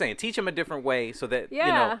understand what you're saying. Teach them a different way so that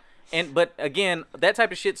Yeah. But again, that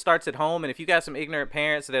type of shit starts at home. And if you got some ignorant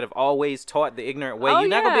parents that have always taught the ignorant way, you're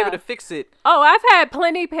not gonna be able to fix it. Oh, I've had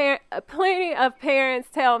plenty of parents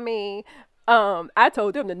tell me, I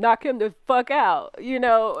told them to knock him the fuck out, Yeah.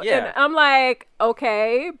 And I'm like,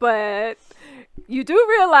 okay, but you do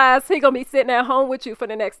realize he gonna be sitting at home with you for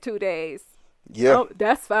the next 2 days. Yeah. Oh,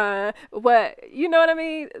 that's fine. But you know what I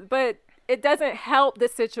mean? But it doesn't help the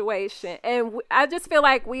situation. And I just feel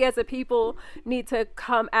like we as a people need to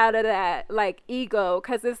come out of that like ego,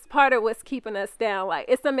 because it's part of what's keeping us down. Like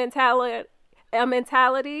it's a mentality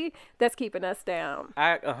that's keeping us down.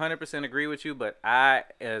 I 100% agree with you, but I,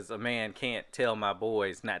 as a man, can't tell my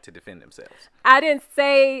boys not to defend themselves. I didn't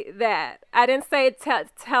say that. I didn't say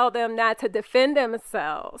tell them not to defend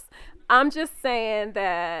themselves. I'm just saying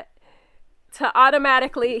that to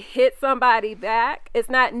automatically hit somebody back, it's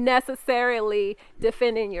not necessarily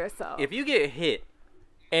defending yourself. If you get hit,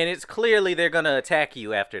 and it's clearly they're gonna attack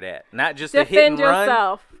you after that, not just a hit and defend run.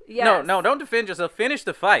 yourself. Yes. No, don't defend yourself. Finish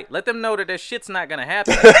the fight. Let them know that shit's not gonna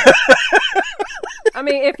happen. I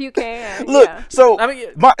mean, if you can. Look, yeah. so I mean,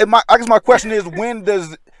 I guess my question is, when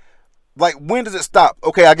does it stop?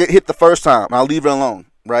 Okay, I get hit the first time, I'll leave it alone,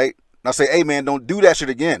 right? And I say, hey man, don't do that shit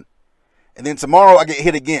again. And then tomorrow I get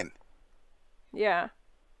hit again. Yeah.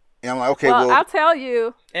 And I'm like, okay, Well, I'll tell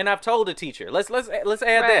you. And I've told the teacher. Let's add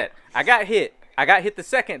that. I got hit the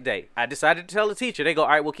second day. I decided to tell the teacher. They go, all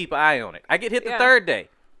right, we'll keep an eye on it. I get hit the third day.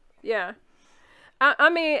 Yeah. I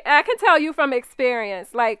mean, I can tell you from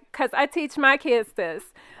experience, like, because I teach my kids this.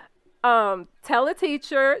 Tell a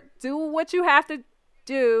teacher, do what you have to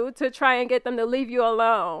do to try and get them to leave you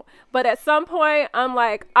alone. But at some point, I'm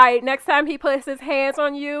like, all right, next time he puts his hands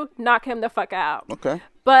on you, knock him the fuck out. Okay.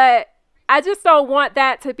 But I just don't want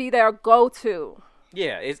that to be their go-to.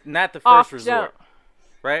 Yeah, it's not the first resort. Jump.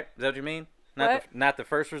 Right? Is that what you mean? Not the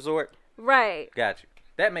first resort? Right. Got you.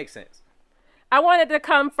 That makes sense. I wanted to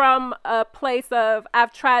come from a place of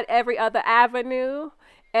I've tried every other avenue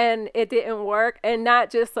and it didn't work, and not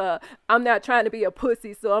just I'm not trying to be a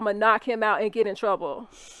pussy, so I'm gonna knock him out and get in trouble.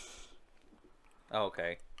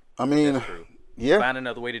 Okay. I mean, That's true. yeah. Find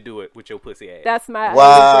another way to do it with your pussy ass. That's my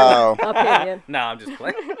opinion. No, I'm just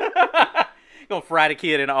playing. Gonna fry the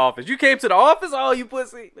kid in the office. You came to the office? Oh, you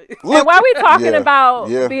pussy. And while we talking Yeah, about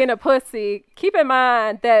yeah. being a pussy, keep in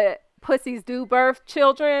mind that pussies do birth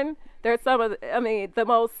children. They're some of the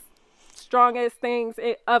most strongest things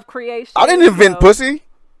of creation. I didn't invent pussy.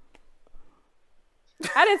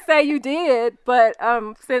 I didn't say you did, but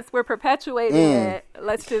since we're perpetuating it,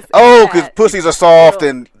 let's just Oh, add because that. pussies are soft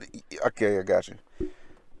and okay, I got you.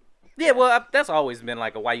 Yeah, well, that's always been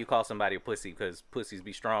like why you call somebody a pussy, because pussies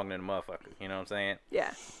be strong than a motherfucker. You know what I'm saying?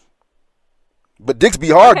 Yeah. But dicks be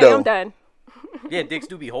hard Okay, though. I'm done. Yeah, dicks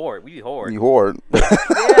do be hard. We be hard. You hard.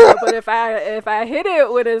 Yeah, but if I hit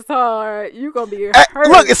it with as hard, you gonna be hurt.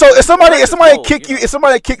 Look, so if somebody cold, kick you you, know. if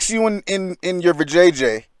somebody kicks you in your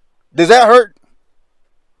vajayjay, does that hurt?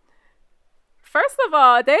 First of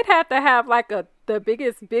all, they'd have to have like the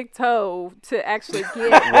biggest big toe to actually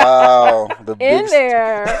get Wow, the in big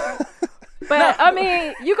there. But I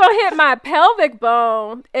mean, you gonna hit my pelvic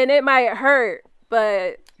bone and it might hurt,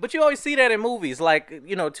 but But you always see that in movies, like,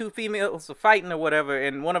 you know, two females are fighting or whatever,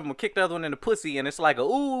 and one of them will kick the other one in the pussy, and it's like,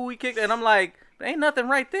 ooh, we kicked, and I'm like, there ain't nothing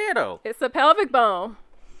right there, though. it's a pelvic bone.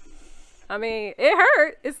 I mean, it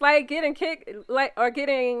hurt. It's like getting kicked, or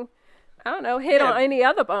getting, I don't know, hit on any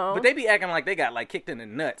other bone. But they be acting like they got, like, kicked in the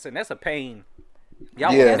nuts, and that's a pain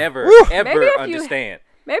y'all Yeah. will never, Woo. ever Maybe if you- understand.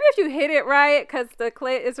 Maybe if you hit it right, because the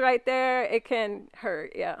clit is right there, it can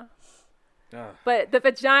hurt, yeah. Ugh. But the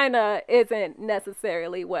vagina isn't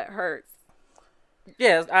necessarily what hurts.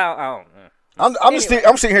 Yes, I don't. I'm sitting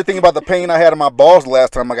here thinking about the pain I had in my balls the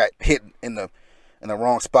last time I got hit in the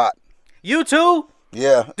wrong spot. You too?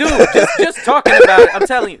 Yeah. Dude, just talking about it, I'm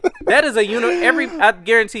telling you, that is I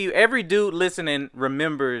guarantee you, every dude listening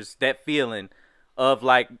remembers that feeling of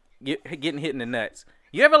like getting hit in the nuts.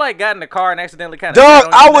 You ever like got in the car and accidentally kind of? Dog,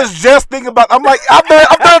 I was just thinking about. I'm like, I've done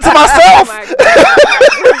it to myself.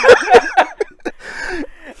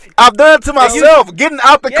 I've done it to myself. Getting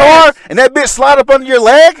out the car and that bitch slide up under your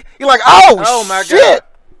leg. You're like, oh my shit.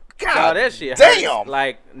 God, that shit damn. Hurts.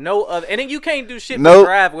 Like no other, and then you can't do shit. But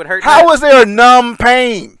drive would hurt. How was there a numb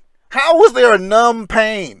pain? How was there a numb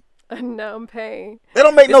pain? A numb pain. They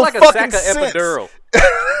don't make no like fucking a sack sense. of epidural.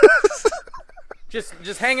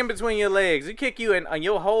 just hanging between your legs. It kick you and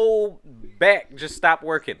your whole back just stop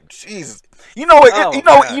working. Jesus. You know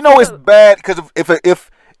it's bad because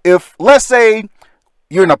if let's say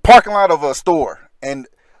you're in a parking lot of a store and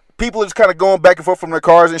people are just kind of going back and forth from their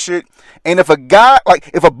cars and shit, and if a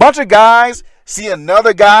bunch of guys see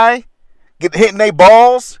another guy get hit in their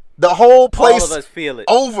balls, the whole place all of us feel it.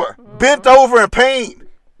 Bent over in pain.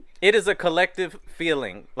 It is a collective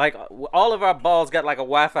feeling. Like all of our balls got like a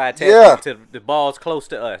Wi-Fi attached to the balls close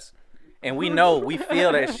to us, and we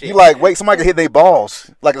feel that shit. You like, wait, somebody can hit their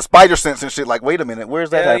bales like a spider sense and shit. Like, wait a minute,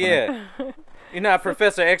 where's that happening? Yeah. You know,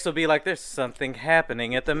 Professor X will be like, "There's something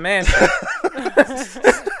happening at the mansion."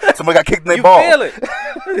 Somebody got kicked in their ball. You feel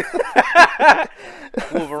it.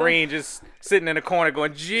 Wolverine just sitting in the corner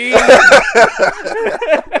going, "Gee." So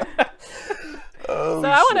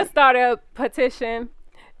I want to start a petition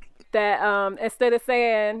that instead of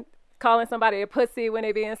calling somebody a pussy when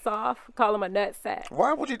they being soft, call them a nutsack.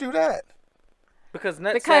 Why would you do that? Because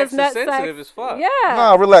nutsacks is sensitive as fuck. Yeah.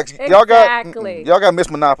 No, relax. Exactly. Y'all got Miss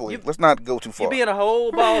Monopoly. Let's not go too far. You be in a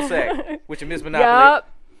whole ball sack with your Miss Monopoly. Yup.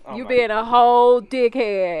 You being a whole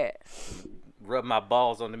dickhead. Rub my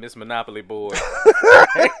balls on the Miss Monopoly board.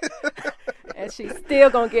 And she's still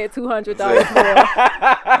gonna get $200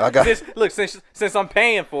 more. Look, since I'm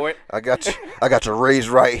paying for it. I got your raise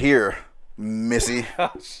right here, Missy.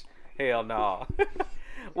 Hell no.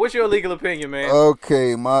 What's your legal opinion, man?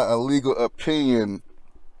 Okay, my legal opinion.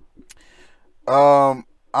 I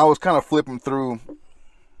was kind of flipping through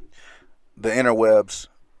the interwebs,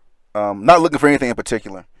 not looking for anything in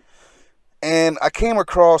particular, and I came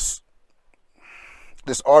across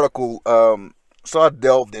this article. So I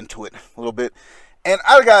delved into it a little bit, and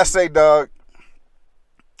I gotta say, dog,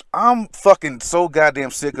 I'm fucking so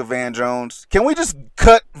goddamn sick of Van Jones. Can we just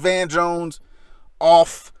cut Van Jones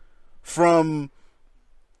off from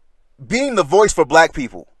being the voice for black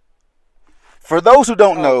people? For those who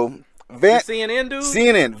don't know, CNN dude?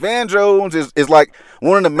 CNN. Van Jones is like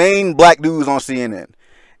one of the main black dudes on CNN.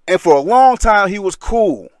 And for a long time, he was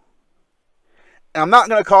cool. And I'm not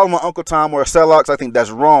going to call him an Uncle Tom or a sellout because I think that's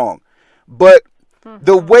wrong. But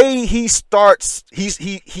the way he starts,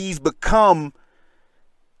 he's become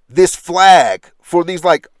this flag for these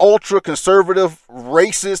like ultra conservative,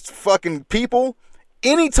 racist fucking people.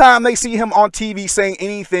 Anytime they see him on TV saying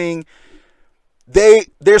anything,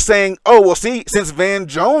 they're saying, oh, well, see, since Van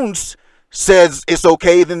Jones says it's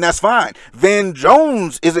okay, then that's fine. Van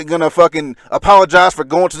Jones isn't going to fucking apologize for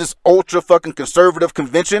going to this ultra fucking conservative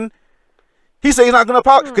convention. He said he's not going to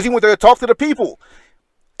apologize because he went there to talk to the people.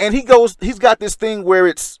 And he's got this thing where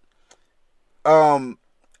it's,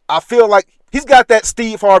 I feel like he's got that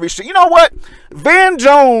Steve Harvey shit. You know what? Van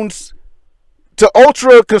Jones to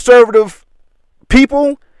ultra conservative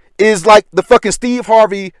people is like the fucking Steve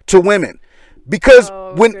Harvey to women, because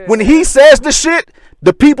when he says the shit,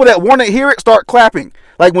 the people that want to hear it start clapping.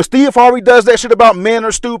 Like when Steve Harvey does that shit about men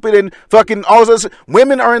are stupid and fucking all this,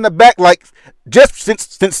 women are in the back. Like just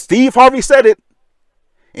since Steve Harvey said it,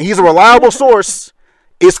 and he's a reliable source,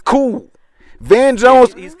 it's cool. Van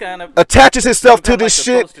Jones he's kind of attaches himself to this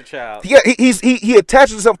like shit. Yeah, he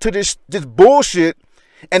attaches himself to this bullshit,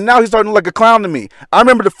 and now he's starting to look like a clown to me. I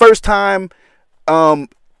remember the first time. I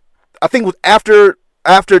think it was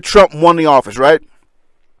after Trump won the office, right?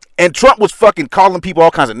 And Trump was fucking calling people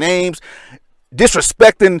all kinds of names,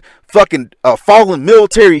 disrespecting fucking fallen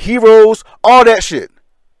military heroes, all that shit.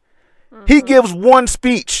 He gives one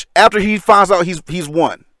speech after he finds out he's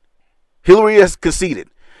won. Hillary has conceded.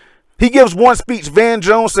 He gives one speech. Van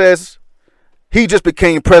Jones says he just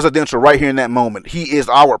became presidential right here in that moment. He is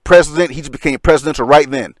our president. He just became presidential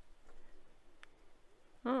right then.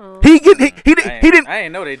 He didn't. I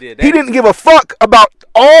didn't know they did that. He didn't give a fuck about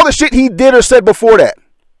all the shit he did or said before that.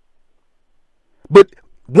 But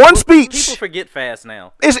one speech. People forget fast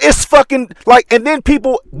now. It's fucking like, and then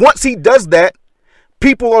people, once he does that,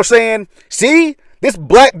 people are saying, see, this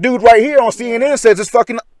black dude right here on CNN says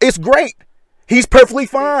it's great. He's perfectly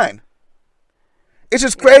fine. It's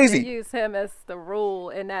just crazy. They use him as the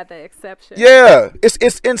rule and not the exception. Yeah, it's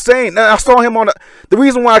insane. Now, I saw him on the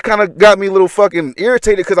reason why it kind of got me a little fucking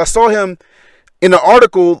irritated, because I saw him in an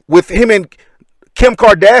article with him and Kim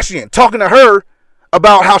Kardashian talking to her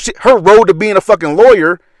about how her road to being a fucking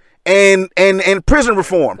lawyer and prison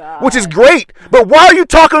reform, which is great. But why are you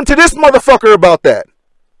talking to this motherfucker about that?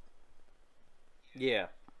 Yeah.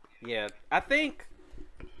 I think.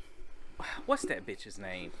 What's that bitch's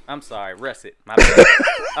name? I'm sorry, Russet. My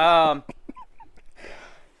bad.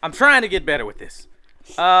 I'm trying to get better with this.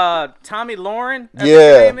 Tommy Lauren.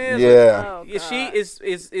 Yeah. Oh,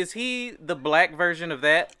 is he the black version of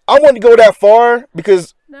that? I wouldn't go that far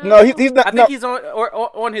because no he's not. I think he's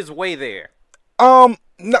on his way there. No,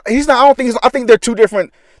 he's not. I don't think. I think they're two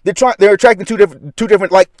different. They're attracting two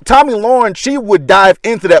different. Like Tommy Lauren, she would dive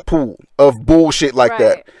into that pool of bullshit like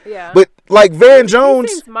that. Yeah. But like Van Jones,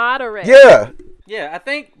 he seems moderate. Yeah, I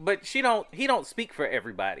think, but he don't speak for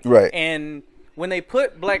everybody. Right. And when they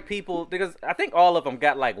put black people, because I think all of them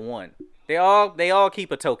got like one. They all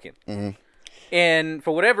keep a token. Mm-hmm. And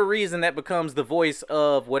for whatever reason, that becomes the voice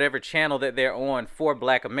of whatever channel that they're on for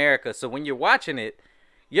Black America. So when you're watching it,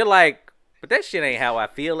 you're like, but that shit ain't how I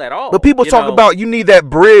feel at all. But people talk about you need that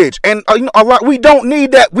bridge, and a lot. We don't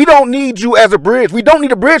need that. We don't need you as a bridge. We don't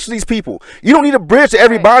need a bridge to these people. You don't need a bridge to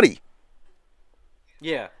everybody. Right.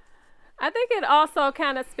 Yeah. I think it also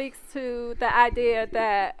kind of speaks to the idea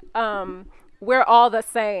that we're all the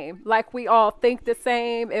same. Like we all think the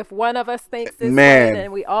same. If one of us thinks this way,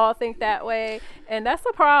 then we all think that way, and that's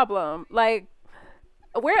a problem. Like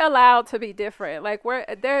we're allowed to be different. Like we're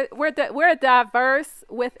diverse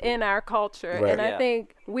within our culture, right. and I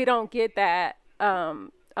think we don't get that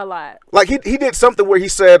a lot. Like he did something where he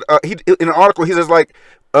said in an article he says like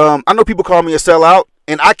I know people call me a sellout,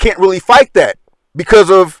 and I can't really fight that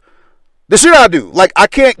because of the shit I do. Like I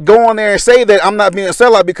can't go on there and say that I'm not being a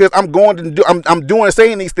sellout because I'm doing and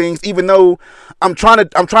saying these things even though I'm trying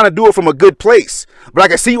to do it from a good place. But I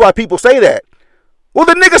can see why people say that. Well,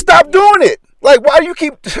 the nigga stop doing it. Like, why do you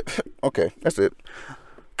keep? Okay, that's it.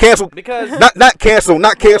 Cancel because not cancel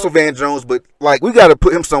Van Jones, but like we got to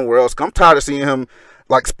put him somewhere else. I'm tired of seeing him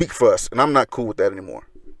like speak for us, and I'm not cool with that anymore.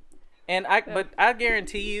 And I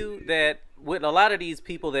guarantee you that with a lot of these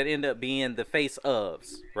people that end up being the face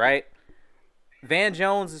ofs, right? Van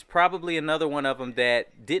Jones is probably another one of them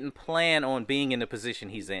that didn't plan on being in the position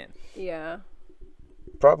he's in. Yeah.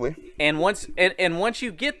 Probably. And once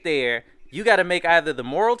you get there, you got to make either the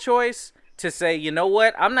moral choice to say, you know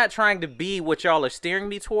what, I'm not trying to be what y'all are steering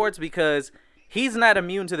me towards, because he's not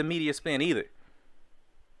immune to the media spin either.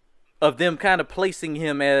 Of them kind of placing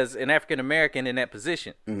him as an African American in that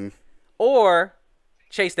position. Mm-hmm. Or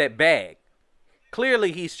chase that bag.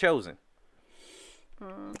 Clearly he's chosen.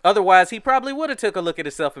 Otherwise, he probably would have took a look at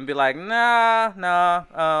himself and be like, nah,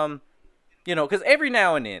 you know, because every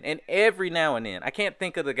now and then, I can't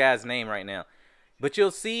think of the guy's name right now, but you'll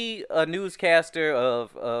see a newscaster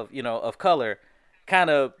of color kind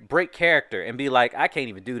of break character and be like, I can't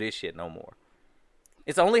even do this shit no more.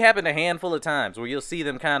 It's only happened a handful of times where you'll see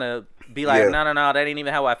them kind of be like, no, that ain't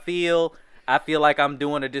even how I feel. I feel like I'm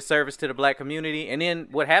doing a disservice to the black community. And then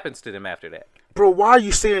what happens to them after that? Bro, why are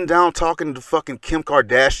you sitting down talking to fucking Kim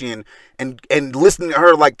Kardashian and listening to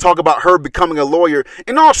her like talk about her becoming a lawyer,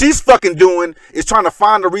 and all she's fucking doing is trying to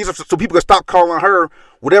find a reason so people can stop calling her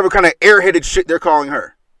whatever kind of airheaded shit they're calling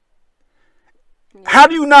her? How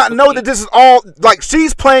do you not know that this is all like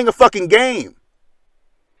she's playing a fucking game?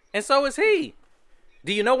 And so is he.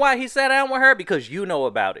 Do you know why he sat down with her? Because you know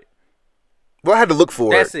about it. Well, I had to look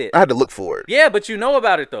for it. That's it. I had to look for it. Yeah, but you know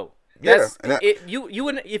about it though. You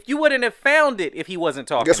wouldn't have found it if he wasn't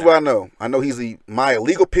talking. Guess what I know? I know he's my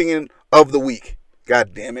illegal opinion of the week.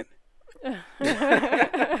 God damn it.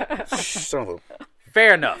 Son of a...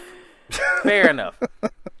 Fair enough.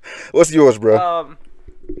 What's yours, bro?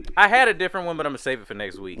 I had a different one, but I'm gonna save it for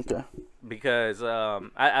next week. Okay. Because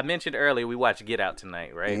I mentioned earlier we watched Get Out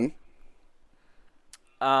tonight, right?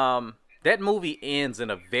 Mm-hmm. That movie ends in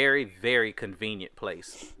a very, very convenient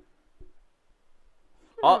place.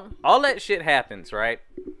 All that shit happens, right?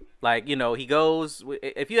 Like, you know, he goes...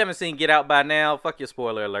 If you haven't seen Get Out by now, fuck your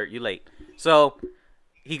spoiler alert, you late. So,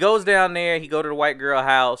 he goes down there, he go to the white girl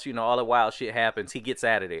house, you know, all the wild shit happens, he gets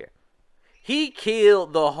out of there. He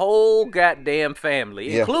killed the whole goddamn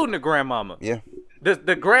family, including the grandmama. Yeah.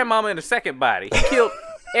 The grandmama in the second body. He killed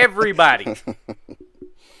everybody.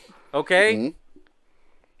 Okay? Mm-hmm.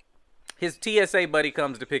 His TSA buddy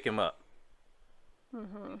comes to pick him up.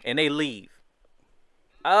 Mm-hmm. And they leave.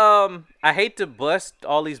 I hate to bust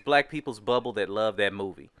all these black people's bubble that love that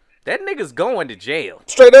movie. That nigga's going to jail.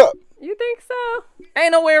 Straight up. You think so?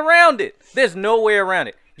 Ain't no way around it. There's no way around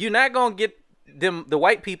it. You're not going to get the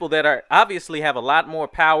white people that are obviously have a lot more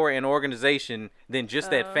power and organization than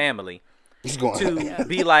just that family to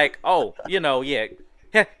be like, oh, you know,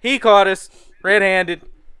 he caught us red-handed.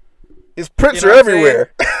 His prints You know are what I'm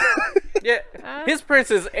everywhere. Yeah, his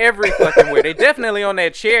prints is every fucking where. They definitely on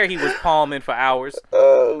that chair he was palming for hours.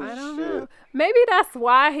 Oh, I don't know. Maybe that's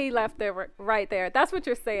why he left it right there. That's what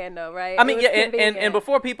you're saying, though, right? I mean, yeah, and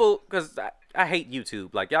before people, because I hate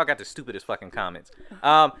YouTube. Like, y'all got the stupidest fucking comments.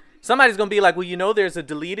 Somebody's gonna be like, well, you know, there's a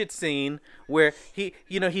deleted scene where he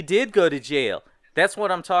did go to jail. That's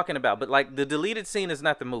what I'm talking about. But like, the deleted scene is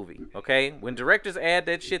not the movie, okay? When directors add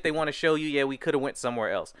that shit, they want to show you, yeah, we could have went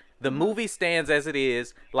somewhere else. The movie stands as it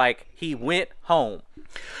is. Like, he went home.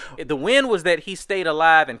 The win was that he stayed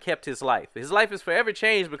alive and kept his life. His life is forever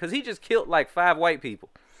changed because he just killed like 5 white people.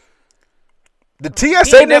 The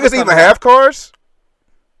TSA niggas even have cars?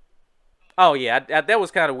 Oh yeah, that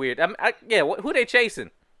was kind of weird. Who they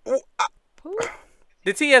chasing?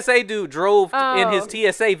 The TSA dude drove in his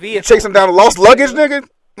TSA vehicle. Chasing down a lost luggage, nigga?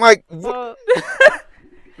 Like,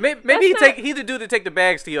 maybe he's the dude to take the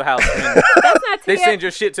bags to your house. They send your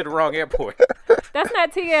shit to the wrong airport. That's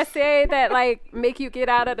not TSA that like make you get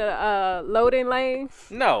out of the loading lane.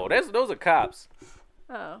 No, those are cops.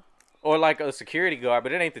 Oh. Or like a security guard,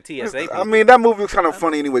 but it ain't the TSA people. I mean, that movie was kind of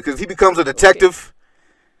funny anyway because he becomes a detective.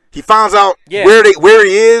 He finds out Yeah. where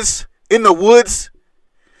he is in the woods.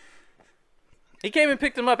 He came and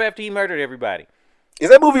picked him up after he murdered everybody. Is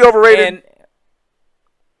that movie overrated?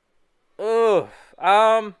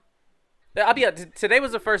 And I'll be honest, today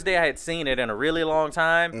was the first day I had seen it in a really long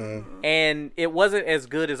time, and it wasn't as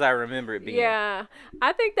good as I remember it being. Yeah,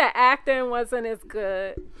 I think the acting wasn't as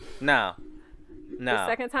good. No. The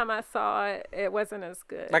second time I saw it, it wasn't as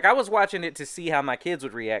good. Like, I was watching it to see how my kids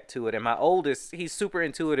would react to it, and my oldest, he's super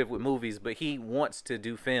intuitive with movies, but he wants to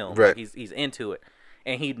do film. Right. Like, he's into it,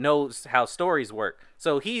 and he knows how stories work.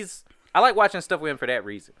 So I like watching stuff with him for that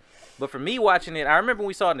reason. But for me watching it, I remember when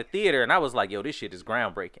we saw it in the theater, and I was like, yo, this shit is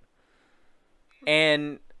groundbreaking.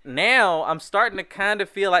 And now I'm starting to kind of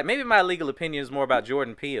feel like maybe my legal opinion is more about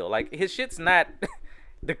Jordan Peele. Like, his shit's not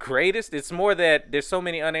the greatest. It's more that there's so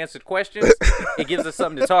many unanswered questions. It gives us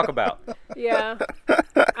something to talk about. Yeah.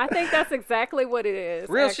 I think that's exactly what it is.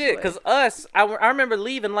 Real shit. Because I remember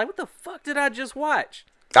leaving like, what the fuck did I just watch?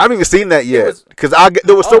 I haven't even seen that yet because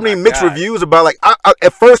there was so many mixed reviews about like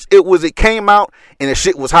at first it came out and the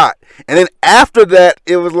shit was hot, and then after that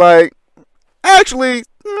it was like actually.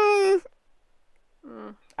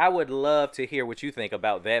 I would love to hear what you think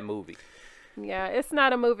about that movie. Yeah, it's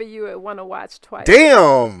not a movie you would want to watch twice.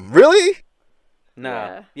 Damn, really?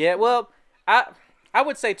 Nah. Yeah. Well, I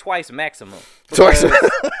would say twice maximum. Twice.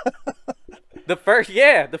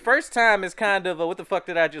 The first time is kind of what the fuck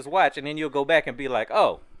did I just watch, and then you'll go back and be like,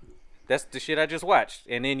 oh, that's the shit I just watched,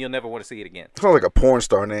 and then you'll never want to see it again. Sounds like a porn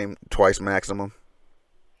star name. Twice maximum.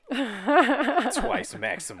 Twice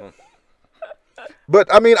maximum. But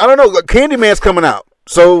I mean, I don't know. Candyman's coming out,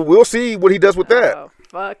 so we'll see what he does with that. Oh,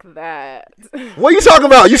 fuck that. What are you talking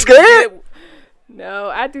about? You scared? No,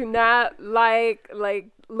 I do not like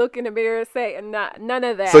look in the mirror and say none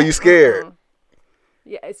of that. So you scared?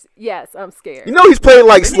 Yes, I'm scared. You know he's played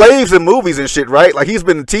like slaves in movies and shit, right? Like he's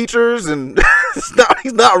been teachers and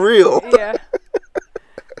he's not real. Yeah.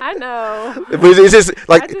 I know. But it's just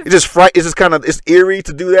like it's just kind of it's eerie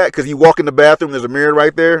to do that because you walk in the bathroom, there's a mirror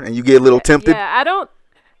right there, and you get a little tempted. Yeah,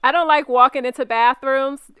 I don't like walking into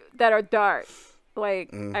bathrooms that are dark.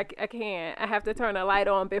 Like I can't. I have to turn a light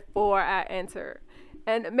on before I enter,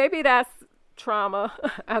 and maybe that's trauma.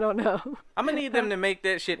 I don't know. I'm gonna need them to make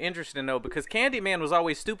that shit interesting though, because Candyman was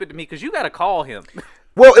always stupid to me because you gotta call him.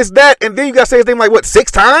 Well, it's that, and then you gotta say his name like what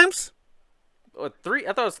 6 times? Or 3?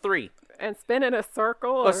 I thought it was 3. And spin in a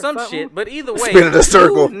circle or some shit. But either way, spin in a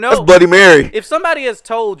circle. No, that's Bloody Mary. If somebody has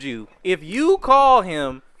told you, if you call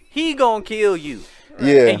him, he gonna kill you.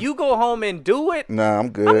 Yeah. And you go home and do it. Nah,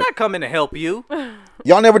 I'm good. I'm not coming to help you.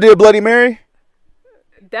 Y'all never did Bloody Mary?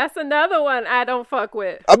 That's another one I don't fuck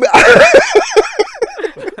with.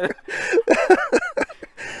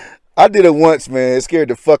 I did it once, man. It scared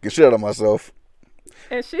the fucking shit out of myself.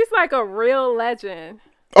 And she's like a real legend.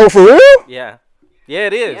 Oh, for real? Yeah. Yeah,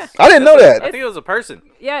 it is. Yeah. I didn't know that. I think it was a person.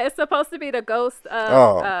 Yeah, it's supposed to be the ghost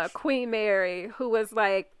of Queen Mary, who was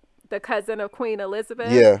like the cousin of Queen Elizabeth.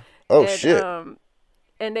 Yeah. Oh, shit.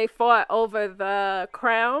 And they fought over the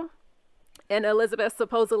crown, and Elizabeth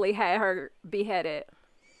supposedly had her beheaded.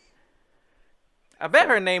 I bet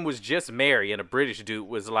her name was just Mary, and a British dude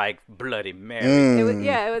was like Bloody Mary. It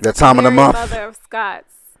was the time of the month. Mother of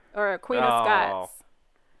Scots, or Queen of Scots.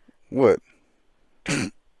 What?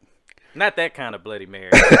 Not that kind of Bloody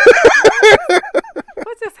Mary. What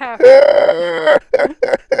just happened?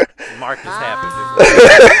 Marcus happened.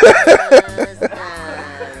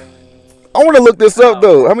 I want to look this up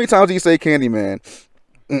though. How many times do you say Candyman?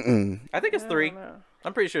 I think it's 3.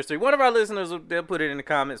 I'm pretty sure it's 3. One of our listeners, they'll put it in the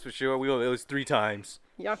comments for sure. It was 3 times.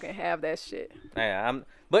 Y'all can have that shit. Yeah,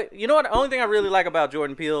 but you know what? The only thing I really like about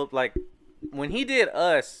Jordan Peele, like, when he did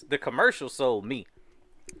Us, the commercial sold me.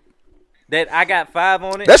 That I got 5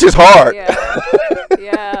 on it. That's just hard.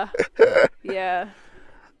 Yeah. Yeah.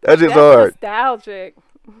 That's just hard. Nostalgic.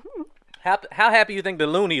 How happy you think the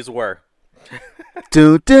Loonies were?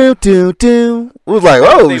 Do. It was like,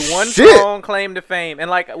 oh, they shit. One strong claim to fame. And,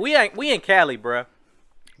 like, we in Cali, bruh.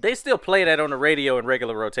 They still play that on the radio in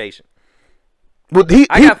regular rotation. Well,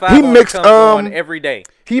 I got 5 on mixed on every day.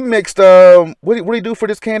 He mixed what do he do for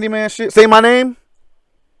this Candyman shit? Say My Name?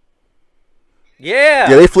 Yeah.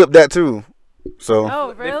 Yeah, they flipped that too. So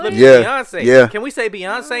Oh, They really? flipped Yeah. Beyonce. Yeah. Can we say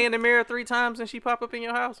Beyonce in the mirror 3 times and she pop up in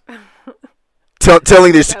your house?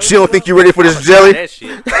 telling this she don't think you're ready for this jelly. That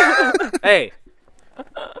shit. hey,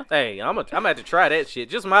 I'm gonna have to try that shit.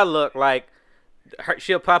 Just my luck, like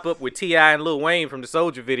she'll pop up with T.I. and Lil Wayne from the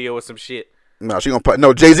Soulja video or some shit. No, she gonna pop.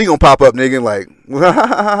 No, Jay-Z gonna pop up, nigga. Like,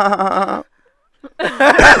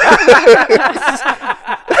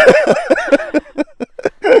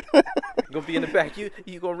 Gonna be in the back. You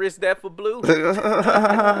gonna risk that for Blue?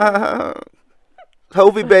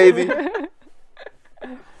 Hovey, baby.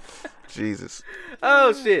 Jesus.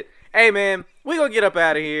 Oh shit. Hey man, we gonna get up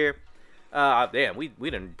out of here. Damn, we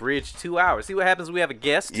done bridged 2 hours. See what happens when we have a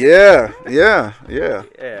guest. Yeah.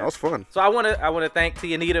 That was fun. So I wanna thank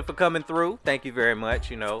Tianita for coming through. Thank you very much.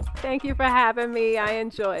 You know. Thank you for having me. I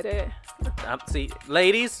enjoyed it. See,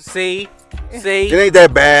 ladies, see, It ain't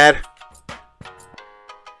that bad.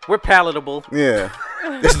 we're palatable. Yeah.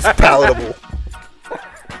 This is palatable.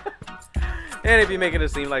 And it'd be making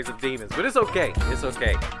us seem like some demons, but it's okay. It's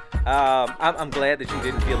okay. I'm glad that you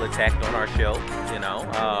didn't feel attacked on our show. You know,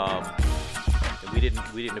 we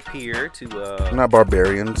didn't appear to. We're not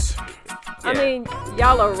barbarians. I mean,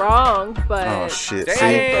 y'all are wrong, but Oh shit.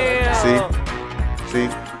 Damn.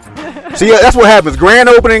 See, yeah, that's what happens. Grand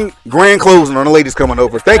opening, grand closing on the ladies coming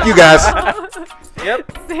over. Thank you guys.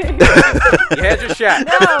 Yep. You had your shot.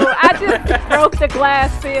 No, I just broke the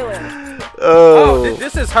glass ceiling. Oh.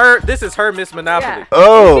 This is her Miss Monopoly. Yeah.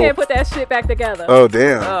 Oh. You can't put that shit back together. Oh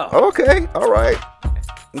damn. Oh. Okay. All right.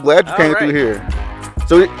 I'm glad you All came right. through here.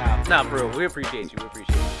 So Nah, bro. We appreciate you.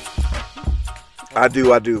 I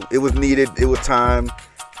do. It was needed. It was time.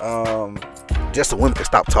 Just so women could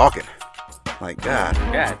stop talking. Like God.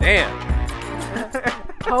 God damn.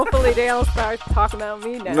 Hopefully they don't start talking about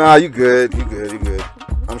me now. Nah, you good.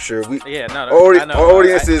 I'm sure we. Yeah, no. Our I know.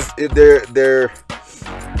 audience is they're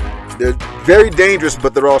very dangerous,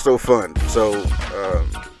 but they're also fun. So.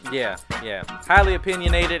 Yeah. Highly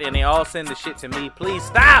opinionated, and they all send the shit to me. Please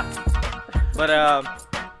stop. But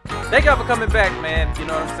thank y'all for coming back, man. You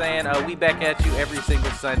know what I'm saying? We back at you every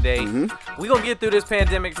single Sunday. Mm-hmm. We gonna get through this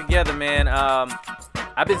pandemic together, man.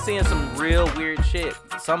 I've been seeing some real weird shit.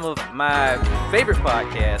 Some of my favorite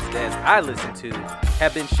podcasts that I listen to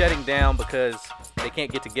have been shutting down because they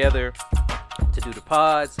can't get together to do the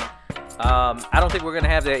pods. I don't think we're gonna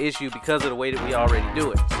have that issue because of the way that we already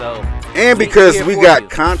do it. So, and because we got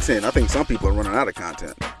content, I think some people are running out of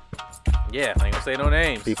content. Yeah, I ain't gonna say no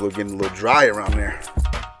names. People are getting a little dry around there.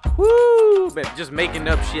 Woo! But just making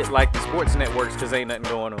up shit like the sports networks because ain't nothing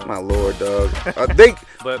going on. My lord, dog. I think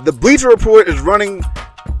But- the Bleacher Report is running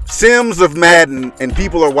Sims of Madden, and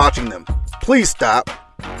people are watching them. Please stop.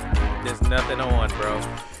 There's nothing on, bro.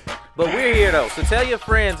 But we're here though, so tell your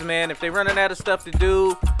friends, man. If they're running out of stuff to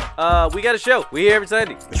do, we got a show. We here every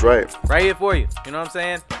Sunday, That's right. right here for you. You know what I'm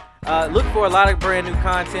saying? Look for a lot of brand new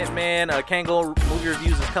content, man. Kango Movie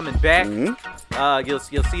Reviews is coming back. You'll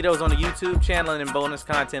see those on the YouTube channel and in bonus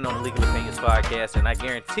content on the Legal Opinions podcast. And I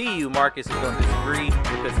guarantee you, Marcus is going to disagree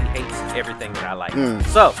because he hates everything that I like.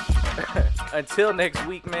 So, until next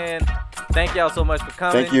week, man. Thank y'all so much for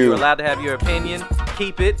coming. Thank you. You're allowed to have your opinion.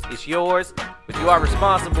 Keep it. It's yours. But you are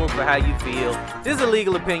responsible for how you feel. This is a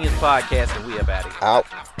Legal Opinions podcast, and we about it. Out.